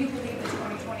do you believe the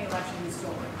 2020 election is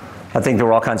stolen? I think there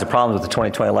were all kinds of problems with the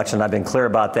 2020 election. I've been clear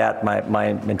about that. My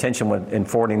intention in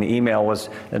forwarding the email was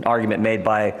an argument made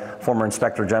by former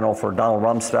Inspector General for Donald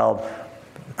Rumsfeld,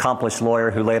 accomplished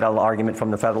lawyer who laid out an argument from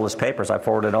the Federalist Papers. I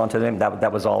forwarded it on to them.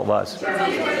 That was all it was.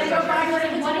 Can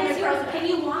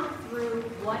you walk through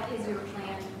what is your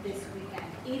plan this weekend?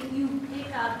 If you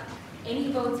pick up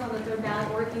any votes on the third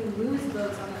ballot or if you lose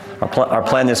votes on the third ballot? Our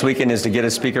plan this weekend is to get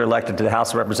a Speaker elected to the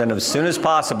House of Representatives as soon as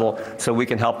possible so we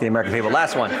can help the American people.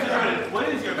 Last one. What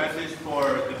is your message for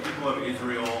the people of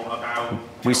Israel about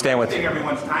wasting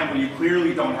everyone's time when you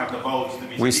clearly don't have the votes to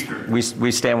be Speaker?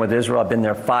 We stand with Israel. I've been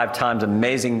there 5 times.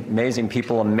 Amazing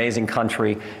people, amazing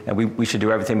country, and we should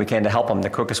do everything we can to help them.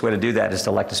 The quickest way to do that is to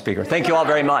elect a Speaker. Thank you all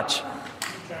very much.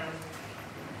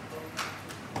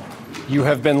 You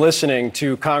have been listening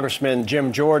to Congressman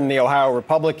Jim Jordan, the Ohio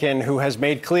Republican, who has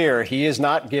made clear he is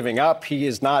not giving up. He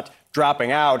is not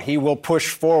dropping out. He will push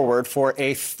forward for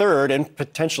a third and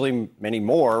potentially many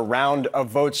more round of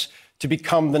votes to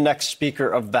become the next Speaker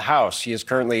of the House. He is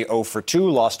currently 0 for 2,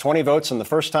 lost 20 votes in the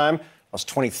first time, lost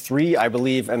 23, I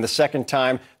believe, and the second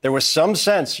time. There was some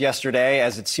sense yesterday,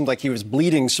 as it seemed like he was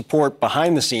bleeding support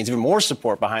behind the scenes, even more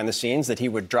support behind the scenes, that he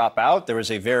would drop out. There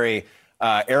was a very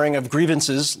airing of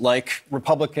grievances like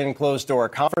Republican closed-door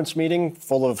conference meeting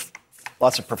full of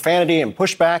lots of profanity and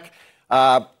pushback.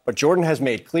 But Jordan has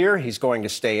made clear he's going to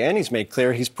stay in. He's made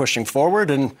clear he's pushing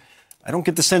forward. And I don't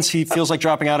get the sense he feels like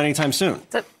dropping out anytime soon.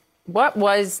 So what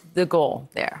was the goal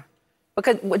there?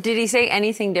 Because did he say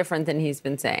anything different than he's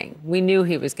been saying? We knew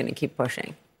he was going to keep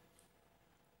pushing.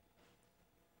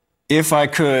 If I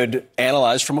could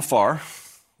analyze from afar,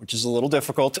 which is a little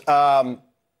difficult,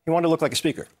 He wanted to look like a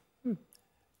speaker.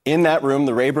 In that room,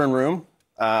 the Rayburn room,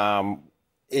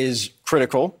 is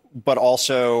critical, but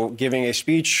also giving a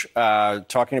speech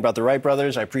talking about the Wright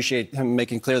brothers. I appreciate him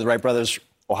making clear the Wright brothers,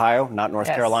 Ohio, not North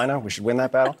Carolina. We should win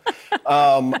that battle.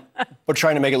 But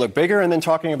trying to make it look bigger and then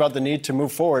talking about the need to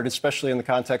move forward, especially in the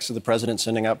context of the president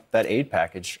sending up that aid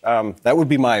package. That would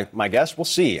be my guess. We'll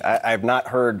see. I have not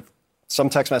heard some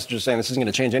text messages saying this isn't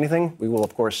going to change anything. We will,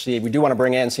 of course, see. We do want to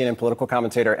bring in CNN political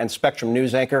commentator and Spectrum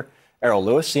News anchor Errol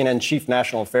Lewis, CNN chief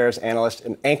national affairs analyst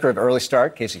and anchor of Early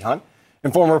Start, Casey Hunt,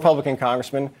 and former Republican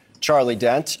Congressman Charlie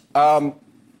Dent.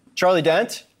 Charlie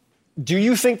Dent, do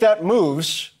you think that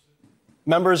moves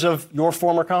members of your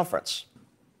former conference?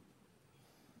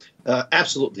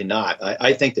 Absolutely not.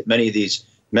 I think that many of these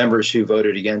members who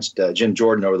voted against Jim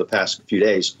Jordan over the past few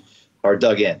days are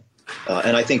dug in.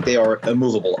 And I think they are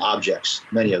immovable objects,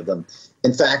 many of them.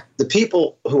 In fact, the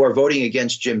people who are voting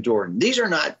against Jim Jordan, these are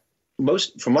not,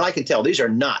 from what I can tell, these are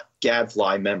not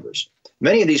gadfly members.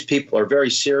 Many of these people are very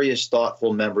serious,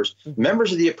 thoughtful members of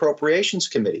the Appropriations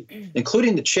Committee,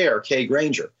 including the chair, Kay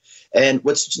Granger. And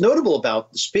what's notable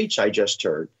about the speech I just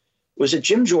heard was that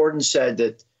Jim Jordan said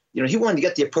that, he wanted to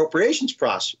get the appropriations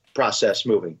process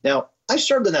moving. Now, I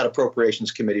served on that Appropriations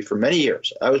Committee for many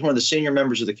years. I was one of the senior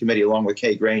members of the committee, along with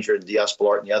Kay Granger and Diaz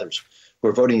Balart and the others who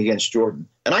are voting against Jordan.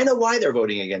 And I know why they're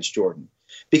voting against Jordan,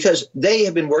 because they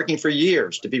have been working for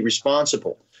years to be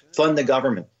responsible, fund the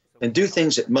government, and do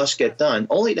things that must get done,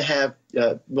 only to have,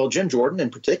 Jim Jordan in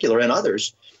particular and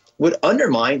others would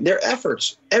undermine their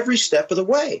efforts every step of the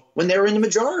way when they were in the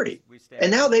majority. And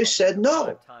now they've said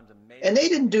no. And they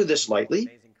didn't do this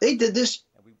lightly. They did this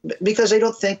because they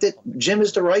don't think that Jim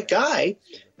is the right guy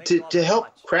to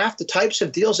help craft the types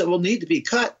of deals that will need to be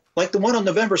cut, like the one on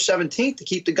November 17th to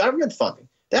keep the government funding.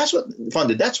 That's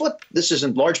what this is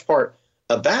in large part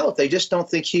about. They just don't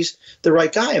think he's the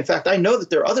right guy. In fact, I know that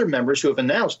there are other members who have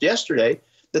announced yesterday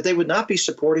that they would not be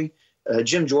supporting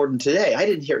Jim Jordan today. I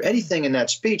didn't hear anything in that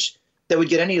speech that would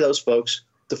get any of those folks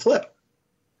to flip.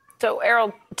 So,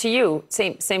 Errol, to you,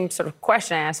 same sort of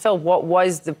question I asked Phil. What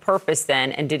was the purpose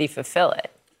then, and did he fulfill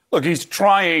it? Look, he's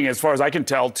trying, as far as I can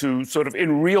tell, to sort of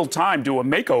in real time do a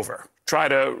makeover, try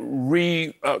to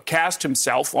recast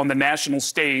himself on the national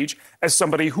stage as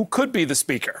somebody who could be the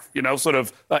speaker, sort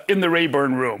of in the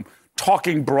Rayburn room,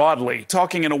 talking broadly,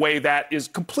 talking in a way that is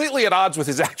completely at odds with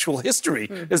his actual history,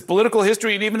 his political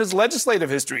history, and even his legislative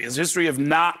history, his history of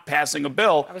not passing a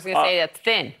bill. I was going to say that's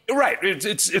thin. Right.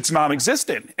 It's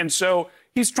non-existent. And so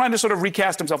he's trying to sort of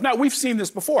recast himself. Now, we've seen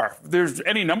this before. There's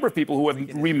any number of people who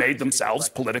have remade themselves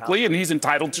politically, and he's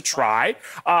entitled to try.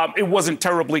 It wasn't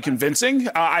terribly convincing.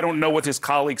 I don't know what his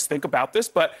colleagues think about this,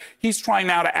 but he's trying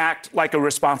now to act like a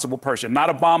responsible person, not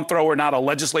a bomb thrower, not a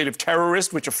legislative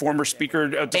terrorist, which a former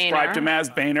speaker described him as,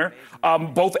 Boehner,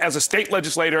 both as a state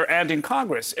legislator and in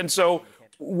Congress. And so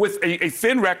with a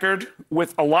thin record,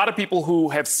 with a lot of people who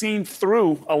have seen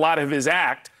through a lot of his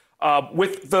act,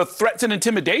 with the threats and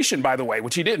intimidation, by the way,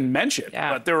 which he didn't mention,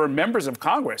 but there are members of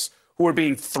Congress who are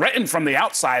being threatened from the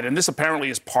outside, and this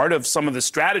apparently is part of some of the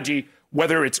strategy,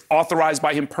 whether it's authorized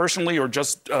by him personally or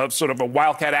just sort of a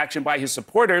wildcat action by his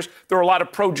supporters. There are a lot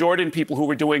of pro-Jordan people who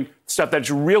were doing stuff that's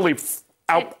really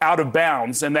out of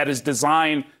bounds and that is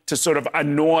designed to sort of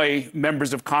annoy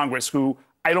members of Congress who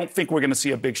I don't think we're going to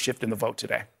see a big shift in the vote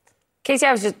today. Casey,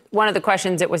 I was just one of the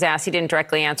questions that was asked. He didn't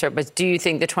directly answer it, but do you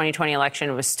think the 2020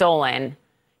 election was stolen?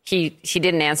 He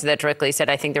didn't answer that directly. He said,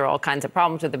 I think there are all kinds of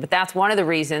problems with it. But that's one of the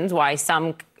reasons why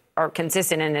some are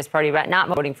consistent in his party about not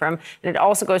voting for him. And it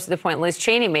also goes to the point Liz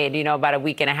Cheney made, about a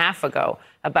week and a half ago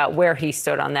about where he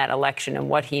stood on that election and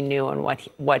what he knew and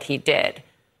what he did.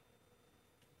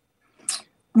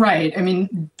 Right. I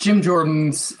mean, Jim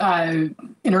Jordan's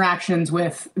interactions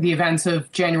with the events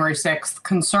of January 6th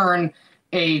concern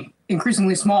a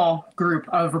increasingly small group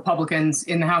of Republicans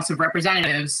in the House of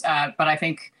Representatives. But I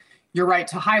think you're right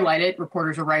to highlight it.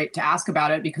 Reporters are right to ask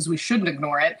about it because we shouldn't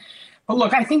ignore it. But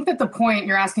look, I think that the point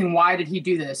you're asking, why did he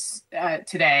do this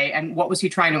today and what was he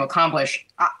trying to accomplish?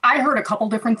 I heard a couple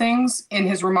different things in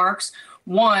his remarks.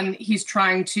 One, he's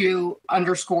trying to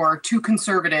underscore to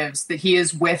conservatives that he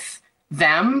is with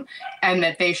them and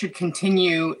that they should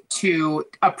continue to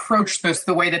approach this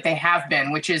the way that they have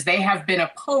been, which is they have been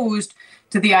opposed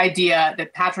to the idea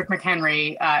that Patrick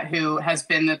McHenry, who has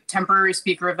been the temporary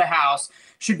Speaker of the House,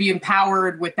 should be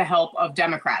empowered with the help of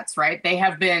Democrats, right? They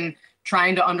have been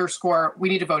trying to underscore, we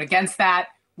need to vote against that.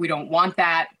 We don't want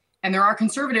that. And there are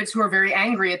conservatives who are very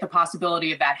angry at the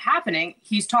possibility of that happening.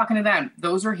 He's talking to them.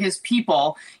 Those are his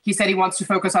people. He said he wants to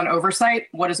focus on oversight.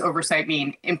 What does oversight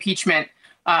mean? Impeachment,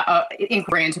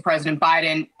 inquiry into President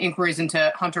Biden, inquiries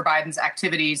into Hunter Biden's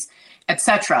activities, et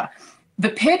cetera. The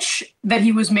pitch that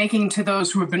he was making to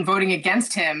those who have been voting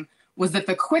against him was that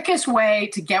the quickest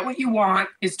way to get what you want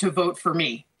is to vote for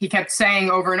me. He kept saying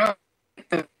over and over,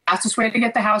 the fastest way to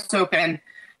get the House open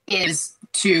is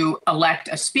to elect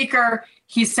a speaker.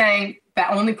 He's saying the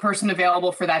only person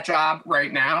available for that job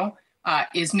right now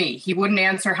is me. He wouldn't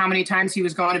answer how many times he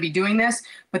was going to be doing this,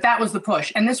 but that was the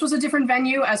push. And this was a different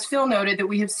venue, as Phil noted, that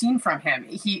we have seen from him.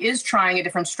 He is trying a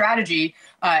different strategy,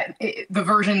 the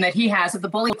version that he has of the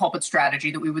bully pulpit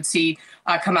strategy that we would see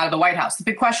come out of the White House. The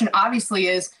big question, obviously,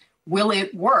 is will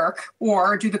it work,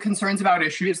 or do the concerns about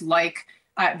issues like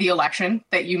the election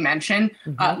that you mentioned,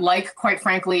 like, quite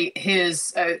frankly,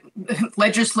 his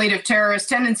legislative terrorist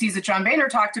tendencies that John Boehner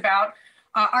talked about,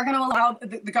 are going to allow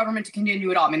the government to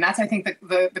continue at all? I mean, that's, I think,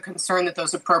 the concern that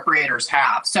those appropriators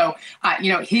have. So,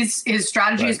 his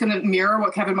strategy is going to mirror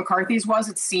what Kevin McCarthy's was,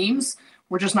 it seems.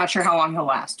 We're just not sure how long he'll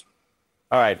last.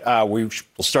 All right. We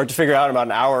will start to figure out in about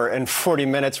an hour and 40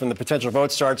 minutes when the potential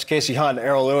vote starts. Casey Hunt,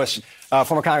 Errol Lewis,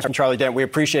 former Congressman Charlie Dent. We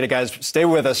appreciate it, guys. Stay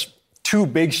with us. Two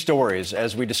big stories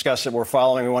as we discuss it. We're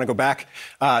following. We want to go back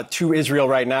to Israel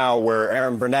right now, where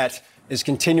Aaron Burnett is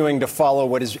continuing to follow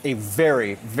what is a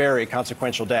very, very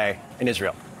consequential day in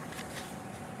Israel.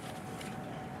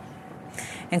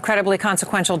 Incredibly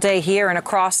consequential day here and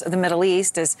across the Middle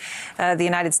East, as the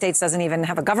United States doesn't even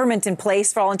have a government in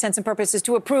place for all intents and purposes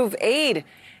to approve aid.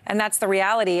 And that's the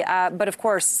reality. But, of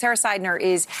course, Sarah Seidner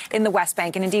is in the West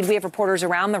Bank. And, indeed, we have reporters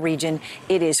around the region.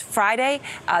 It is Friday.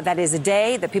 That is a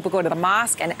day that people go to the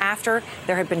mosque. And after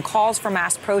there have been calls for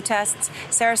mass protests,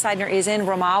 Sarah Seidner is in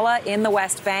Ramallah in the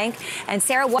West Bank. And,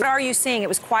 Sarah, what are you seeing? It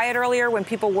was quiet earlier when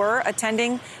people were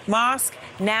attending mosque.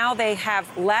 Now they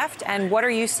have left. And what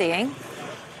are you seeing?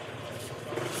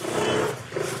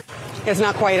 It's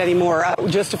not quiet anymore.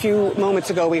 Just a few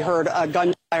moments ago, we heard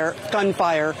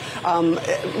gunfire,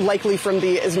 likely from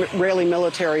the Israeli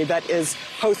military that is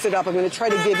posted up. I'm going to try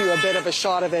to give you a bit of a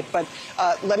shot of it, but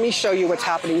let me show you what's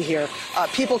happening here.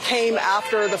 People came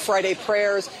after the Friday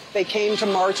prayers. They came to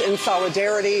march in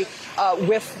solidarity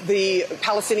with the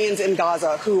Palestinians in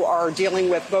Gaza, who are dealing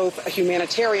with both a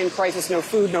humanitarian crisis, no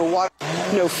food, no water,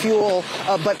 no fuel,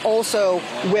 but also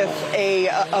with a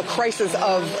crisis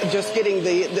of just getting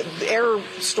the air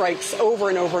strikes over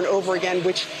and over and over again,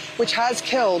 which has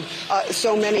killed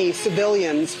so many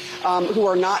civilians who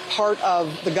are not part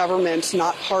of the government,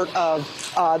 not part of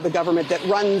the government that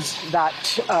runs that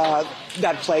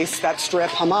place, that strip,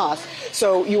 Hamas.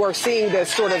 So you are seeing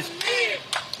this sort of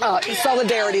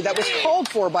solidarity that was called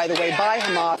for, by the way, by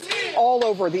Hamas all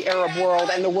over the Arab world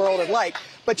and the world alike.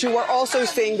 But you are also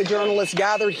seeing the journalists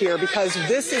gathered here because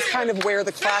this is kind of where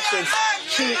the clashes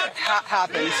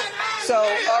happens. So,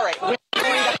 all right.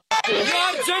 You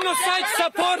are genocide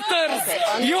supporters.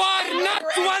 Okay, you are not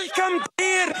welcome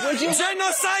here.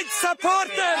 Genocide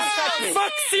supporters.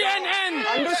 Fuck CNN.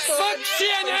 Fuck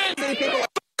CNN.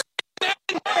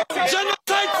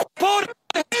 Genocide supporters.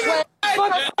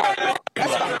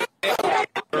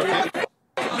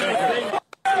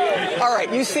 All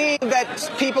right, you see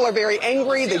that people are very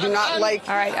angry. They do not like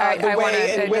the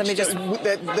way in which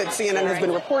that CNN has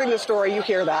been reporting the story. You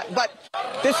hear that. But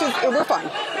we're fine.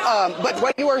 But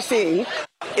what you are seeing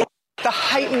is the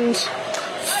heightened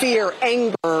fear,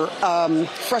 anger,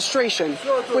 frustration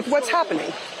with what's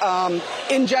happening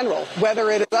in general, whether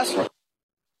it is us.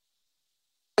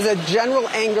 There's a general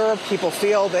anger. People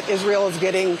feel that Israel is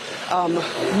getting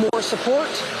more support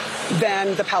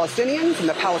than the Palestinians, and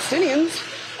the Palestinians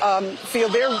feel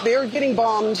they're getting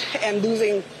bombed and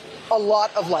losing a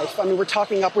lot of life. I mean, we're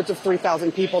talking upwards of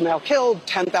 3,000 people now killed,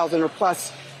 10,000 or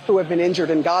plus who have been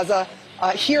injured in Gaza.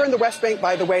 Here in the West Bank,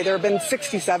 by the way, there have been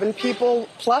 67 people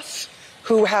plus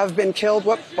who have been killed.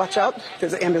 Watch out,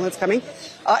 there's an ambulance coming.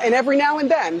 And every now and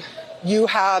then, you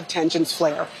have tensions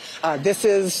flare. This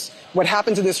is what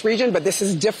happens in this region, but this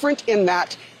is different in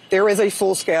that there is a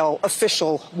full-scale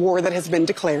official war that has been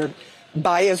declared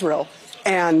by Israel.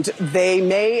 And they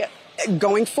may,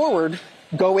 going forward,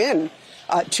 go in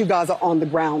to Gaza on the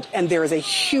ground. And there is a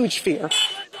huge fear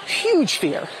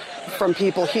from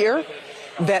people here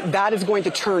that is going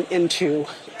to turn into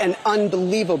an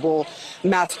unbelievable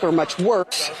massacre, much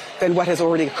worse than what has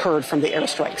already occurred from the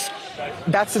airstrikes.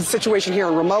 That's the situation here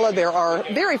in Ramallah. There are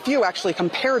very few, actually,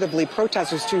 comparatively,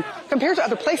 protesters compared to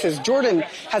other places. Jordan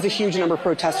has a huge number of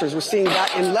protesters. We're seeing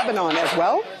that in Lebanon as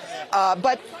well.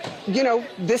 But, you know,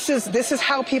 this is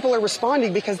how people are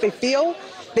responding because they feel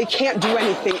they can't do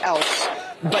anything else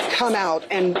but come out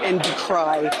and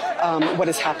decry what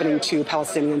is happening to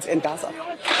Palestinians in Gaza.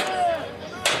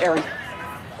 Aaron.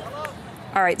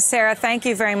 All right, Sarah, thank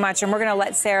you very much. And we're going to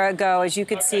let Sarah go. As you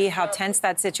could see how tense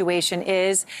that situation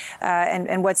is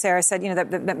and what Sarah said, you know,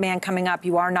 that man coming up,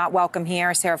 you are not welcome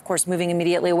here. Sarah, of course, moving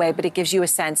immediately away. But it gives you a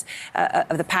sense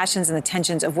of the passions and the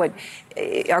tensions of what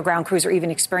our ground crews are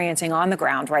even experiencing on the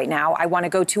ground right now. I want to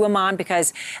go to Amman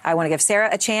because I want to give Sarah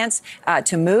a chance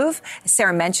to move.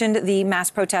 Sarah mentioned the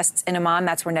mass protests in Amman.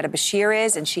 That's where Netta Bashir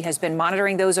is, and she has been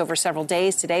monitoring those over several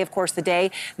days. Today, of course, the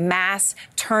day mass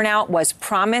turnout was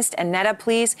promised. And Netta,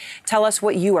 please tell us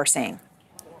what you are seeing.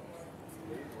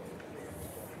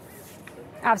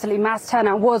 Absolutely, mass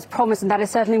turnout was promised, and that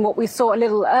is certainly what we saw a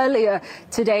little earlier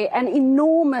today. An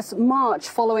enormous march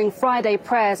following Friday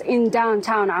prayers in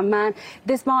downtown Amman.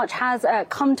 This march has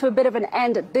come to a bit of an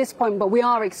end at this point, but we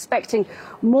are expecting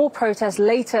more protests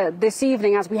later this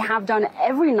evening, as we have done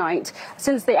every night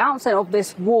since the outset of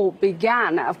this war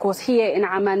began. Of course, here in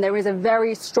Amman, there is a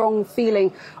very strong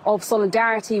feeling of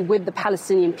solidarity with the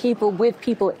Palestinian people, with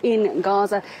people in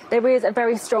Gaza. There is a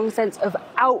very strong sense of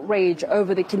outrage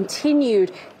over the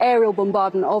continued aerial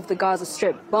bombardment of the Gaza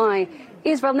Strip by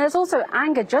Israel. And there's also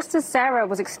anger, just as Sarah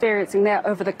was experiencing there,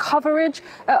 over the coverage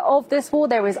of this war.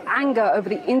 There is anger over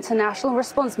the international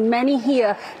response. Many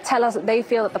here tell us that they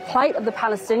feel that the plight of the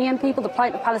Palestinian people, the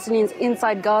plight of Palestinians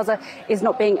inside Gaza, is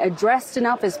not being addressed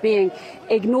enough, is being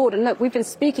ignored. And look, we've been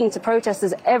speaking to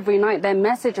protesters every night. Their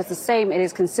message is the same. It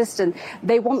is consistent.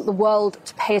 They want the world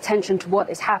to pay attention to what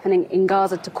is happening in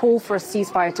Gaza, to call for a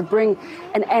ceasefire, to bring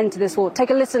an end to this war. Take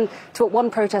a listen to what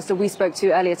one protester we spoke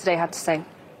to earlier today had to say.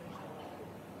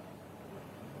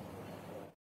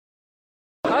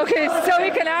 Okay, so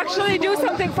we can actually do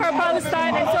something for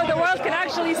Palestine, and so the world can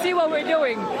actually see what we're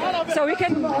doing. So we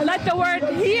can let the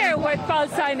world hear what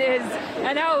Palestine is,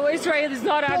 and how Israel is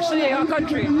not actually a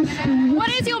country. What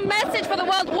is your message for the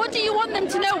world? What do you want them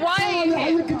to know?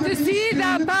 Why? To see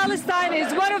that Palestine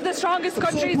is one of the strongest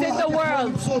countries in the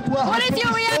world. What is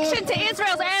your reaction to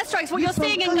Israel's airstrikes, what you're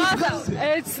seeing in Gaza?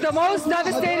 It's the most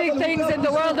devastating things in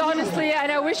the world, honestly,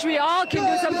 and I wish we all can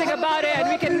do something about it, and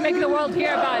we can make the world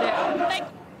hear about it.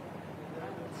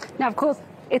 Now, of course,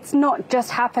 it's not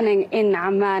just happening in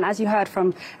Amman. As you heard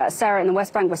from Sarah in the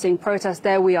West Bank, we're seeing protests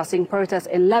there. We are seeing protests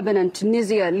in Lebanon,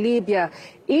 Tunisia, Libya,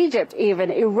 Egypt,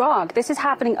 even Iraq. This is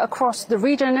happening across the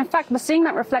region. And in fact, we're seeing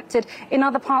that reflected in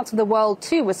other parts of the world,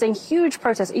 too. We're seeing huge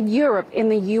protests in Europe, in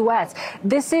the US.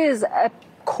 This is a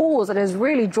cause that has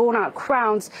really drawn out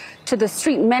crowds to the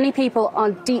street. Many people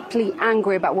are deeply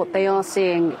angry about what they are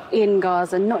seeing in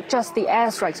Gaza, not just the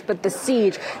airstrikes, but the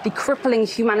siege, the crippling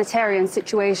humanitarian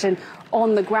situation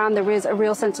on the ground. There is a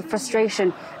real sense of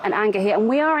frustration and anger here. And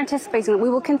we are anticipating that we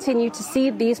will continue to see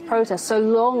these protests so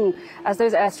long as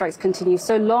those airstrikes continue,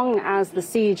 so long as the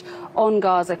siege on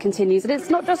Gaza continues. And it's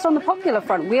not just on the popular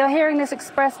front. We are hearing this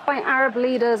expressed by Arab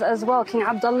leaders as well. King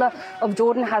Abdullah of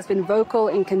Jordan has been vocal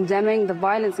in condemning the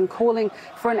violence and calling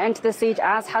for an end to the siege,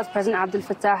 as has President Abdel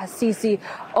Fattah al-Sisi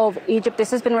of Egypt.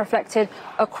 This has been reflected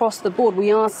across the board.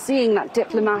 We are seeing that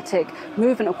diplomatic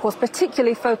movement, of course,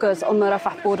 particularly focused on the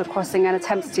Rafah border crossing and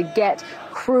attempts to get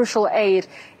crucial aid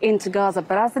into Gaza.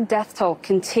 But as the death toll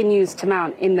continues to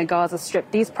mount in the Gaza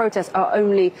Strip, these protests are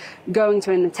only going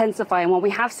to intensify. And while we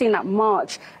have seen that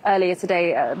march earlier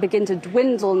today begin to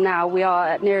dwindle now, we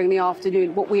are nearing the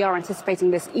afternoon. What we are anticipating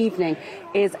this evening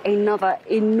is another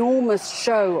enormous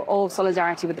show of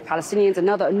solidarity with the Palestinians,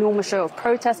 another enormous show of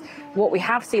protest. What we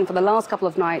have seen for the last couple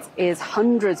of nights is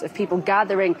hundreds of people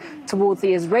gathering towards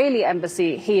the Israeli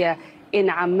embassy here in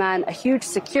Amman, a huge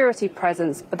security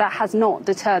presence, but that has not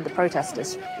deterred the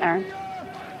protesters. Aaron?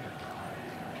 All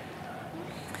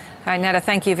right, Netta,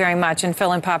 thank you very much. And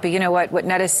Phil and Poppy, you know what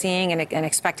Netta's seeing and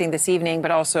expecting this evening, but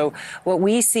also what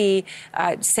we see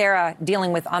Sarah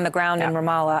dealing with on the ground in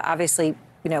Ramallah, obviously,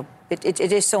 you know, it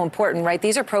is so important, right?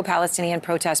 These are pro-Palestinian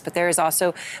protests, but there is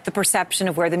also the perception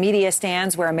of where the media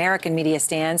stands, where American media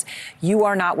stands. You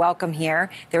are not welcome here.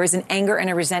 There is an anger and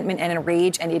a resentment and a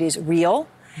rage, and it is real.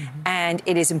 And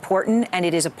it is important, and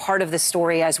it is a part of the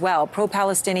story as well.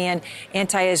 Pro-Palestinian,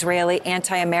 anti-Israeli,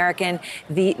 anti-American.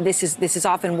 This is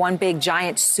often one big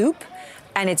giant soup,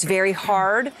 and it's very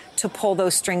hard to pull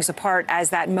those strings apart, as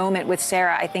that moment with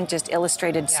Sarah, I think, just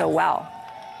illustrated so well.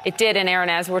 It did, and Aaron,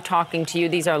 as we're talking to you,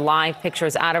 these are live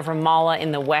pictures out of Ramallah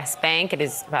in the West Bank. It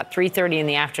is about 3:30 in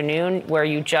the afternoon, where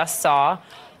you just saw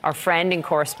our friend and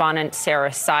correspondent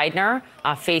Sarah Seidner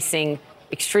facing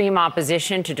extreme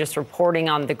opposition to just reporting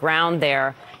on the ground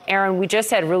there. Aaron, we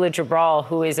just had Rula Jabral,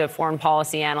 who is a foreign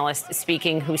policy analyst,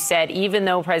 speaking, who said even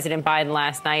though President Biden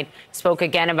last night spoke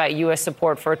again about U.S.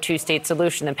 support for a two-state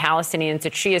solution, the Palestinians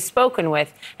that she has spoken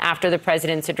with after the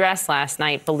president's address last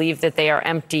night believe that they are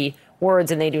empty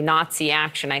words and they do not see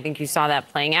action. I think you saw that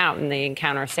playing out in the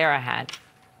encounter Sarah had.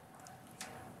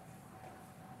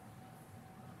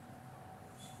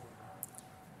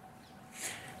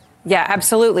 Yeah,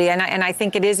 absolutely. And I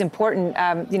think it is important,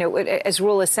 as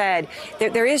Rula has said,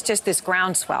 there is just this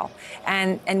groundswell.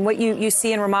 And what you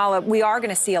see in Ramallah, we are going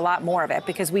to see a lot more of it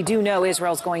because we do know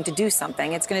Israel's going to do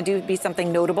something. It's going to be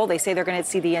something notable. They say they're going to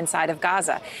see the inside of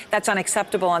Gaza. That's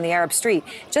unacceptable on the Arab street.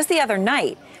 Just the other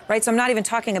night, right? So I'm not even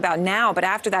talking about now, but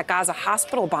after that Gaza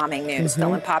hospital bombing news,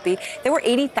 Phil and Poppy, there were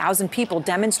 80,000 people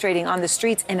demonstrating on the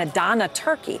streets in Adana,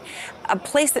 Turkey, a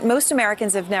place that most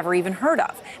Americans have never even heard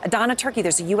of. Adana, Turkey,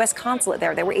 there's a U.S. consulate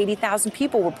there. There were 80,000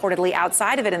 people reportedly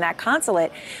outside of it, and that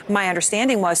consulate, my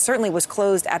understanding certainly was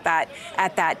closed at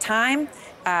that time.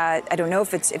 I don't know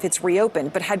if it's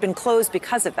reopened, but had been closed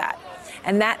because of that.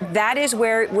 And that is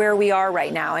where we are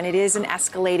right now, and it is an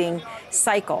escalating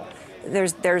cycle.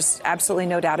 There's absolutely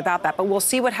no doubt about that. But we'll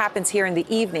see what happens here in the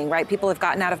evening, right? People have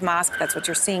gotten out of mosque. That's what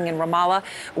you're seeing in Ramallah.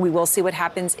 We will see what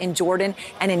happens in Jordan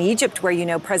and in Egypt, where,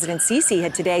 President Sisi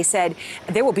had today said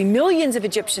there will be millions of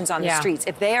Egyptians on the streets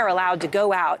if they are allowed to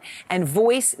go out and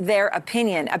voice their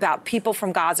opinion about people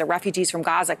from Gaza, refugees from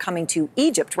Gaza coming to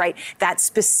Egypt, right? That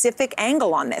specific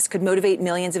angle on this could motivate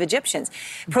millions of Egyptians.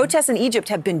 Protests in Egypt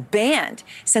have been banned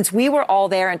since we were all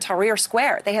there in Tahrir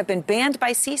Square. They have been banned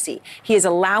by Sisi. He is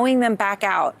allowing them back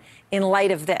out in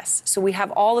light of this. So we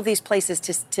have all of these places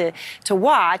to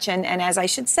watch. And as I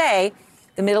should say,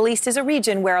 the Middle East is a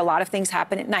region where a lot of things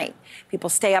happen at night. People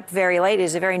stay up very late. It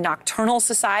is a very nocturnal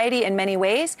society in many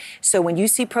ways. So when you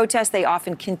see protests, they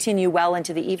often continue well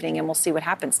into the evening, and we'll see what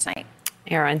happens tonight.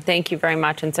 Aaron, thank you very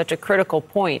much. And such a critical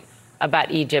point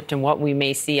about Egypt and what we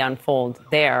may see unfold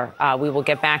there. We will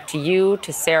get back to you,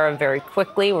 to Sarah, very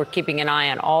quickly. We're keeping an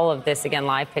eye on all of this. Again,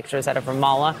 live pictures out of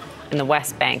Ramallah and the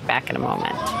West Bank. Back in a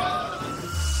moment.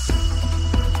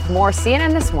 More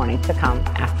CNN This Morning to come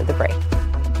after the break.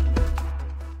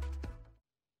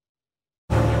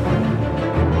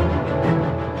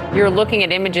 You're looking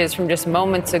at images from just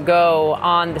moments ago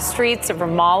on the streets of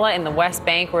Ramallah in the West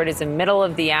Bank, where it is the middle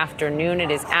of the afternoon. It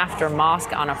is after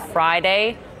mosque on a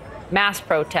Friday. Mass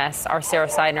protests. Our Sarah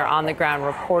Seidner on the ground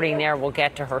reporting there. We'll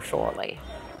get to her shortly.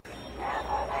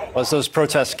 As those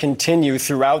protests continue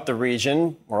throughout the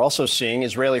region, we're also seeing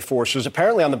Israeli forces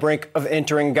apparently on the brink of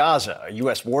entering Gaza. A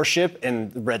U.S. warship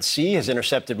in the Red Sea has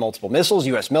intercepted multiple missiles.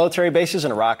 U.S. military bases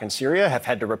in Iraq and Syria have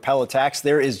had to repel attacks.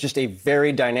 There is just a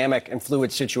very dynamic and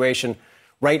fluid situation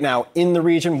right now in the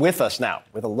region. With us now,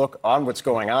 with a look on what's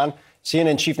going on,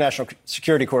 CNN Chief National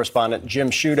Security Correspondent Jim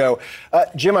Sciutto.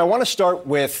 Jim, I want to start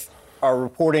with our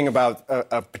reporting about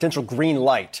a potential green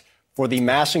light for the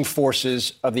massing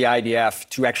forces of the IDF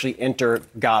to actually enter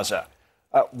Gaza.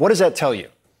 What does that tell you?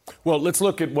 Well, let's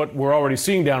look at what we're already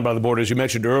seeing down by the border. As you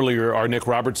mentioned earlier, our Nick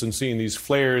Robertson seeing these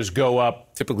flares go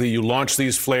up. Typically, you launch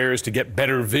these flares to get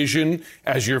better vision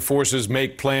as your forces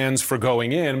make plans for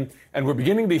going in. And we're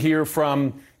beginning to hear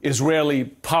from Israeli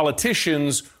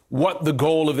politicians what the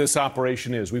goal of this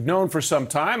operation is. We've known for some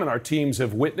time, and our teams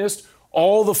have witnessed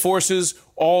all the forces,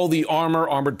 all the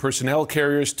armored personnel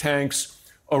carriers, tanks,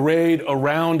 arrayed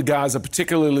around Gaza,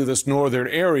 particularly this northern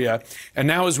area. And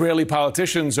now Israeli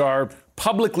politicians are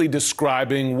publicly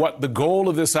describing what the goal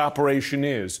of this operation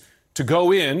is. To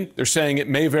go in, they're saying it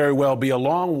may very well be a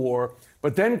long war,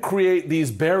 but then create these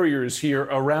barriers here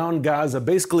around Gaza,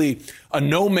 basically a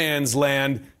no man's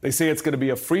land. They say it's going to be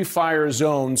a free fire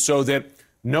zone so that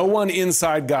no one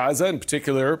inside Gaza, in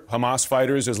particular Hamas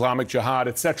fighters, Islamic Jihad,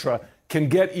 etc., can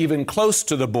get even close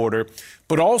to the border,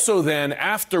 but also then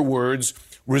afterwards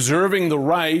reserving the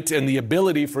right and the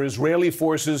ability for Israeli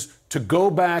forces to go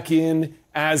back in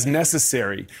as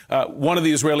necessary. One of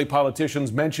the Israeli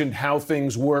politicians mentioned how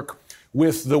things work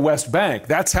with the West Bank.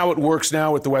 That's how it works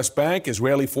now with the West Bank.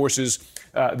 Israeli forces,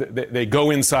 they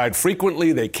go inside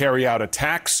frequently. They carry out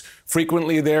attacks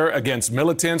frequently there against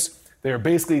militants. They're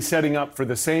basically setting up for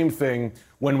the same thing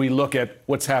when we look at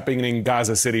what's happening in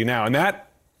Gaza City now. And that,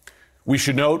 we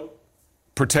should note,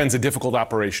 portends a difficult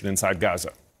operation inside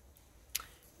Gaza.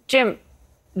 Jim,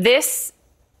 this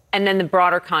and then the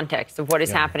broader context of what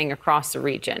is happening across the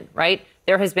region, right?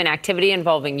 There has been activity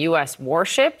involving U.S.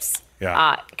 warships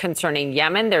concerning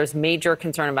Yemen. There's major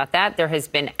concern about that. There has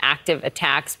been active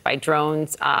attacks by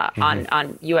drones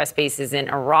on U.S. bases in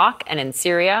Iraq and in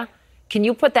Syria. Can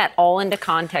you put that all into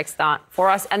context for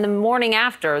us? And the morning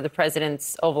after the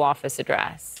president's Oval Office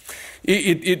address.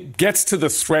 It gets to the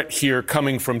threat here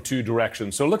coming from two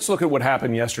directions. So let's look at what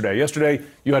happened yesterday. Yesterday,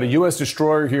 you had a U.S.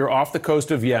 destroyer here off the coast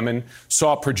of Yemen,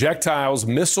 saw projectiles,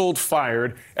 missiles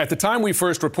fired. At the time we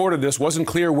first reported this, wasn't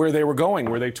clear where they were going.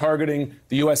 Were they targeting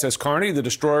the USS Carney, the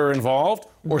destroyer involved,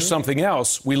 or something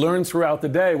else? We learned throughout the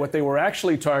day what they were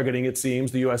actually targeting, it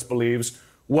seems, the U.S. believes,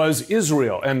 was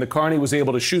Israel. And the Carney was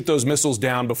able to shoot those missiles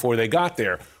down before they got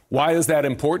there. Why is that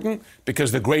important?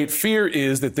 Because the great fear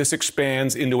is that this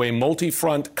expands into a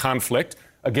multi-front conflict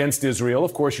against Israel.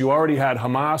 Of course, you already had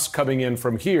Hamas coming in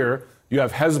from here. You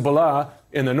have Hezbollah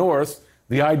in the north.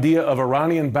 The idea of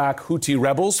Iranian-backed Houthi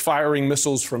rebels firing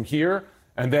missiles from here,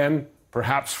 and then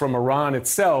perhaps from Iran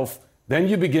itself, then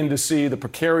you begin to see the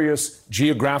precarious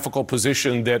geographical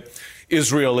position that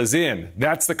Israel is in.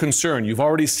 That's the concern. You've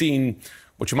already seen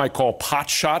what you might call pot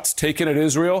shots taken at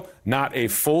Israel, not a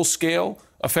full-scale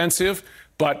offensive,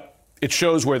 but it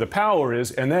shows where the power is.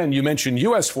 And then you mentioned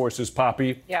U.S. forces,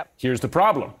 Poppy. Yep. Here's the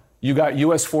problem. You got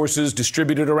U.S. forces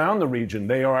distributed around the region.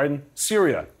 They are in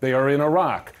Syria. They are in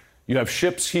Iraq. You have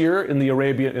ships here in the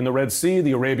Red Sea,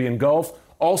 the Arabian Gulf.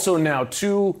 Also now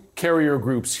 2 carrier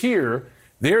groups here.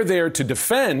 They're there to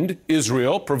defend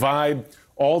Israel, provide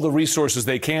all the resources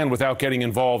they can without getting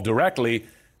involved directly.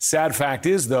 Sad fact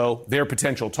is, though, they're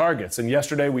potential targets. And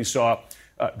yesterday we saw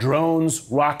drones,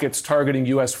 rockets targeting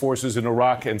U.S. forces in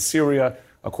Iraq and Syria.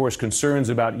 Of course, concerns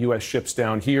about U.S. ships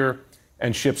down here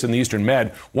and ships in the Eastern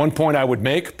Med. One point I would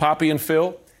make, Poppy and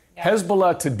Phil,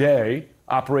 Hezbollah today,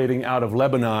 operating out of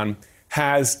Lebanon,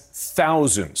 has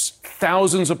thousands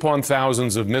upon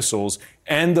thousands of missiles,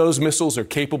 and those missiles are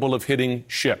capable of hitting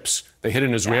ships. They hit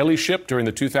an Israeli ship during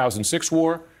the 2006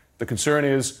 war. The concern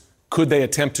is, could they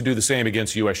attempt to do the same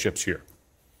against U.S. ships here?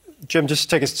 Jim, just to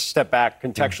take a step back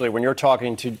contextually, when you're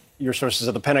talking to your sources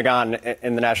at the Pentagon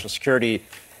and the national security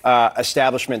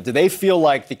establishment, do they feel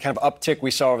like the kind of uptick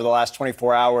we saw over the last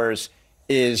 24 hours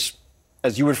is,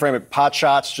 as you would frame it, pot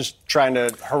shots, just trying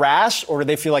to harass, or do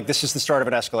they feel like this is the start of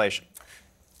an escalation?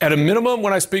 At a minimum,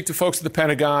 when I speak to folks at the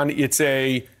Pentagon, it's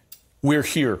a we're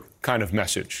here kind of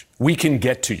message. We can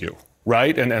get to you,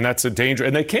 right? And that's a danger.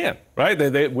 And they can, right?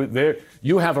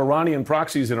 You have Iranian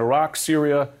proxies in Iraq,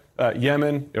 Syria,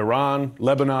 Yemen, Iran,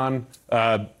 Lebanon,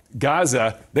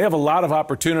 Gaza. They have a lot of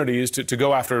opportunities to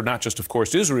go after not just, of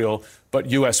course, Israel, but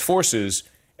U.S. forces.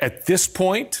 At this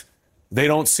point, they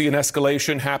don't see an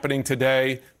escalation happening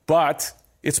today, but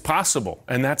it's possible.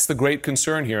 And that's the great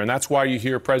concern here. And that's why you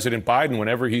hear President Biden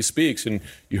whenever he speaks, and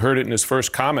you heard it in his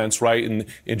first comments, right,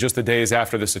 in just the days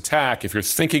after this attack. If you're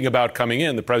thinking about coming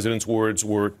in, the president's words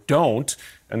were don't.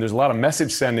 And there's a lot of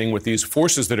message sending with these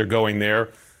forces that are going there.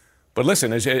 But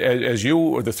listen, as you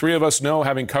or the three of us know,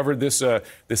 having covered this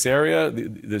area,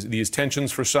 these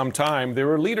tensions for some time,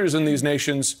 there are leaders in these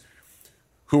nations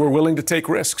who are willing to take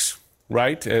risks,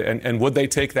 right? And would they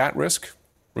take that risk?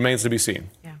 Remains to be seen.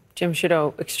 Yeah. Jim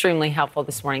Sciutto, extremely helpful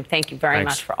this morning. Thank you very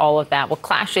much for all of that. Well,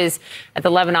 clashes at the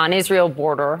Lebanon-Israel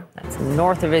border, that's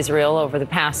north of Israel, over the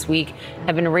past week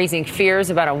have been raising fears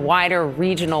about a wider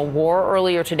regional war.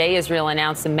 Earlier today, Israel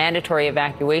announced the mandatory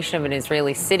evacuation of an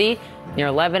Israeli city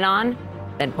near Lebanon,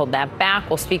 then pulled that back.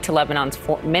 We'll speak to Lebanon's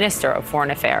Minister of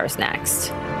Foreign Affairs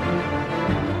next.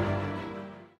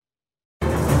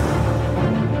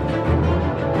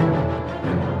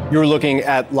 You're looking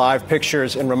at live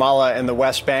pictures in Ramallah and the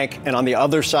West Bank. And on the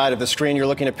other side of the screen, you're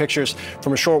looking at pictures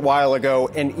from a short while ago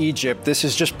in Egypt. This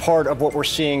is just part of what we're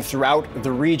seeing throughout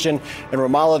the region. In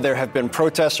Ramallah, there have been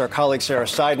protests. Our colleague Sarah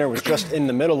Seidner was just in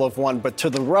the middle of one. But to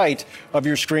the right of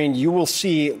your screen, you will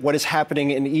see what is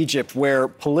happening in Egypt, where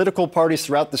political parties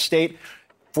throughout the state,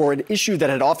 for an issue that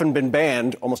had often been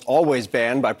banned, almost always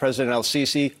banned by President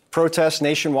el-Sisi, protests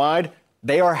nationwide.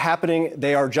 They are happening.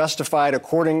 They are justified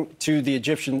according to the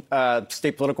Egyptian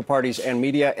state political parties and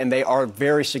media, and they are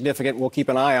very significant. We'll keep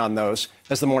an eye on those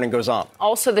as the morning goes on.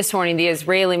 Also this morning, the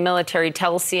Israeli military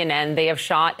tells CNN they have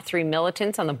shot 3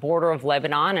 militants on the border of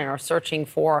Lebanon and are searching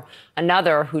for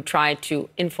another who tried to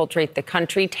infiltrate the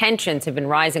country. Tensions have been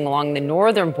rising along the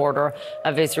northern border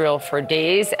of Israel for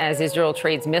days as Israel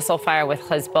trades missile fire with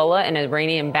Hezbollah, an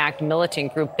Iranian-backed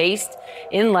militant group based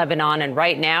in Lebanon. And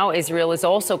right now, Israel is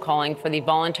also calling for the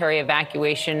voluntary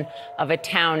evacuation of a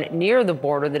town near the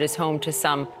border that is home to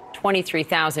some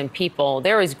 23,000 people.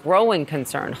 There is growing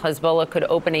concern Hezbollah could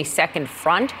open a second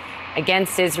front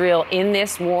against Israel in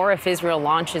this war if Israel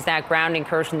launches that ground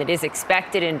incursion that is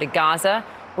expected into Gaza,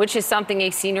 which is something a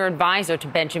senior advisor to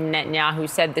Benjamin Netanyahu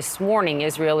said this morning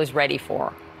Israel is ready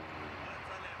for.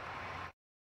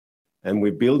 And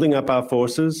we're building up our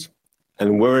forces,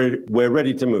 and we're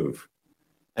ready to move.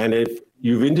 And if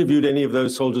you've interviewed any of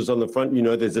those soldiers on the front, you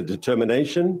know there's a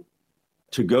determination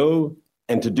to go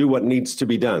and to do what needs to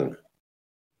be done.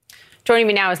 Joining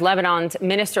me now is Lebanon's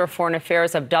Minister of Foreign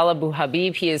Affairs, Abdallah Abu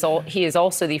Habib. He is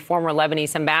also the former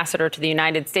Lebanese ambassador to the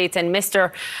United States. And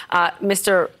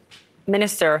Mr.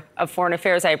 Minister of Foreign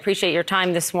Affairs, I appreciate your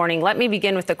time this morning. Let me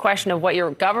begin with the question of what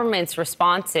your government's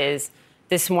response is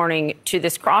this morning to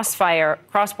this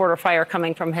cross-border fire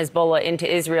coming from Hezbollah into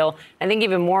Israel. I think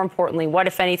even more importantly, what,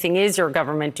 if anything, is your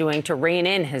government doing to rein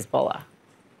in Hezbollah?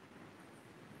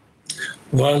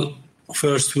 Well,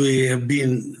 first, we have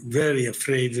been very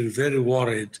afraid and very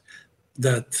worried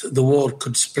that the war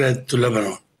could spread to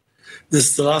Lebanon.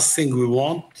 This is the last thing we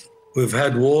want. We've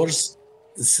had wars.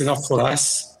 It's enough for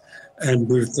us. And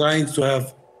we're trying to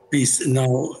have peace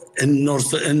now in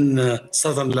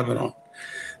southern Lebanon.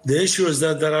 The issue is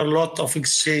that there are a lot of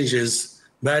exchanges,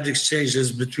 bad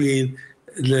exchanges between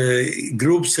the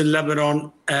groups in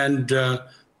Lebanon and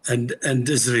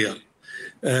Israel.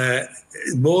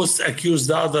 Both accuse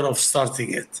the other of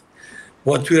starting it.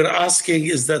 What we're asking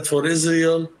is that for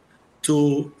Israel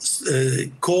to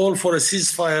call for a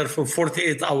ceasefire for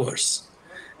 48 hours.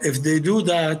 If they do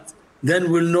that,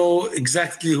 then we'll know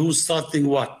exactly who's starting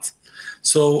what.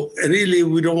 So really,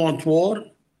 we don't want war.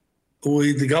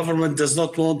 The government does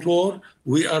not want war.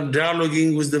 We are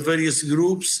dialoguing with the various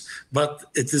groups, but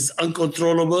it is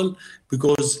uncontrollable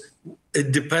because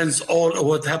it depends all on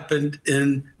what happened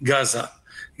in Gaza.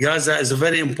 Gaza is a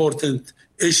very important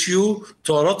issue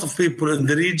to a lot of people in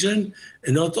the region,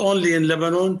 and not only in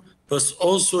Lebanon, but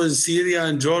also in Syria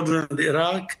and Jordan and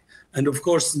Iraq, and of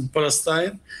course in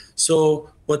Palestine. So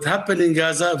what happened in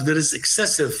Gaza, if there is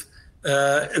excessive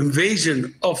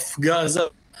invasion of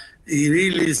Gaza, it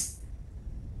really is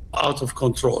out of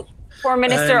control. Foreign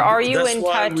Minister, are you in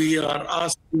touch? We are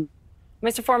asking.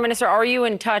 Mr. Foreign Minister, are you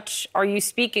in touch? Are you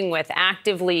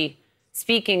actively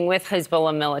speaking with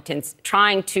Hezbollah militants,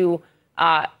 trying to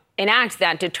enact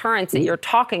that deterrence that you're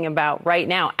talking about right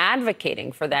now,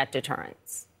 advocating for that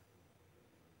deterrence?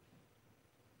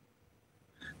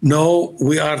 No,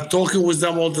 we are talking with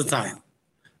them all the time.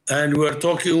 And we're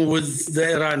talking with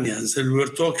the Iranians, and we're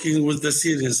talking with the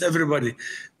Syrians, everybody.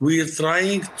 We are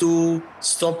trying to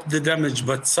stop the damage,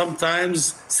 but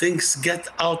sometimes things get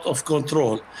out of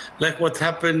control, like what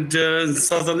happened in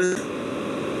southern Israel.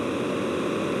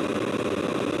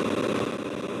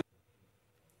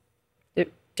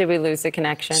 Did we lose the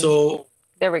connection? So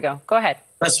there we go. Go ahead.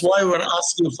 That's why we're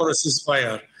asking for a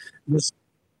ceasefire.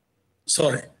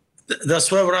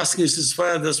 That's why we're asking a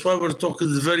ceasefire. That's why we're talking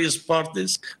to the various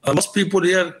parties. Most people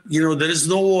here, there is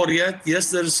no war yet.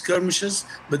 Yes, there is skirmishes,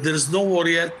 but there is no war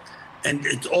yet. And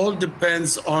it all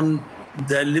depends on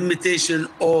the limitation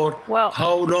or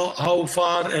how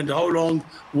far and how long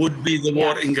would be the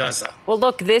war in Gaza. Well,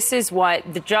 look, this is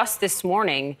what just this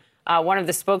morning, one of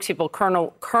the spokespeople,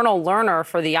 Colonel Lerner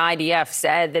for the IDF,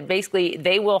 said that basically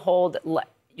they will hold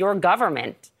your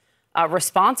government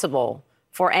responsible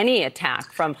for any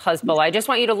attack from Hezbollah. I just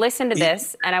want you to listen to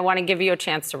this, and I want to give you a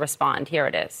chance to respond. Here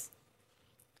it is.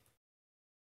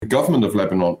 The government of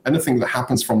Lebanon, anything that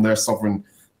happens from their sovereign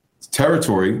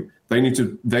territory,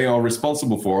 they are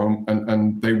responsible for,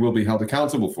 and they will be held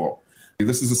accountable for.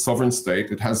 This is a sovereign state.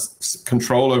 It has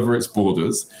control over its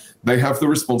borders. They have the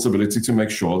responsibility to make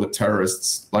sure that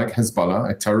terrorists like Hezbollah,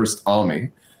 a terrorist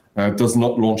army, does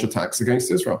not launch attacks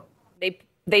against Israel.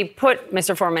 They put,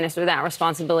 Mr. Foreign Minister, that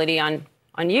responsibility on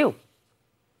you.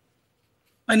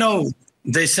 I know.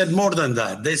 They said more than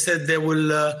that. They said they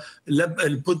will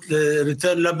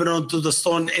return Lebanon to the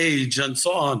Stone Age and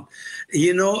so on.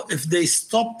 If they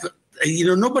stop,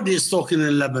 nobody is talking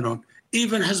in Lebanon.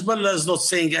 Even Hezbollah is not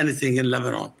saying anything in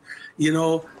Lebanon.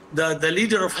 The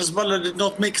leader of Hezbollah did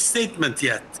not make a statement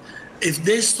yet. If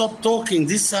they stop talking,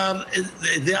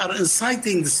 they are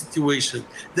inciting the situation.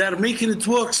 They are making it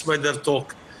worse by their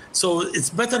talk. So it's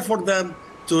better for them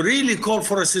to really call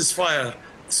for a ceasefire.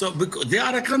 So because they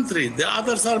are a country, the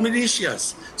others are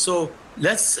militias. So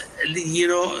let's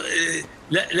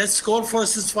call for a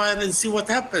ceasefire and see what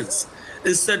happens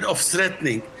instead of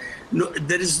threatening. No,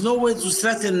 there is no way to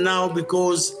threaten now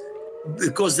because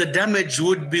the damage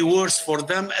would be worse for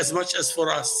them as much as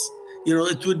for us.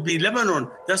 It would be Lebanon.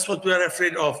 That's what we are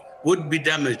afraid of, would be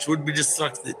damaged, would be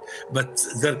destructed. But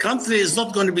their country is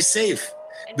not going to be safe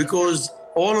because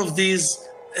all of these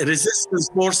resistance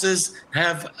forces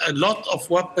have a lot of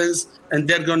weapons and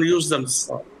they're going to use them.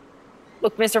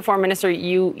 Look, Mr. Foreign Minister,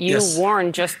 you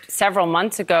warned just several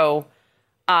months ago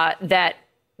that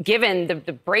given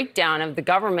the breakdown of the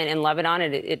government in Lebanon,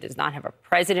 it does not have a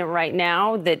president right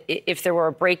now, that if there were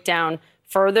a breakdown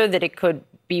further, that it could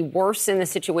be worse in the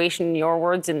situation, in your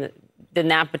words, than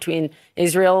that between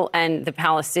Israel and the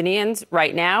Palestinians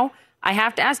right now. I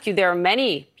have to ask you, there are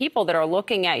many people that are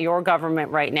looking at your government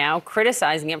right now,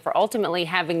 criticizing it for ultimately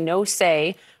having no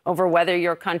say over whether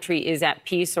your country is at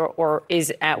peace or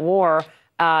is at war,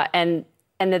 and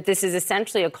that this is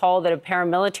essentially a call that a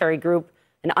paramilitary group,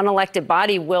 an unelected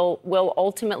body, will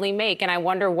ultimately make. And I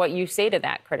wonder what you say to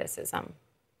that criticism.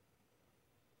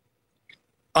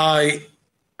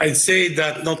 I'd say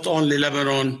that not only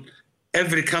Lebanon,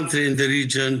 every country in the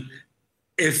region,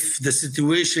 if the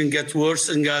situation gets worse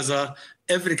in Gaza,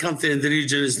 every country in the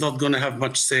region is not going to have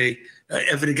much say.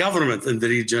 Every government in the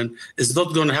region is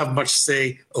not going to have much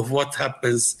say of what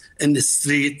happens in the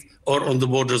street or on the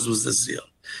borders with Israel.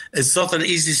 It's not an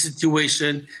easy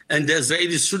situation, and the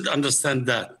Israelis should understand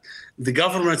that. The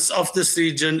governments of this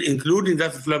region, including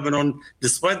that of Lebanon,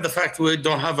 despite the fact we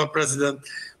don't have a president,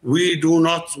 we do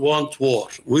not want war.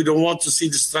 We don't want to see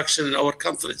destruction in our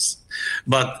countries.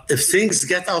 But if things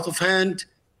get out of hand,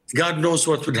 God knows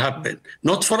what would happen.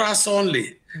 Not for us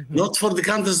only, not for the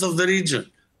countries of the region,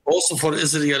 also for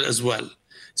Israel as well.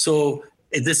 So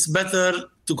it is better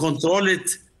to control it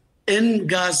in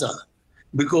Gaza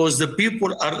because the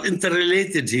people are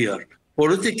interrelated here,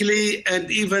 politically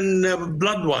and even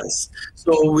blood-wise.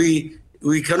 So we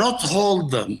cannot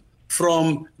hold them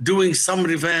from doing some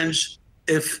revenge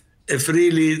if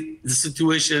really the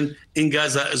situation in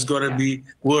Gaza is going to be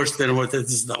worse than what it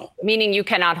is now. Meaning you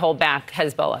cannot hold back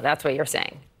Hezbollah. That's what you're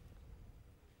saying.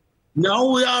 Now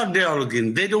we are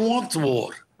dialoguing. They don't want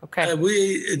war. Okay.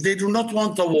 They do not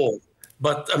want a war.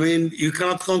 But, I mean, you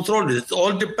cannot control it. It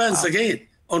all depends, again,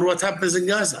 on what happens in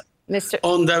Gaza,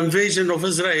 on the invasion of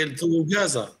Israel to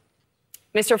Gaza.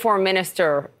 Mr. Foreign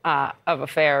Minister of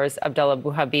Affairs, Abdullah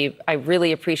Abu Habib, I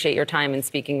really appreciate your time in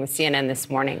speaking with CNN this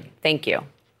morning. Thank you.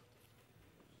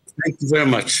 Thank you very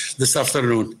much. This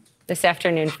afternoon. This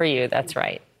afternoon for you. That's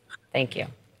right. Thank you.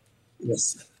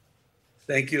 Yes.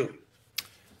 Thank you.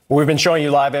 We've been showing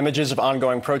you live images of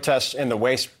ongoing protests in the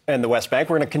West Bank.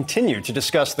 We're going to continue to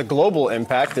discuss the global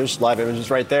impact. There's live images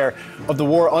right there of the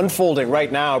war unfolding right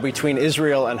now between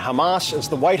Israel and Hamas as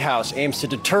the White House aims to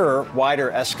deter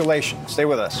wider escalation. Stay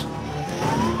with us.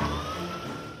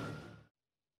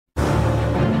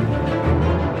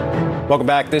 Welcome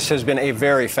back. This has been a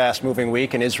very fast-moving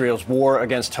week in Israel's war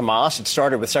against Hamas. It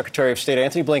started with Secretary of State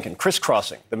Antony Blinken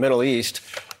crisscrossing the Middle East.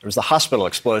 There was the hospital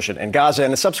explosion in Gaza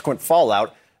and the subsequent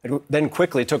fallout. It then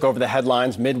quickly took over the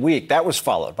headlines midweek. That was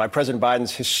followed by President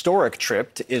Biden's historic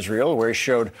trip to Israel, where he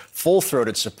showed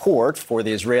full-throated support for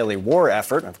the Israeli war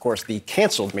effort. And, of course, the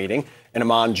canceled meeting in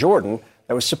Amman, Jordan,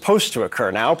 that was supposed to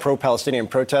occur. Now, pro-Palestinian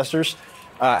protests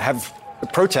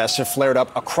have flared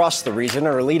up across the region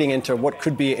and are leading into what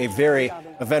could be a very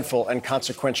eventful and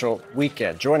consequential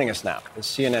weekend. Joining us now is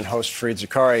CNN host Fareed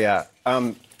Zakaria.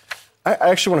 I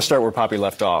actually want to start where Poppy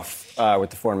left off with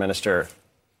the foreign minister.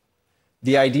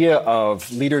 The idea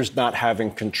of leaders not having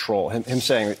control, him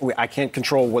saying, I can't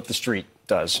control what the street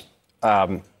does.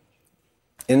 In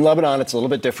Lebanon, it's a little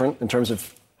bit different in terms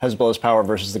of Hezbollah's power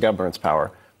versus the government's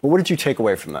power. But what did you take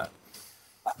away from that?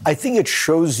 I think it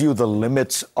shows you the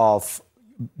limits of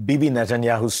Bibi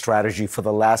Netanyahu's strategy for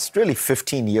the last really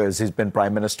 15 years. He's been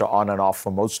prime minister on and off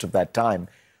for most of that time,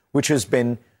 which has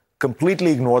been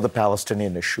completely ignore the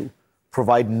Palestinian issue,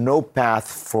 provide no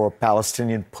path for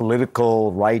Palestinian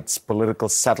political rights, political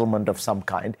settlement of some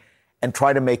kind, and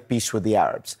try to make peace with the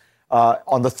Arabs.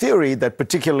 On the theory that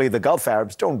particularly the Gulf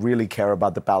Arabs don't really care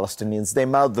about the Palestinians. They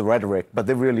mouth the rhetoric, but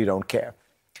they really don't care.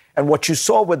 And what you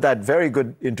saw with that very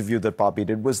good interview that Poppy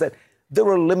did was that there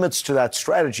are limits to that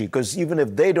strategy, because even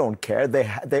if they don't care,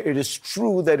 it is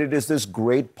true that it is this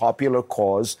great popular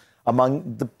cause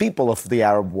among the people of the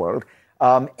Arab world.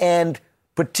 And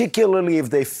particularly if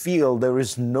they feel there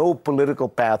is no political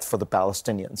path for the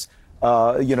Palestinians,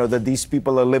 that these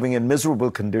people are living in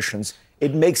miserable conditions,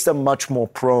 it makes them much more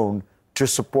prone to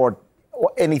support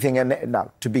anything. And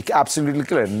now, to be absolutely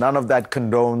clear, none of that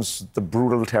condones the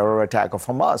brutal terror attack of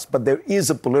Hamas, but there is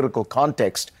a political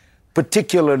context,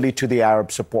 particularly to the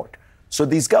Arab support. So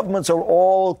these governments are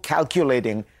all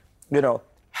calculating,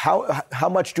 how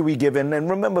much do we give in? And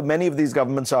remember, many of these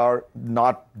governments are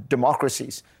not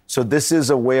democracies. So this is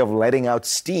a way of letting out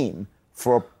steam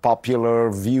for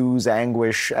popular views,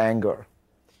 anguish, anger.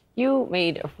 You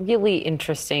made a really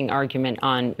interesting argument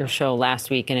on your show last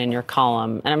week and in your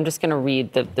column, and I'm just going to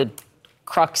read the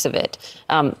crux of it,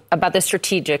 about the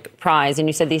strategic prize. And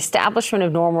you said the establishment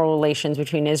of normal relations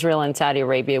between Israel and Saudi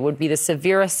Arabia would be the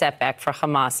severest setback for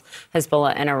Hamas,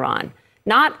 Hezbollah, and Iran.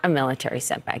 Not a military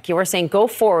setback. You were saying go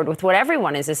forward with what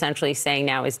everyone is essentially saying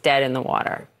now is dead in the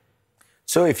water.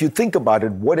 So if you think about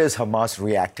it, what is Hamas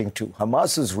reacting to?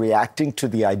 Hamas is reacting to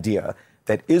the idea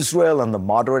that Israel and the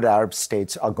moderate Arab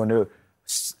states are going to,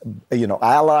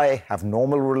 ally, have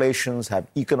normal relations, have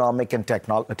economic and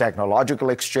technological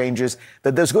exchanges,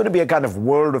 that there's going to be a kind of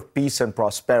world of peace and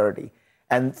prosperity.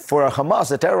 And for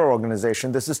Hamas, a terror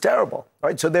organization, this is terrible,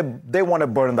 right? So they want to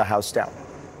burn the house down.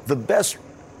 The best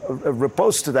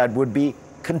riposte to that would be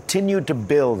continue to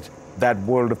build that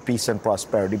world of peace and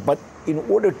prosperity. But in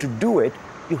order to do it,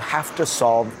 you have to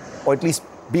solve, or at least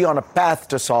be on a path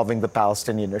to solving the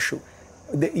Palestinian issue.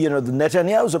 The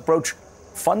Netanyahu's approach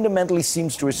fundamentally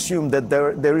seems to assume that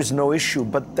there is no issue,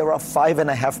 but there are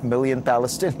 5.5 million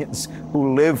Palestinians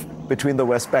who live between the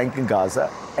West Bank and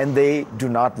Gaza, and they do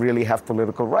not really have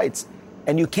political rights.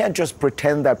 And you can't just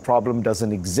pretend that problem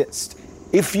doesn't exist.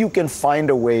 If you can find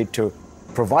a way to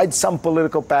provide some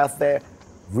political path there,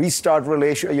 restart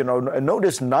relations,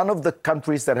 notice none of the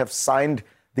countries that have signed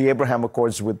the Abraham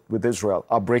Accords with Israel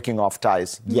are breaking off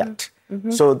ties yet.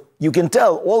 Mm-hmm. So you can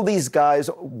tell all these guys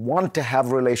want to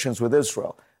have relations with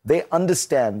Israel. They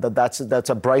understand that that's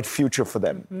a bright future for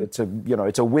them. Mm-hmm.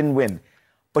 It's a win-win.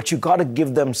 But you got to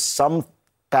give them some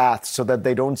path so that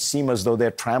they don't seem as though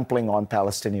they're trampling on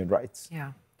Palestinian rights.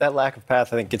 Yeah. That lack of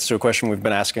path, I think, gets to a question we've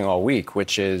been asking all week,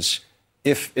 which is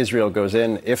if Israel goes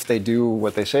in, if they do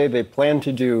what they say they plan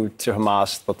to do to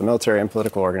Hamas, both the military and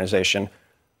political organization,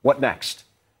 what next?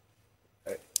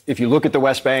 If you look at the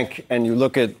West Bank and you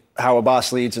look at how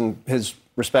Abbas leads in his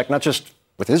respect, not just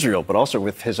with Israel, but also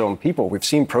with his own people, we've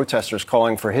seen protesters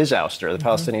calling for his ouster. The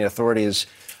Palestinian Authority is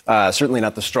certainly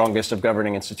not the strongest of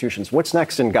governing institutions. What's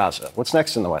next in Gaza? What's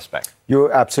next in the West Bank?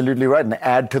 You're absolutely right. And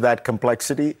add to that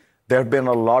complexity, there have been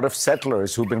a lot of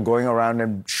settlers who've been going around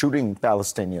and shooting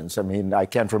Palestinians. I mean, I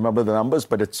can't remember the numbers,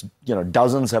 but it's,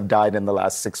 dozens have died in the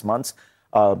last 6 months.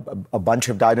 A bunch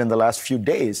have died in the last few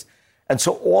days. And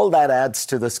so all that adds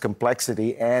to this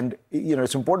complexity. And,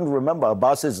 it's important to remember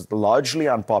Abbas is largely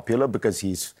unpopular because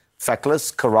he's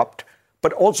feckless, corrupt,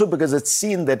 but also because it's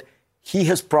seen that he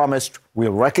has promised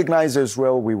we'll recognize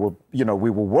Israel, we will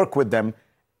work with them.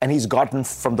 And he's gotten,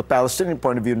 from the Palestinian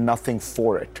point of view, nothing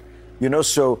for it.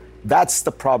 So that's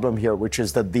the problem here, which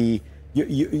is that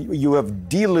you have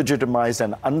delegitimized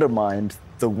and undermined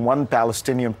the one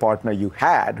Palestinian partner you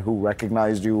had who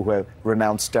recognized you, who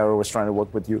renounced terror, was trying to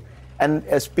work with you. And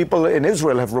as people in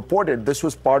Israel have reported, this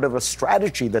was part of a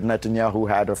strategy that Netanyahu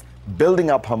had of building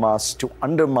up Hamas to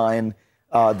undermine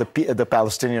the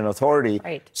Palestinian Authority,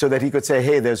 right, so that he could say,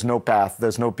 hey, there's no path,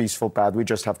 there's no peaceful path, we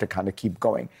just have to kind of keep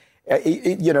going. What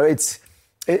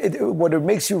it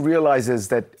makes you realize is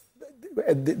that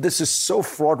this is so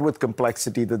fraught with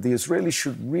complexity that the Israelis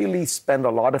should really spend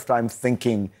a lot of time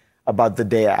thinking about the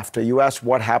day after. You asked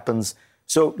what happens.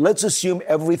 So let's assume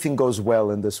everything goes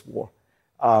well in this war.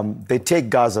 They take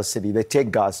Gaza City, they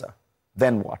take Gaza.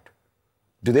 Then what?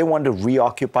 Do they want to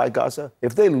reoccupy Gaza?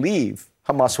 If they leave,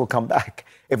 Hamas will come back.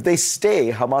 If they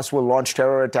stay, Hamas will launch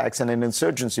terror attacks and an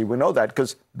insurgency. We know that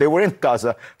because they were in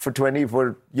Gaza for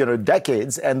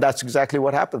decades, and that's exactly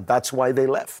what happened. That's why they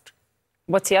left.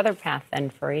 What's the other path then,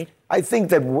 Fareed? I think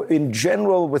that in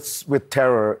general with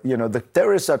terror, the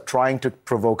terrorists are trying to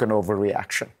provoke an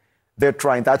overreaction. They're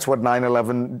trying, that's what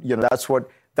 9/11,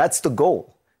 that's the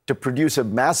goal, to produce a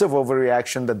massive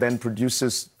overreaction that then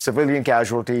produces civilian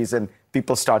casualties and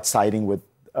people start siding with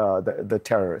the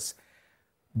terrorists.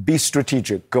 Be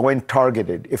strategic, go in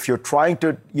targeted. If you're trying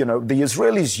to, the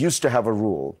Israelis used to have a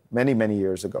rule many, many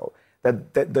years ago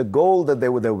that the goal that they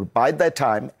would bide their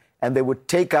time and they would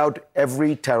take out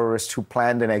every terrorist who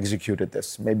planned and executed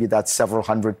this. Maybe that's several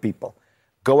hundred people.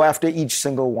 Go after each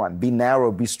single one. Be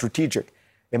narrow, be strategic.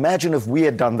 Imagine if we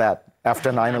had done that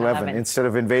after 9/11, instead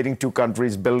of invading two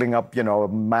countries, building up, a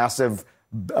massive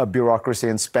bureaucracy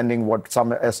and spending what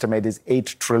some estimate is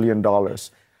 $8 trillion.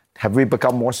 Have we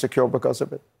become more secure because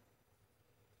of it?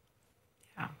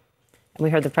 Yeah. We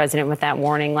heard the president with that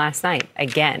warning last night.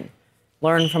 Again,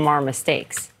 learn from our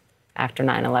mistakes after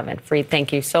 9/11. Fareed,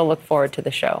 thank you. So look forward to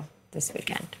the show this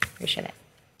weekend. Appreciate it.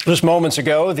 Just moments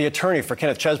ago, the attorney for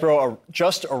Kenneth Chesebro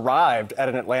just arrived at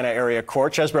an Atlanta area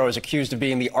court. Chesebro is accused of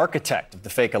being the architect of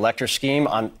the fake elector scheme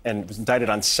and was indicted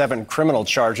on 7 criminal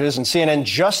charges. And CNN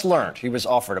just learned he was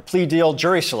offered a plea deal,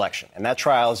 jury selection, and that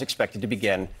trial is expected to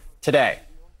begin today.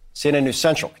 CNN News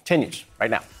Central continues right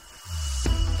now.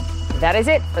 That is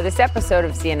it for this episode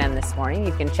of CNN This Morning.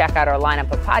 You can check out our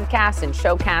lineup of podcasts and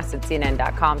showcasts at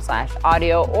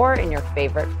cnn.com/audio or in your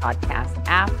favorite podcast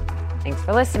app. Thanks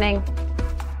for listening.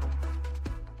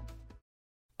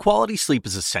 Quality sleep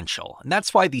is essential, and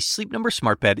that's why the Sleep Number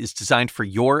Smart Bed is designed for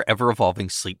your ever-evolving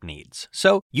sleep needs.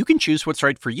 So you can choose what's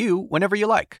right for you whenever you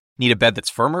like. Need a bed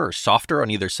that's firmer or softer on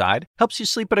either side? Helps you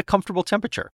sleep at a comfortable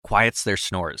temperature. Quiets their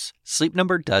snores. Sleep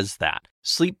Number does that.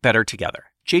 Sleep better together.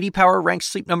 J.D. Power ranks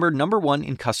Sleep Number #1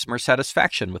 in customer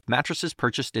satisfaction with mattresses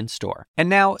purchased in-store. And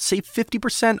now, save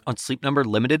 50% on Sleep Number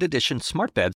limited edition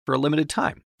smart beds for a limited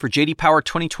time. For J.D. Power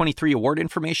 2023 award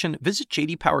information, visit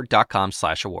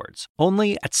jdpower.com/awards.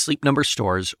 Only at Sleep Number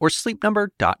stores or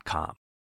sleepnumber.com.